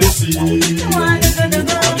 all in a the sea, on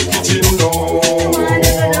the kitchen door,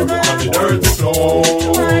 on the dirty floor,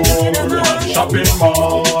 shopping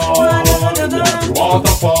mall, the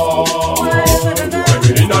waterfall, when we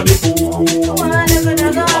in a the pool, on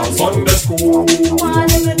Sunday school.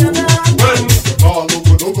 When call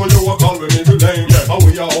dugu you a call when me the name. And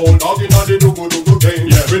we are all dog in a the dugu game.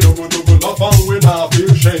 We dugu love and we not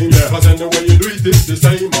feel shame. Cause anyway you do it it's the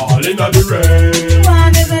same. All in a the rain.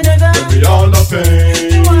 When we all a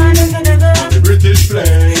pain. On the British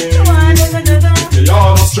plane. We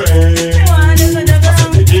all a strain. I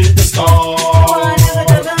said we need the star.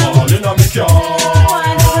 All in a me car.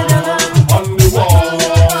 On the wall.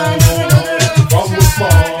 From the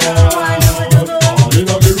small. All in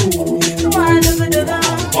a me room.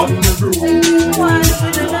 On the broom.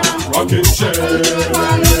 Rocking chair.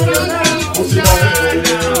 Put in a head.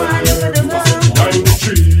 Behind the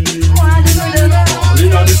tree. All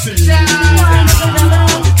in a the sea.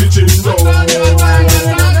 On the kitchen door. On the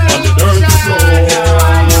dirty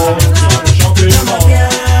floor. Shopping mall.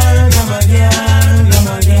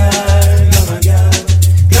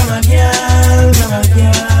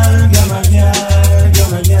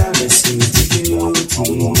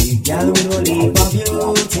 Girl, we don't need for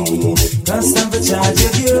beauty. Custom for charge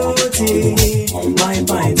your beauty. My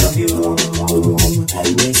point of view.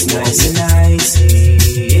 It's nice and nicey.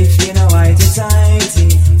 If you know whitey tighty.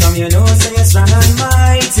 From your nose say you're strong and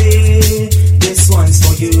mighty. This one's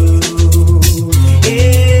for you.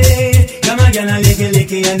 Hey, come on, girl, a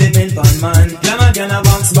licky and the belt on man. Come on, girl, a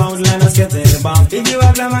bounce like a Skettel bomb. If you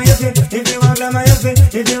have glamour, you fit. If you have glamour, you fit.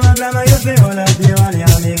 If you have glamour, you fit. All of you on your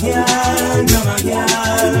girl. Come on,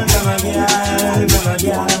 girl. Come on, girl.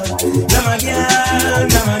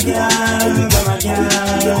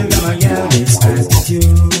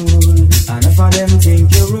 attitude. Enough of them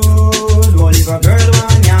think you rude. Well, if a girl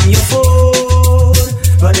want yam you food,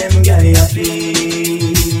 but them girl you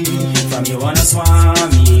feed. From you wanna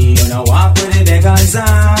swami, you know walk with the beggars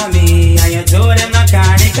army, and you told them not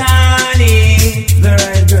carny, the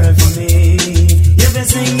right girl for me. You been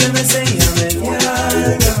sing, I'm in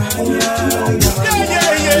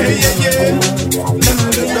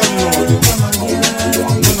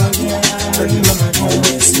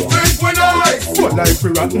Full life we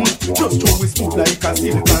rotten, just how we smooth like a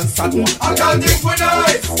silk and satin. I can't think we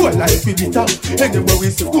nice. Full life we bitter, anywhere we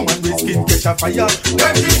see woman we skin catch a fire.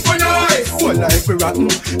 Can't think we nice. Full life we rotten,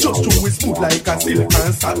 just how we smooth like a silk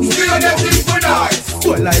and satin. Still don't think we nice.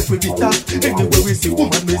 Full life we bitter, anywhere we see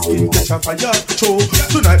woman we skin catch a fire. So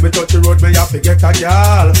tonight we touch the road, me have to get a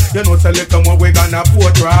girl. You know select them when we gonna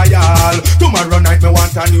port royal. Tomorrow night me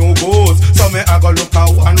want a new ghost, so me I go look at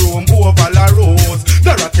one room over La Rose.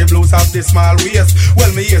 The ratty blues have the small waist. Well,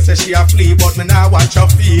 me here say she a flea, but me now watch her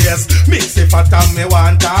face. Mixy fat and me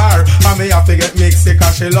want her, and me have to get Mixy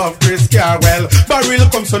cause she love Chris Carwell. Barrel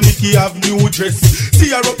come so Nicky have new dress. See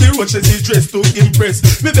her up the road, she see dress to impress.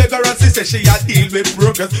 Me beg her and she say she a deal with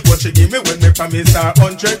progress, but she give me when me promise her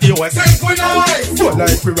 100 US. Think we nice. Full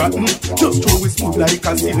life we rotten, just how we smooth like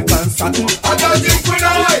a silk and satin. I don't think we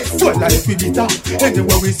nice. Full life we bitter,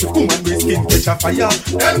 anywhere we see woman we skin catch a fire.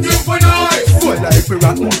 Them think we nice. Full life we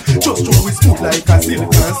rotten, just how we smooth like a silk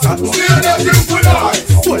and satin. Still them think we nice.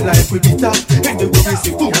 Full life we bitter, anywhere we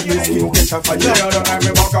see woman we skin catch a fire. Yeah, don't have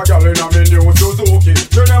me back a girl in a me new Suzuki.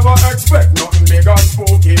 You never expect nothing big and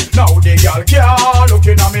spooky. Now the girl can't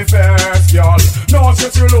looking at me face, girl. No,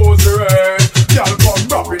 since you lose the race, girl come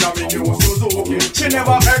rapping at me new Suzuki. She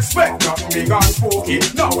never expect nothing big and spooky.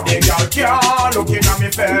 Now the girl can't looking at me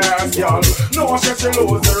face, girl. No, since you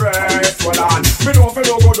lose the race, well on. Me don't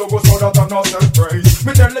feel go so that I'm not self-praise.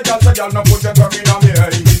 Me tell the girl say girl no put your tongue in a me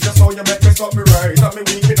eyes. Just so you make me stop me right, and me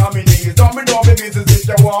weak in a me knees. Don't me know me business if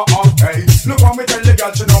you want up hey. Look how me tell the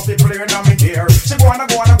girl she not be clear in a me ear. She wanna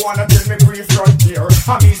tell me free frontier.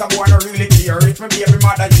 And me's I wanna really care. It's me baby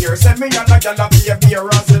mother here. Send me and a girl a be a beer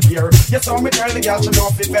as a beer. Yes, so me tell the girl she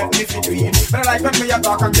don't fit bet me fit weed. But I like when me a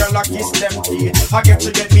talk and girl a kiss them teeth. I get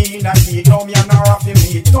she get me in a heat. Now me and her off the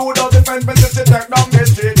meat. 2,000 friends when she take down the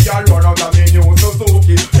street. Girl run out of me new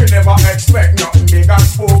Suzuki. She never expect nothing big and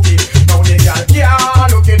spooky. Now the girl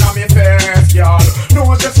can't looking at me face, girl.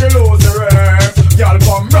 No she lose the rest. Girl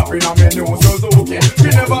come rapping at me new Suzuki. She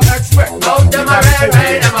never expect nothing big and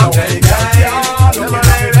spooky. Now the girl can't looking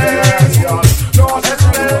at me face, girl. No she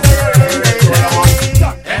lose the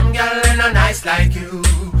rest. Them girl ain't no nice like you.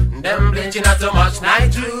 Them bleaching not so much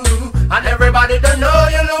like you. And everybody don't know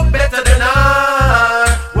you look better than her.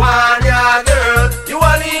 One ya girl, you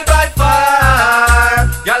a lead by far.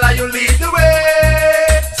 Girl, you lead the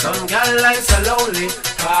way. Some girl like so lonely,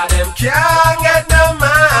 cause them can't get no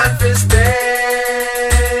man to stay.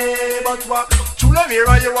 But what? Chula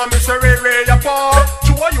Mira, you want me to ray your paw.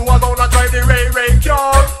 Chua, you are gonna drive the ray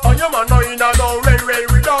car. And your man know you know no ray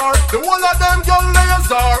radar. The whole of them girl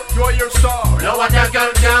layers are, you're your star. No other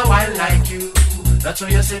girl can whine like you. That's why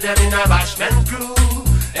you see them in a bashment crew.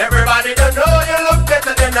 Everybody don't know you look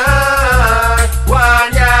better than her.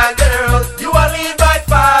 One ya girl, you are lead by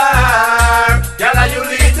far. Girl, you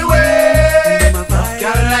lead the way.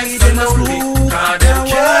 Girl, like so lonely, cause them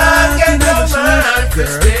can't get no man to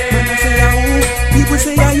stay. People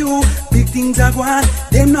say are you, big things are going.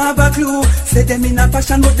 Them no have a clue. Say them in a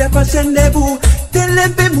fashion, but their fashion they boo. Tell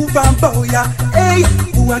them be move and bow ya. Hey,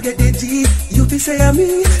 who I get the G? You be say a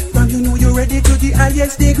me. From you know you ready to the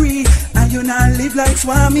highest degree. And you not live like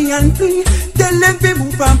Swami and free. Tell them be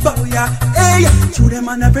move and bow ya. Hey, through them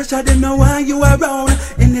under pressure, them know why you around.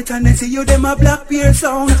 Anytime they see you, them a black peer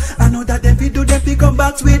sound. I know that them fi do them fi come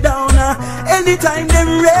back way down. Anytime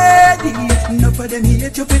them ready. Enough of them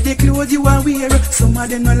hate you for the clothes you are wear. Some of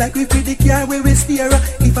them not like we for the car where we steer.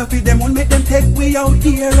 If I feed them won't make them take way out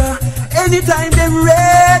here. Anytime them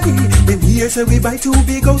ready. Them here say we buy too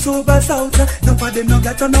big house over south. Enough of them no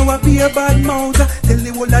got on our beer bad mouth. Tell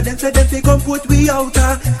the whole of them say them fi come put we out.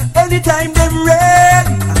 Anytime them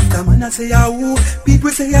ready. After man I say ah who, people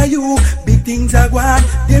say ah you. Big things are gone,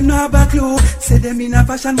 them no have a clue. Say them in a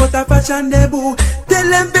fashion but a fashion they boo. Tell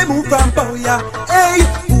them be move from power. Hey,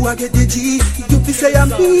 who I get the G? You fi say I'm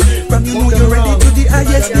me. From you know you ready to the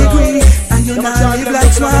highest degree. And you not live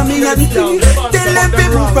like Swami and free. Tell them be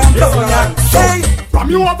move from power. Hey, from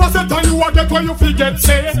you opposite and you a get where you forget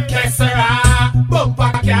say. Kessera,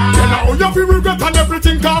 bumper car. You know you feel regret and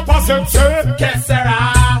everything opposite say.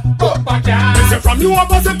 Kessera, bumper car. Say from you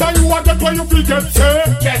opposite and you a get where you forget say.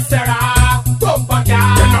 Kessera, bumper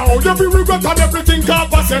car. You know you feel regret and everything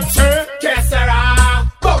opposite say. Kessera.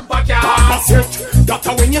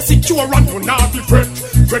 when you secure and you not be fret.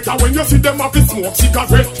 Better when you see them have to smoke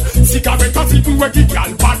cigarette. Cigarette is even where the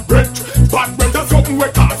girl bad breath. Bad breath is something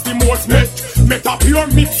where cause the most net. Met a pure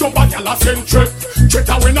mix up a girl a send threat.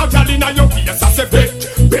 Better when a girl in your face as a bet.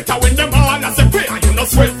 Better when them all as a pay and you no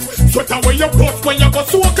sweat. Sweater when you bust when you go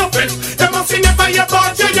soak a bet. Them a see never you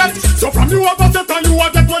bought you yet. So from you over set and you a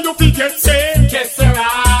get what you feel get say. Yes sir,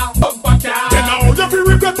 bumper car. Then now you feel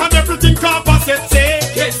regret and everything compensate say.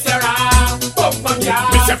 Yes sir, bumper car.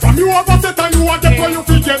 Me say from you over set and you a get what you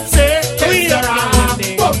feel get say. Yes sir,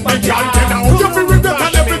 bumper car. Then now you feel regret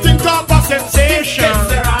and everything compensate say. Yes sir,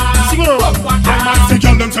 bumper car. The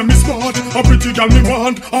girl them say me smart, a pretty girl me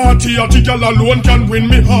want. Arty girl alone can win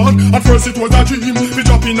me heart. At first it was a dream, me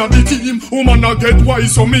drop in at the team. Woman a get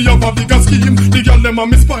wise, so me have a bigger scheme. The girl them a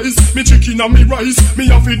me spice, me chicken and me rice. Me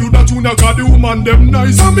have to do that too, now cause the woman them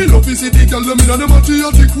nice. And me love to see the girl them in a them a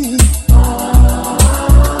theater crew.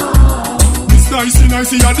 This nice, a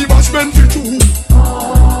the bashman for true.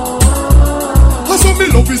 So me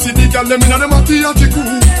love to see the girl them in a them a theater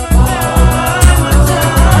crew.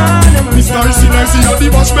 This nice, a the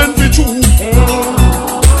bashman for true.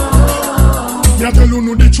 Me a tell you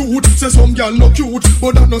know the truth. Say some girl no cute,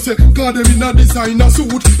 but that no say God them in a designer suit.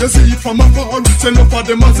 You see it from afar, say no for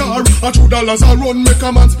them as are. $2 a run make a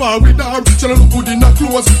man spar with her. She no look good in her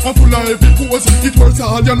clothes, and full of heavy pose. It works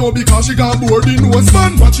hard, you know, because she got bored the nose.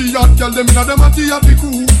 Man, what she had, girl them in a them a theater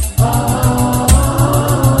crew.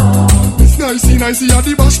 It's nice, a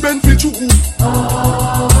the bashman for true.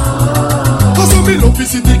 Cause me love to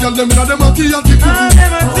see the girl them in a them a theater crew.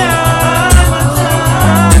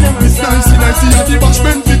 It's nice, a the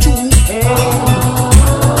bashman for true.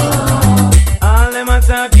 All them a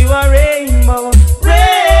talk you a rainbow,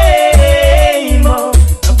 rainbow.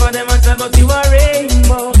 Some of them a talk about you a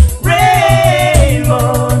rainbow,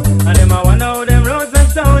 rainbow. And them a wonder how them roads are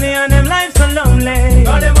stony and them lives so lonely.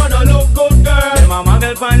 Cause them a no look good girl. Them a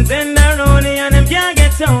muggle pants in their Ronnie and them can't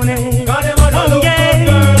get Toni. Cause them a no look good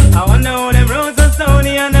girl. I wonder how them roads are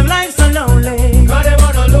stony and them lives so lonely. Cause them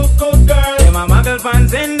a no look good girl. Them a muggle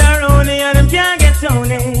pants in their Ronnie and them can't get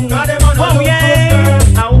Toni. Oh yeah,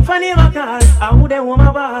 how funny my car, how they want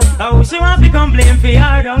my bar, how she want to complain for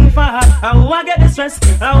her downfall, how I get the stress,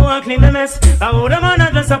 how I clean the mess, how them on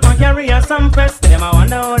a dress up and carry her some fest. Them I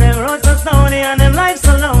wonder how them roads so stony and them lives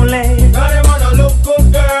so lonely. Cause them wanna look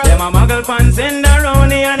good girl. Them a muggle pants in the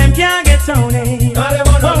Ronnie and them can't get Toni.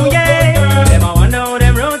 Oh yeah, them I wonder how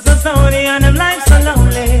them roads so stony and them lives so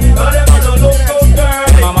lonely. Cause them wanna look good girl.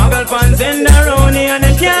 Them a muggle pants in the Ronnie and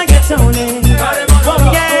them can't get Toni.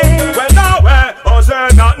 Oh yeah. Well now oh say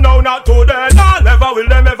not today. No, never will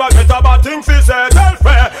them ever get a bad thing for say. Tell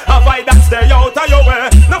fair, avoid that stay out of your way.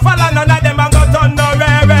 No follow none of them and go turn no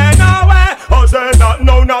way. No way. Oh say not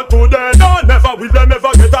today. No, never will them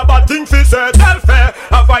ever get a bad thing for say. Tell fair,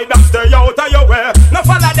 avoid that stay out of your way. No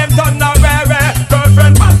follow them turn no way.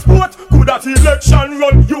 Girlfriend passport, good at election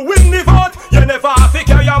run. You win the vote. You never have to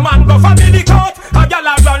carry your man go family court. A gyal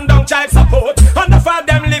a run down child support. And the of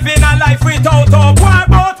them living a life without a poor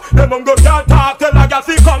boat. Them go can't talk, tell a gal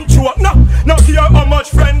fi come choke. No care how much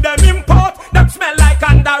friend them import. Them smell like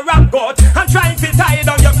under ram goat. And trying to tie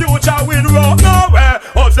down your future with rope. Nowhere,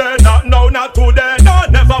 oh say not today. No,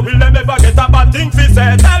 never will them ever get a bad thing fi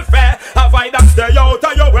say. Tell fair, avoid and stay out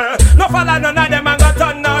of your way. No follow none of them and go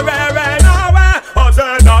turn no way. Nowhere, oh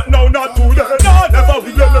say not today. No, never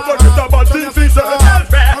will them ever get a bad thing fi say. Tell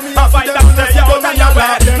fair, avoid and stay out of your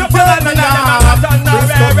way. No follow none of them and go turn no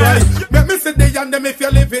way. Make me see the and them if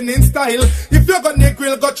you're living in style. If you're gonna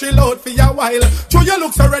grill, go chill out for a while. Show your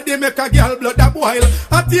looks already, make a girl blood a boil.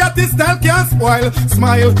 A theater style can't spoil.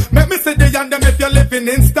 Smile, make me see the and them if you're living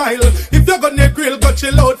in style. If you're gonna grill, go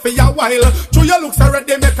chill out for a while. Show your looks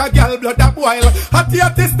already, make a girl blood a boil. A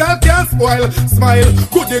theater style can't spoil. Smile,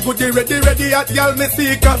 goody, ready at y'all me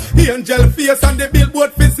seek. Angel face and the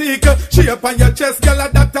billboard physique. Shape on your chest, girl,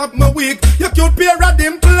 that have me weak. Your cute pair of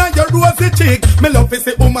dimple and your rosy cheek. Me love is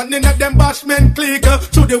a woman in a them bashment clique.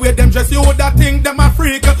 Through the way them dress, you woulda think them a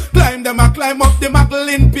freak. Climb up the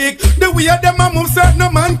Magdalene peak. The way them a move, certain no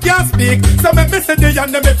man can't speak. So make me say the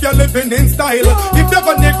and them if you're living in style. If you're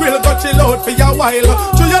gonna grill, go chill out for a while.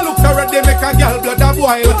 Show your looks already, make a girl blood a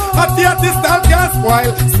boil. A theater style can't spoil.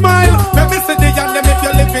 Smile, make me say the and them if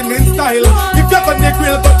you're living in style. If you're gonna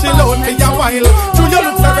grill, go chill out for a while. Show your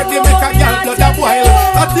looks already, make a girl blood a boil.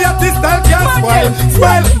 A theater style can't spoil.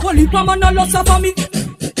 Smile. Holy man, I lost for me.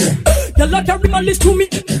 The lottery man list to me.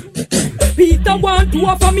 Peter want to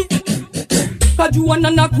offer me. Cause you and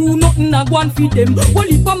a crew, nothing I want feed them.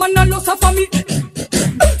 Holy man, I lost for me.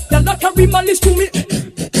 The lottery man list to me.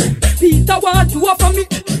 Peter want to offer me.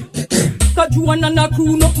 Cause you and a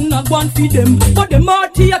crew nothing a gone for them. But them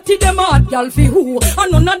hearty them hard gal for who.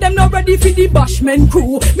 And none of them not ready for the bashman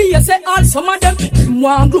crew. Me a say all some of them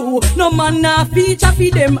want glue. No man a feature for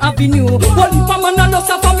them avenue. One for man a loss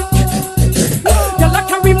for me. Gal a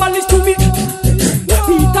carry malice to me.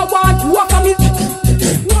 Peter want to walk for me.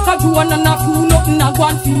 Cause you and a crew nothing a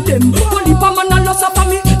gone for them. One for man a loss for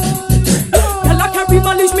me. Gal a carry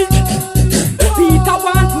malice me. Peter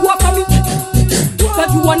want to walk for me.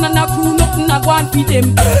 Cause you and a crew nothing a gone for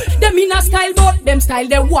them. Them in a style but them style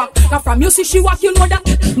they walk. Cause from you see she walk you know that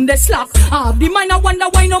they slack. Have the mind I wonder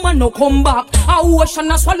why no man no come back. A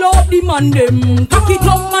ocean a swallow up the man them. Cock it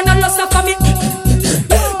up man a loss for me.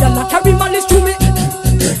 Y'all a carry malice to me.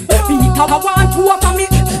 Peter a want to walk for me.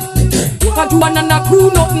 Cause you and a crew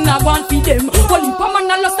nothing a gone for them. Only pa man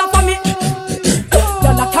a loss for me.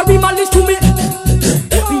 Y'all a carry malice to me.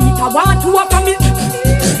 Peter want to walk for me.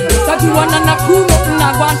 Cause you and a crew nothing a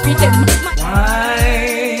gone for them.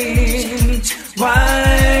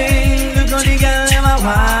 Why? Look on the girl in my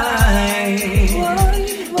wine.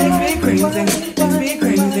 Makes me crazy, makes me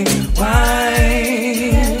crazy. Why?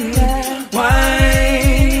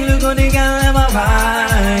 Look on the girl in my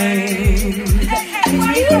wine.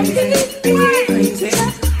 Makes me crazy.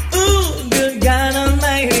 Ooh, good God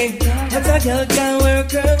Almighty. What's a girl can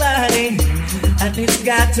work her body? And it's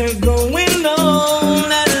got her going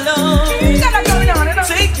on and on.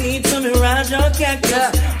 Take me to Mirage or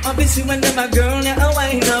Cactus. Obviously when them a girl now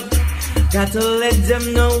wind up. Got to let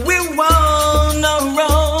them know we won't no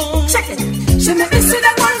wrong. Check it. She make me see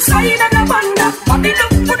that one side and a wonder. Body look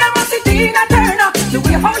good and must see in a turn up. The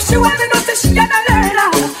way how she want me know say she gonna learn her.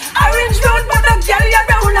 Orange road but the girl ya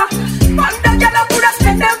brown her. Wonder girl a coulda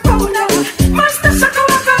spend them pound her. Master shut up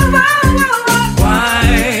and wow.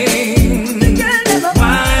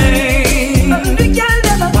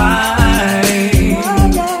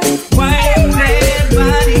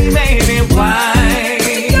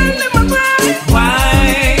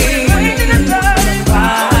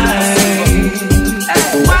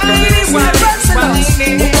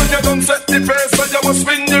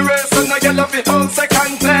 Win the race and I get love it all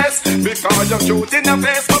second place. Because you're cute in the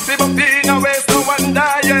face, but people in the waist. No wonder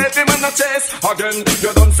you every man a chase. Again,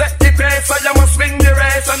 you don't set the pace, so you must win the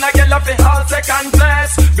race and I get love it all second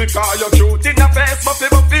place. Because you're cute in the face, but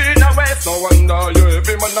people in the waist. No wonder you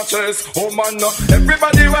every man a chase. Oh man,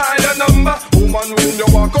 everybody want your number. Woman, when you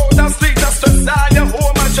walk out the street, just style your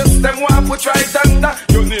home and just them want put right under.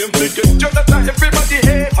 Your name ticket, you that everybody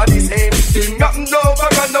hate. And this same thing nothing over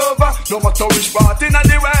and over. No matter which party in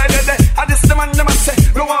the world you're there. And this the man them a say,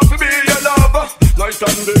 we want to be your lover. Night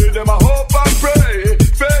and day them a hope and pray.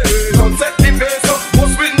 Don't set the pace up,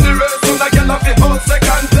 must win the race. So like you love the whole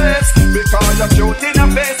second place. Because you're cute in the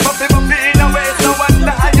face, but people be in the waist. No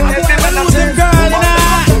wonder you every man a say.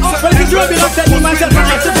 Well, if you're being upset, you might have to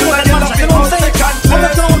act to do that much. You know what I'm saying? I'm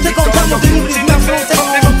not going to take on time of the evening.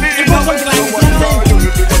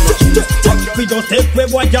 We just take where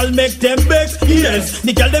boy girl make them big. Yes,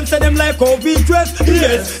 the girl them say them like how we dress.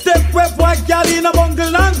 Yes, take where boy girl in a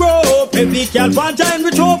bungle and grow. Baby girl Banton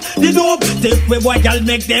with hope the dope. Take where boy girl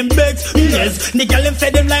make them big. Yes, the girl them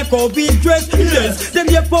say them like how we dress. Yes, them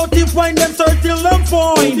get 40 wine them circle them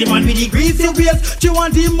fine. The man with the greasy waist, she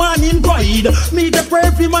want the man in pride. Me the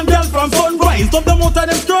every man girl from sunrise. Top them out of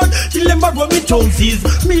them skirt, till them back with me choices.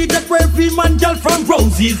 Me the every man girl from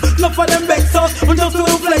roses. Enough for them vex us, and just to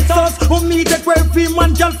flex us. Me take every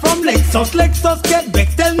man girl from Lexus get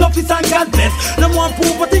back, tell no office and God bless. Them want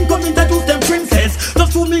proof but think come introduce them princess.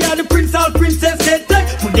 Just to me are the prince or princess get take.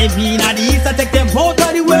 Put them in at the east and take them out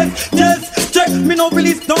of the west. Yes, check, me no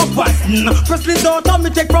release no passing. Presley's daughter me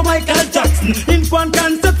take from Michael Jackson. Infant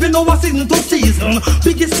concept me no was season to season.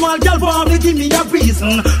 Biggest small girl want me give me a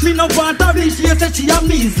reason. Me no want a reach, she say she a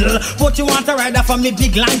measle. But you want a rider for me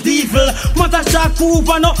big like devil. Mother shark proof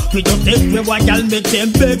and no. We just take me one girl make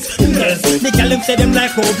them begs. Yes, the girl them say them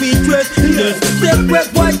like how we dress. Yes, take where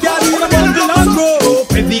white girl in a bundle and grow.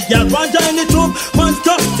 Every girl want join the troop.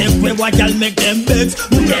 Monster, take where white girl make them begs.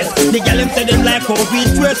 Yes, the girl them say them like how we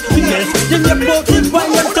dress. Yes, them get both in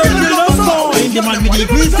fine and turtle of fine. The man with the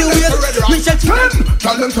greasy waist, we shall come.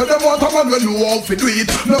 Tell them to them what a man when you all fit do it.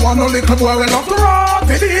 No one no little boy when after all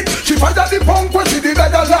did it. She find out the punk when she did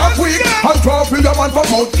that last week. And drop with the man from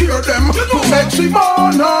out cure them to make she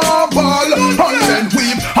man a ball and then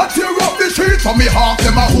weep. I tear up the streets for me half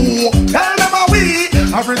them a who. Tell them a we.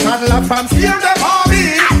 Every toddler from steer them a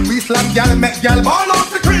me. We slam gal make gal ball off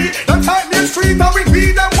the tree. Them type me street and we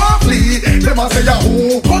beat them off flee. Them a say a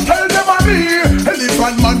who. But tell them a me.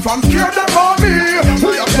 Elephant man from steer them a me.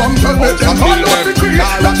 We have some tell them ball off the tree.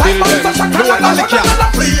 Them type man to shaka and a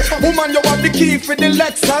flee. Woman you have the key for the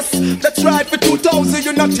Lexus. Let's ride for 2,000,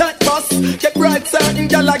 you not tech bus. Get right, certain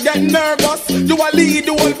gal I get nervous. Do I lead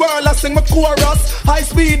the whole world, I sing my chorus. High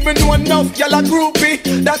speed, me know enough, gal a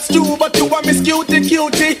groupie. That's true, but you are miss cutie.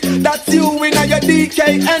 That's you in your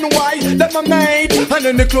DKNY, them a made. And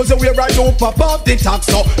in the clothes we right up above the top.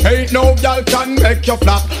 So ain't no gal can make you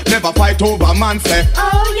flop. Never fight over man say,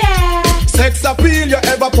 oh yeah. Sex appeal, you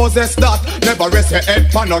ever possess that. Never rest your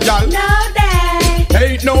head for no gal. No day.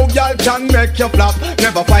 Ain't no gal can make you flop.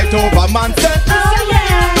 Never fight over man say, oh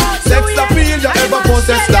yeah. Sex appeal, you ever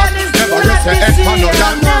possess that. Never rest your head for no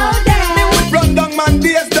gal. Me would run down man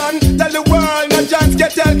days done. Tell the world no chance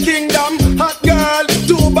Skettel kingdom. Hot girl,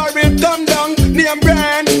 2 barrel come down. Name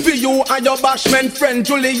brand for you and your bashment friend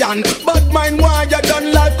Julian. But mine while you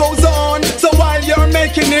done life goes on. So while you're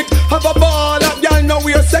making it, have a ball up, y'all know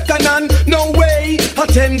we're second hand. No way, a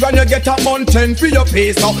 10 grand you get a mountain for your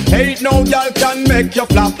pay. So ain't no y'all can make you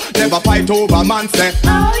flop. Never fight over man say,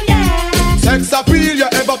 oh yeah. Sex appeal you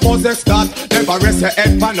ever possess that. Never rest your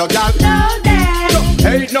head for no gal. No day.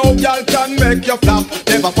 Ain't no gal can make you flop.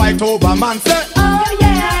 Never fight over man say, oh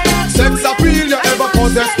yeah. Sex appeal you ever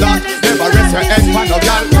possess that. Never rest your head for no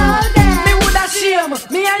gal. Me woulda shame.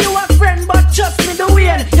 Me and you a friend, but trust me the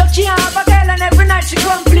way. You can't have a girl and every night she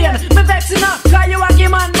complain. Me vexing up, cause you a give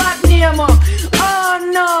man bad name. Oh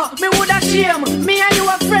no, me woulda shame. Me and you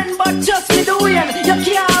a friend, but trust me the way. You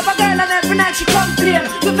can't have a girl and every night she complain.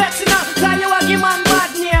 Me vexing up, cause you a give man bad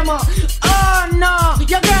name. Oh no,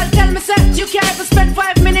 your girl tell me say you can't even spend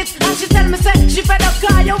 5 minutes, and she tell me say she fed up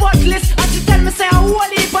cause you worthless, and she tell me say a whole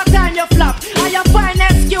heap of time you flop, and you find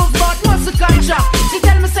excuse but muscle contract. She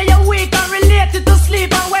tell me say you're weak and related to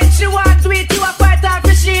sleep, and when she want to eat you a fight off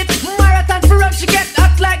the sheet. Marathon for run she get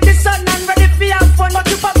hot like the sun and ready for your fun, but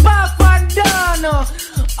you pop off and done.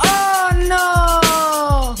 Oh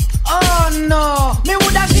no, oh no, me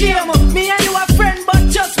woulda shame. Me and you a friend but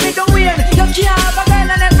just me the way. You can't have a girl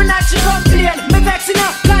and every night she complain. Me vexing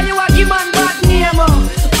up cause you a give man bad name.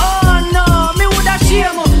 Oh no, me woulda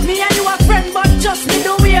shame. Me and you a friend but just me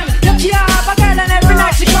the way. You can't have a girl and every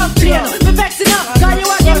night she complain. Me vexing up cause you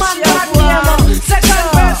a give man bad name. Second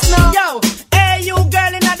verse now. Yo, hey you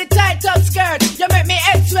girl inna the tight up skirt, you make me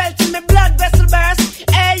head swell till me blood vessel burst.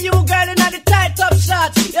 Hey you girl inna the tight up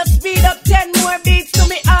shorts, you speed up 10 more beats to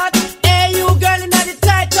me heart. Hey you girl inna the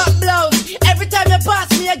tight up blouse, every time you pass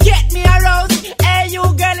me you get me aroused. Hey you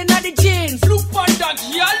girl inna the jeans, look on that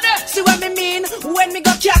y'all. See what me mean? When me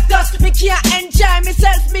go cactus, me can't enjoy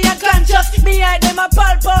myself, me unconscious. Me hide them a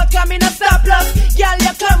pulp out, cause me no stop loss. Girl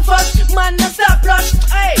you come first, man no stop rush.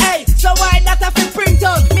 Hey, hey, so why that I feel print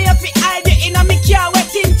out? Me have to hide it in a me car wet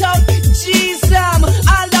tint out. Jeez,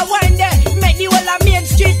 all the wine there, make the whole of Main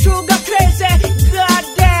Street crew go crazy. God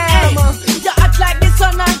damn, you act like the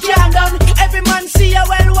sun and can't done. Every man see you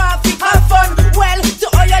well, want to have fun. Well, to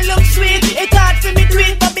all you look sweet, it's hard for me to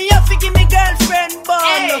it, but me have to give me girlfriend bun.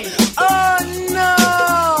 Hey. Oh no,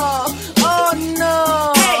 oh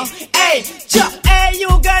no. Hey, hey, hey, you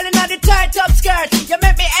girl inna the tight up skirt, you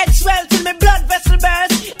make me head swell till me blood vessel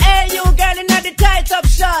burst. Hey, you girl inna the tight up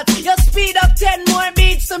short, you speed up 10 more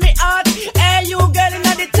beats to me heart. Hey, you girl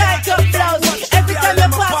inna the tight up blouse, every time you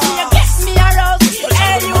pass me you get me aroused.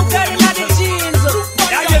 Hey, you girl inna the jeans,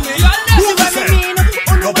 see what I mean?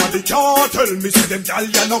 Nobody can tell me say them gal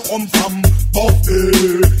ya no come from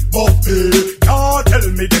Buffy, Buffy. Can't tell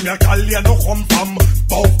me them ya gal ya no come from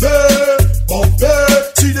Buffy, Buffy.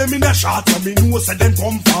 See them in a shot so me know say them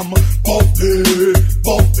come from Buffy,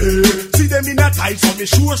 Buffy. See them in a tight so me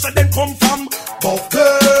sure say them come from Buffy,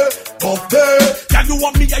 Buffy. Can you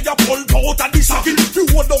want me ya ya pull out of the socket? You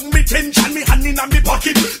hold on me tension, me hand in a me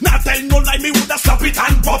pocket. Not tell no lie, me woulda slap it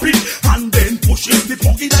and pop it, and then push in the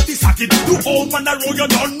pocket of the socket. You old man a roll, you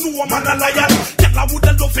don't know a man a lion. Girl I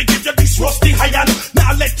woulda love to give you this rusty iron.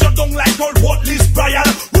 Now let you down like old worthless Brian.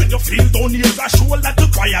 When you feel down here, I shoulder to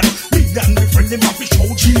cry on. Me and my friend them have to show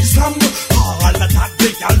G-Slam. All of that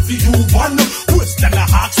they can for you one. Western a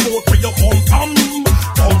heart sport where you come from.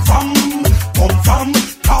 Come from, come from.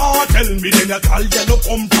 Can't tell me then a gal you no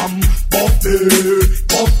come from Buffy,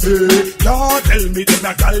 Buffy. Can't tell me then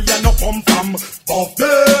a gal you no come from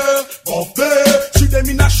Buffy, Buffy. See them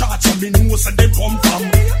in a shot so me know say them come from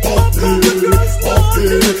Buffy, Buffy.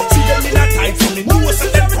 See them in a tight so me know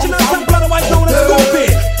say them come from Buffy,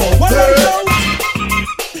 Buffy.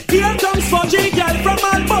 Here comes Fudgy girl from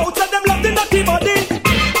all boats and them love the naughty body.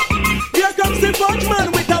 Here comes the fudge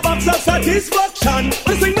man with a box of satisfaction.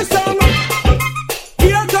 We sing the song.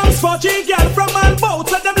 Here comes Fudgy girl from all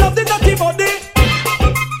boats and them love the naughty body.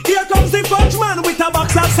 Here comes the fudge man with a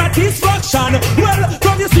box of satisfaction. Well,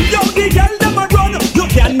 from you see how the girl them a run, you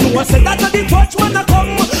can know say that the fudge man a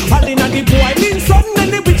come. All in the boy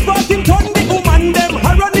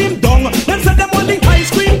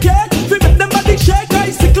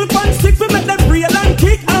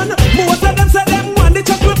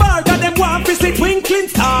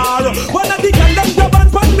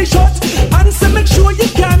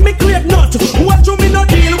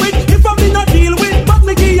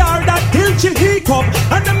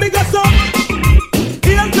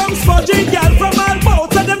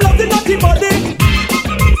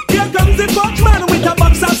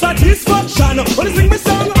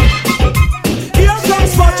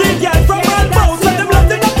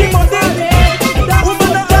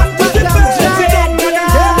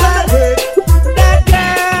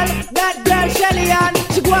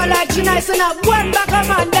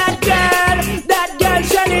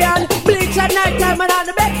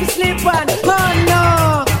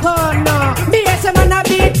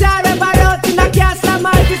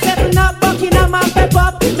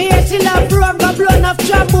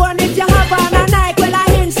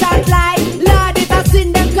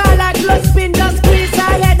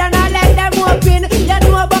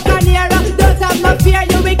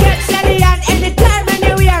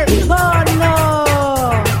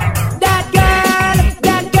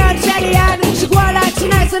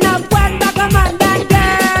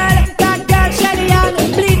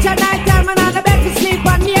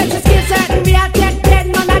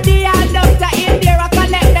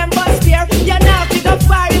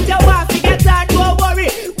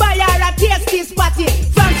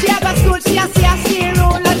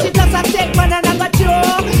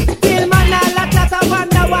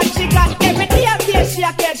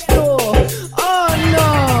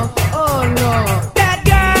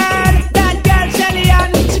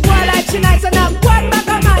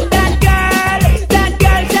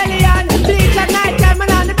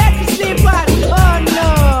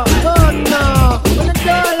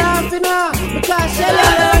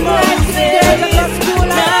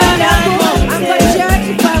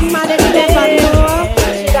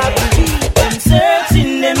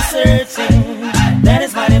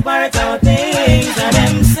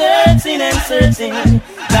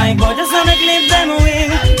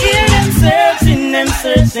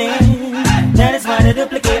trying to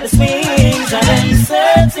duplicate the swings, and them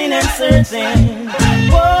searching and searching.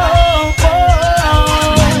 Whoa,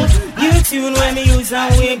 whoa. You tune when me use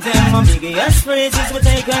and wig them. My biggest phrases we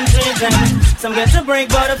take and trade them. Some get to break,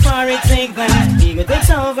 but the far it take them. Ego takes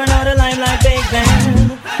over, now the limelight take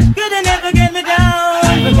them. Could they never get me down?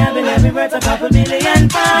 Vocabulary worth a couple billion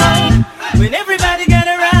pounds. When everybody get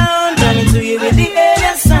around, coming to you with the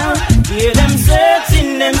alien sound. Hear them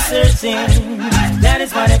searching, them searching. That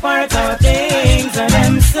is why they part our things. And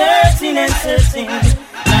them searching and searching.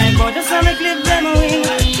 Like for the summer clip them wing.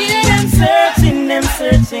 Hear them searching, them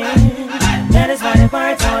searching. That is why they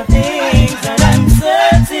part our things. And them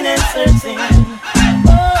searching and searching.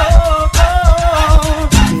 Oh, oh, oh.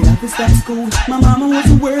 The office at school, my mama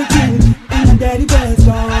wasn't working, and my daddy was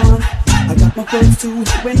gone. I got my first two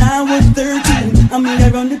when I was 13. I mean, I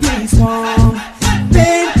run the place warm.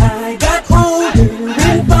 Then I got older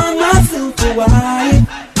and found myself a wife,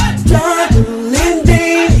 struggling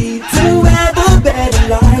daily to have a better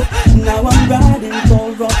life. Now I'm riding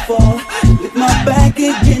for a fall, with my back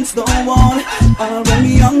against the wall. When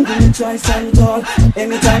me young, gonna try stand tall.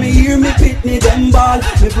 Anytime you hear me pit me them ball,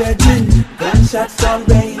 me brethren, gunshots are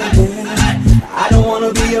raining again. I don't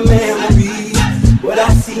wanna be a memory, but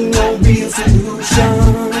I see no real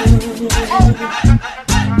solution.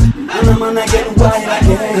 And I get wild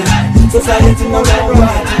again. Society no more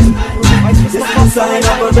right. This is a sign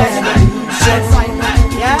of a revolution.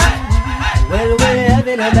 Yeah. Well, we're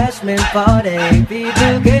having a bashment party.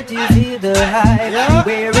 People get to feel the hype. Yeah.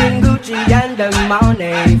 Wearing Gucci and the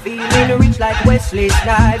money. Feeling rich like Wesley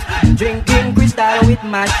Snipes. Drinking crystal with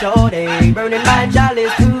my shorty. Burning my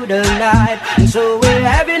chalice through the night. And so we're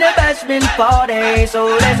having a bashment party. So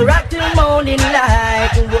let's rock till morning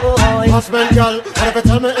light. Whoa. Husband, girl, what if you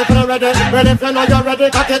tell me if you're ready? Ready if you know you're ready,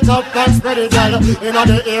 cock it up and spread it, girl. In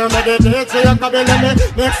the ear, meditate, so you're coming to me.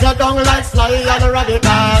 Mix your tongue like Sly and the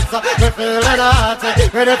radicals. Me feeling hot,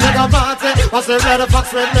 ready to go party. What's the red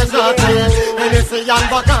fox with me shorty? And it's a young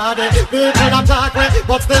Bacardi. People attack me,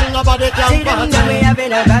 but still nobody can party. See, we're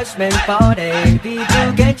having a bashment party.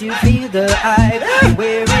 People, can't you feel the hype?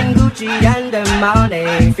 Wearing Gucci and the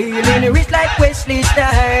money. Feeling rich like Wesley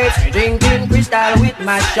Snipes. Drinking crystal with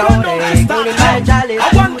my shorty. Pulling my chalice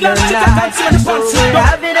through the night. So we're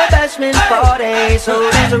having a bashment party. So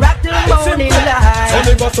let's rock till morning light.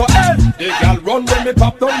 So me go so the girl run when me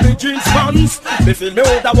pop down the jeans pants. Me feel me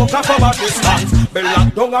out a walk up from a distance. Me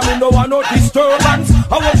lock down and me no want no disturbance.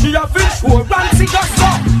 I want she a fish who run see just so.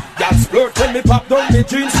 Girl splurt when me pop down the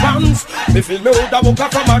jeans pants. Me feel me out a walk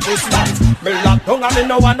up from a distance. Me lock down and me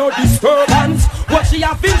no want no disturbance. What she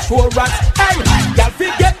a fish who runs? Hey, girl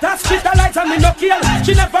forget hospitalized and me no kill.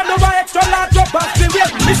 She never know why extra large drop off the wheel.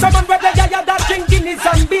 Me someone where they got that drinking is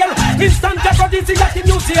and beer. Instant aphrodisiac that the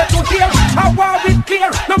news here to hear. I want it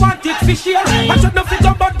clear, no want it fish here. I should not fit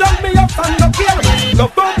up but down me up and no care.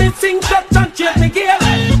 Love for me sing shots and change me gear.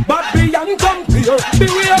 But beyond compare, be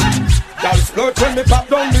real. Y'all splurt when me pop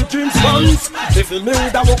down the jeans pants. They feel me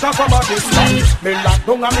with a walk up from a distance. Me lock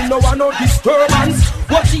down and me no want no disturbance.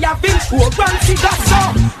 What she have been sure run see that so.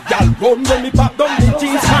 Y'all run when me pop down the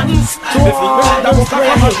jeans pants. They feel me with a walk up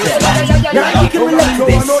from a distance. Me lock down and me no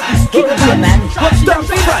want no disturbance. What she have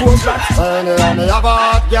been sure run. When me a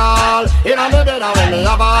bad girl, inna me bed when me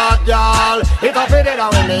a bad girl. It a fit inna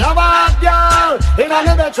when me a bad girl. Inna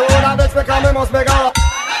me bed shoulda best because me must make her.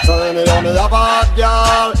 So when me a bad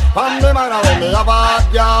girl, from me mind when me a bad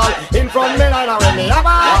girl. In front me line when me a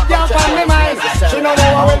bad girl, from me mind. She know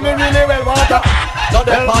how when me really well want her. Now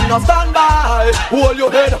they on stand by, hold your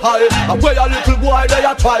head high. And where a little boy they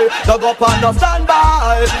a try. Now go on stand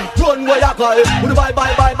by, run where you cry. Bye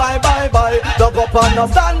bye bye bye bye bye. Now go on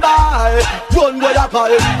stand by, run where you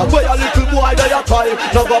cry. And where a little boy they a try.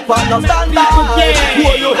 Now go on stand by,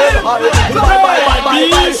 hold your head high. Bye bye bye bye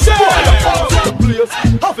bye. Place,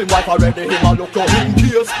 have him wife already, him a look up in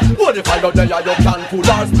case. What if I don't there you can pull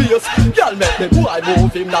our space? Girl make the boy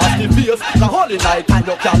move him nasty face. The holy night and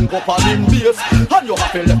you can go on him base. And you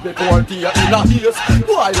have to let me pour tea in a haze.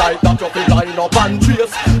 Boy like that you can line up and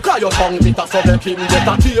trace. Cry your tongue bitter so make him get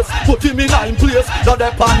a taste. Put him in line place, now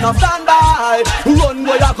they pan a stand by. Run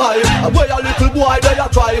where you cry, and where a little boy there you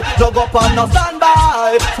try. Now go pan a stand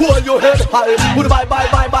by, hold your head high. Bye bye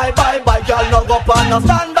bye bye bye bye. Girl now go pan a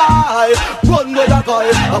stand by. Run where you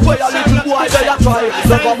cry, and where a little boy there you try.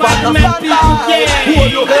 Now go pan a stand by,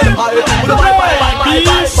 hold your head high. Bye bye bye bye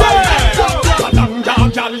bye bye.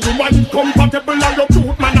 Girl, you want compatible and your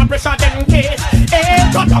truth man a pressure them case.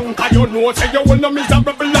 Kadang, cause you know say you will no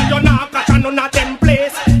miserable and you not catch none of them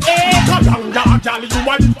place. Kadang, girl, you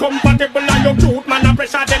want compatible and your truth man a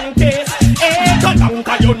pressure them case. Kadang,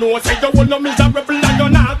 cause you know say you will no miserable and you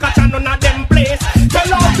not catch none of them place.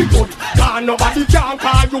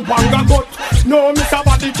 you banga gut. No, Mr.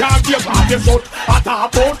 Body can't give up the shot. At a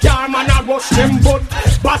boat car, man, I rush them butt.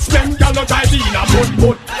 Bash them gal no drive in a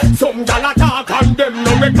butt. Some gal attack and them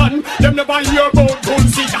no reckon. Them never hear about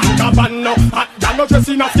Tulsi and Cabana. At gal no dress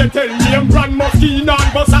in a Skettel, name brand Moschino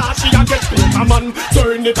and Versace and get a man.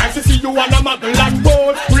 So anytime she see you on a muggle and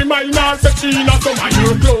boat, remind her that she not some of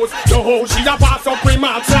your clothes. So how she a pass up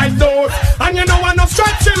remarks like those. And you know I no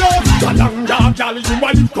stretch it out. Kadang dog gal, you a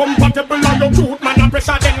live compatible and your truth man a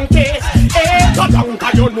pressure them case. Kadang ka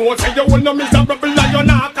you know say you will no miserable and you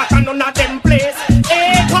not catch none of them place.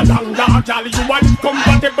 Kadang dog gal, you a live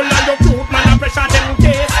compatible and your truth man a pressure them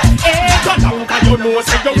case. Kadang ka you know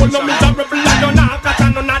say you will no miserable and you not catch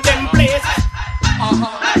none of them place.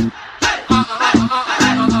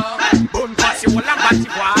 Bun pass you all and batty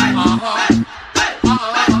boy.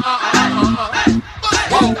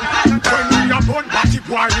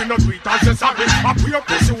 Why we not do it as a sorry? I pray up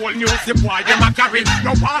pussy whole news the boy them a carry.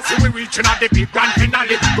 No passing we reaching at the big grand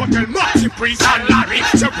finale. Go tell Marty, Priest and Larry.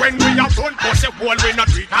 So when we have done pussy whole we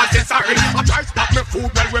not do it as a sorry. I try stop me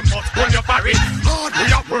food well we must pull your barry. Hard we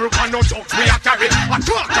have work and no jokes we a carry. I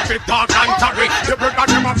talk of it dark and tarry. The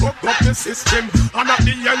brother them a fuck up the system. And at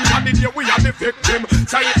the end of the day we are the victim.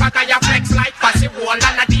 So if I can you flex like pussy whole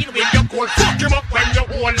and I deal with your cold, fuck him up when you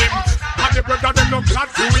hold him. And the brother them no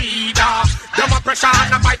glad to read. Them a pressure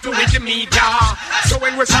and a fight to with the media. So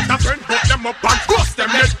when we shut a friend, put them up and bust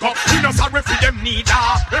them head up. We no sorry for them neither.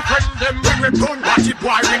 We friend them when we burn watch it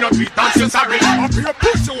boy. We no beat and say sorry. Up your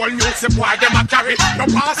pussy all news the boy them a carry.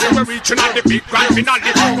 No passing we reaching at the big grand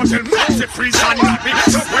finale. Go tell Mercy, Freeze and Larry.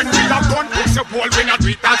 So when we have done pussy all we no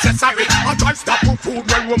beat and say sorry. I try stop for food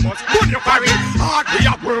when we must pull your carry. Hard we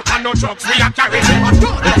have work and no drugs we a carry. I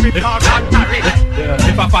don't have it hard and carry.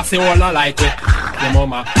 If I pass it all I like it. Your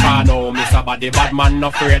mama can't know Mr. Body bad man no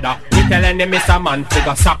afraid of. Me telling them Mr. Man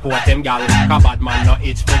figure support them gal. Cause bad man no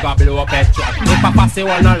itch figure blow up head truck. If I pass it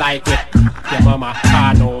all no like it. Your mama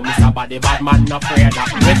can't know Mr. Body bad man no afraid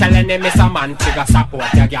of. Me telling them Mr. Man figure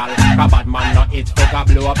support your gal. Cause bad man no itch figure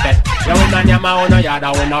blow up head. Yeah we no nyama we no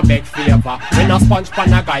yada we no beg favor. We no sponge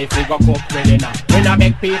pan a guy figure cook really now. We no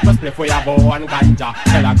beg people split we have one ganja.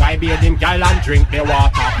 Tell a guy bathe him gal and drink the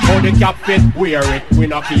water. How the cap fit wear it we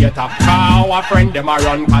no cater. Cause our friend them a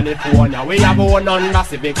run California. We have one Honda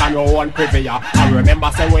Civic and one Privia. I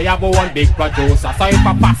remember say we have one big producer. So if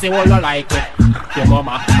I pass it all no like it. Your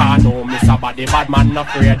mama can't know Mr. Body bad man no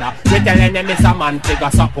afraid of. We telling them Mr. Man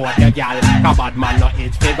figure support your gal. Cause bad man no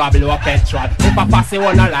itch figure blow petrol. If I pass it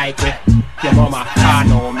all no like it. Your mama can't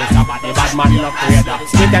know Mr. Body bad man no afraid of.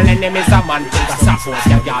 We telling them Mr. Man figure support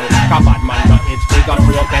your gal. Cause bad man no itch figure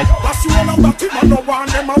blow petrol. Pass you all and batty man no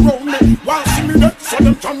want them around me. While see me dead so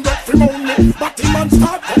them can get free on me. Batty man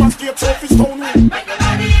start come and skate so fi stone me. Make the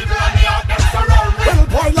money evil and the out them surround me. Well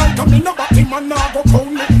boy like a me no batty man now go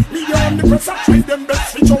crown me. Me on the press I try them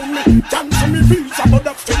best fi show me. Cancel me visa but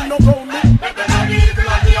that still no ground me. Make the money evil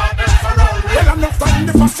and the out them surround me. Well enough time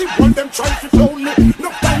the fussy one them try fi clown me.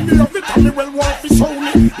 Enough time me love it and me well want fi show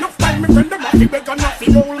me. Enough time me friend them a fi beg and a fi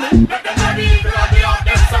hold me. Make the money evil and the out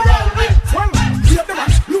them surround me. Well hear them man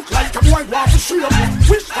look like a boy want fi show me.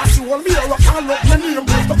 Wish fussy one me or I can't look my name.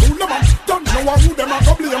 The cool them man don't know who them a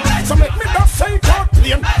go blame. So make me that say God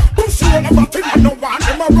claim. Pussy all about him and no want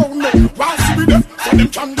them around me. While see me there so them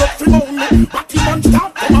can get fi moan me. Batty man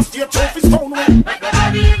start come and stay trophy stone me. Make the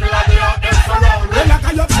money evil and the out them surround me. Well like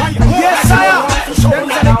I try yes sire. Them say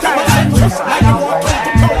they come and send just like you walk out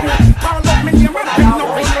to town me. Call up me name and I no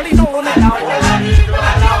really know me.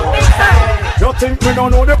 You think me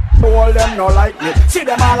don't know the all them no like me. See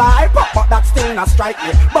them all hype up but that still not strike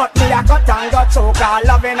me. But me a cut and got choke all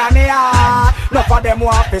loving on me heart. None of them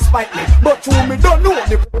want to spite me. But you me don't know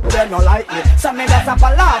the they no like me. So me just have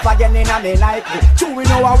a laugh again in a me like me. True we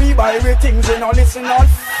know how we buy we things we no listen all.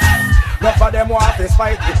 None of them want to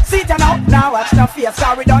spite me. See them out now watch the face.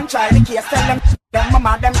 Cause we don't try the case. Tell them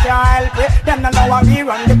mama them can't help it. Them no know how we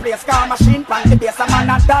run the place. Car machine pan the base. A man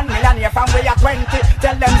not done millionaire from we are 20.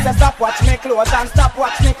 Tell them say stop watch me clothes and stop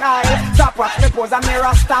watch me Kyle. Stop watch me pose and me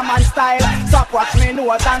Rasta man style. Stop watch me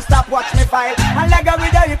nose and stop watch me file. And leg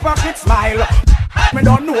with a hypocrite smile. Me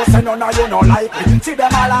don't know say none of you no like me. See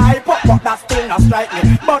them all hype up but that still not strike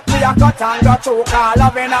me. But we a cut and got choke all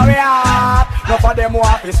loving our heart. None of them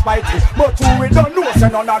want to spite me. But you we don't know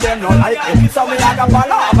say none of them no like me. So we a go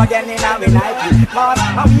fall off again in a me Nike. Cause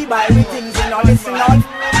how we buy we things we no listen on.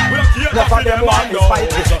 None of them want to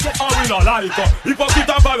spite me. And we no like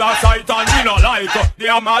hypocrite and parasite and we no like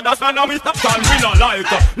they are mad as man and we stop and we no like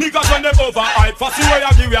niggas when they overhype. For see where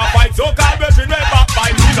you give you a fight. So call between they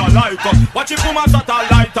backbite we no like. Watch it from a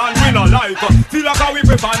satellite and we no like. Feel like a we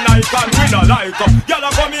prefer night and we no like.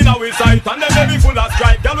 Y'all come in our sight and them baby full of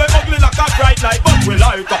stripe.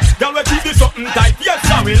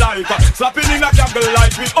 me like. Slapping in a candle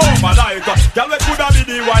light with over like. Girl we coulda be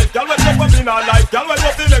the wife, girl we step up in our life, girl we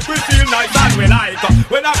just make we feel nice and we like.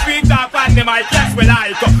 When I feel dark on the mic, yes we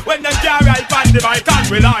like. When them can't ride on the mic, and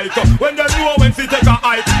we like. When they know when she take a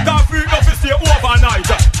hike, can't feel enough to stay overnight.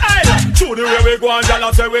 Hey, through the way we go and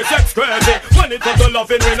y'all say we sex crazy. When it comes to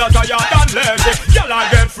loving, we not tired and lazy. Y'all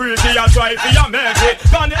get freaky and try for your make it.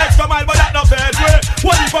 Gone the extra mile, but that not bad way.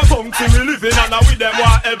 What if I come to we living and with them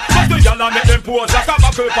want help? But the y'all make them pose like a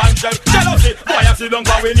buckle pan shell. Jealousy, boy I see them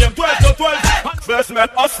go we name 12 to 12. And first met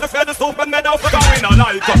us, the fed the soap and made out for we not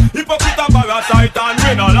like. Hypocrite and parasite and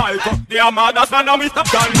we not like. They are mad as man and we stop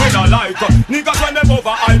and we not like. Niggas when them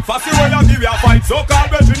over hype, fussy when you give you a fight. So call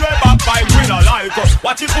baby no backbite, we not like.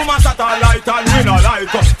 Watch it woman satellite and we not like.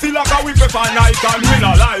 Feel like a whip for night and we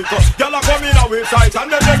not like. Y'all are coming away sight and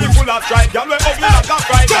them belly full of strike. Y'all we ugly like a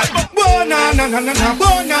fright. Bo na na na na na, bo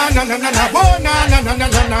na na na na na, bo na na na na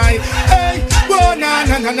na na. Hey, bo na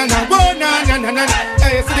na na na na, bo na na na na.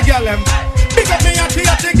 Hey, see the girl them. Big up me and the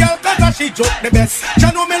girl cause she joke the best.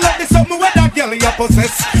 You know me love this something where that girl you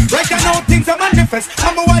possess. Right now things are manifest.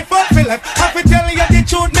 I'm a wife of Philip. I fi tell you the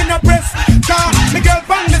truth me no press. Cause me girl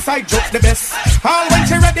from the side joke the best. All when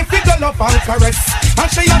she ready fi go love and caress.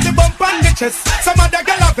 And she have the bump on the chest. Some other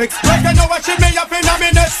girl have vex. Right now what she may have in a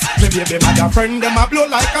minute. Me baby mother friend them a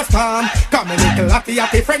blow like a storm. Come a little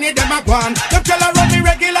hatty friendly them a gone. Them tell her run me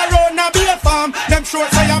regular round and be a farm. Them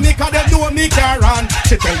short say me cause them know me care on.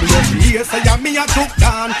 She tell me what she hear say me a took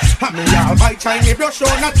down. And me all by Chinese brush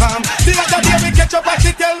on a Cham. The other day we catch up and she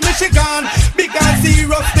tell me she gone. Big and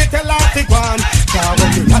serious they tell her to go on. Cause when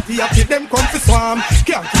you hatty them come to swam.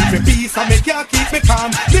 Can't keep me peace and me can't keep me calm.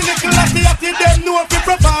 The little hatty them know if you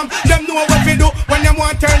perform. Them know what we do when them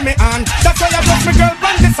want turn me on. That's why I love my girl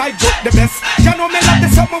from the side joke the best. You know me love the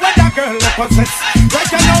summer when that girl I possess. Right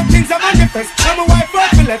now things are manifest. I'm a wife of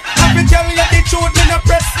Philip. I fi tell you the truth in the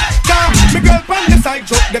press. Cause my girl from the side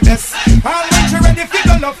joke the best. All when she ready fi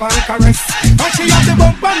go love and caress. And she have the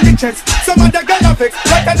bump on the chest. Some other girl have vex.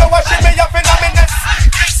 Right now what she may have in a minute.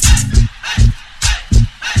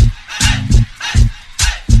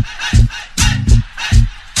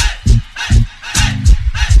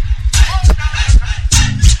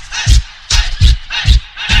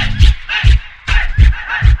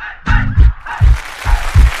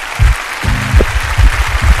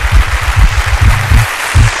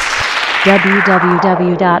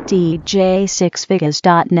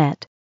 www.dj6figures.net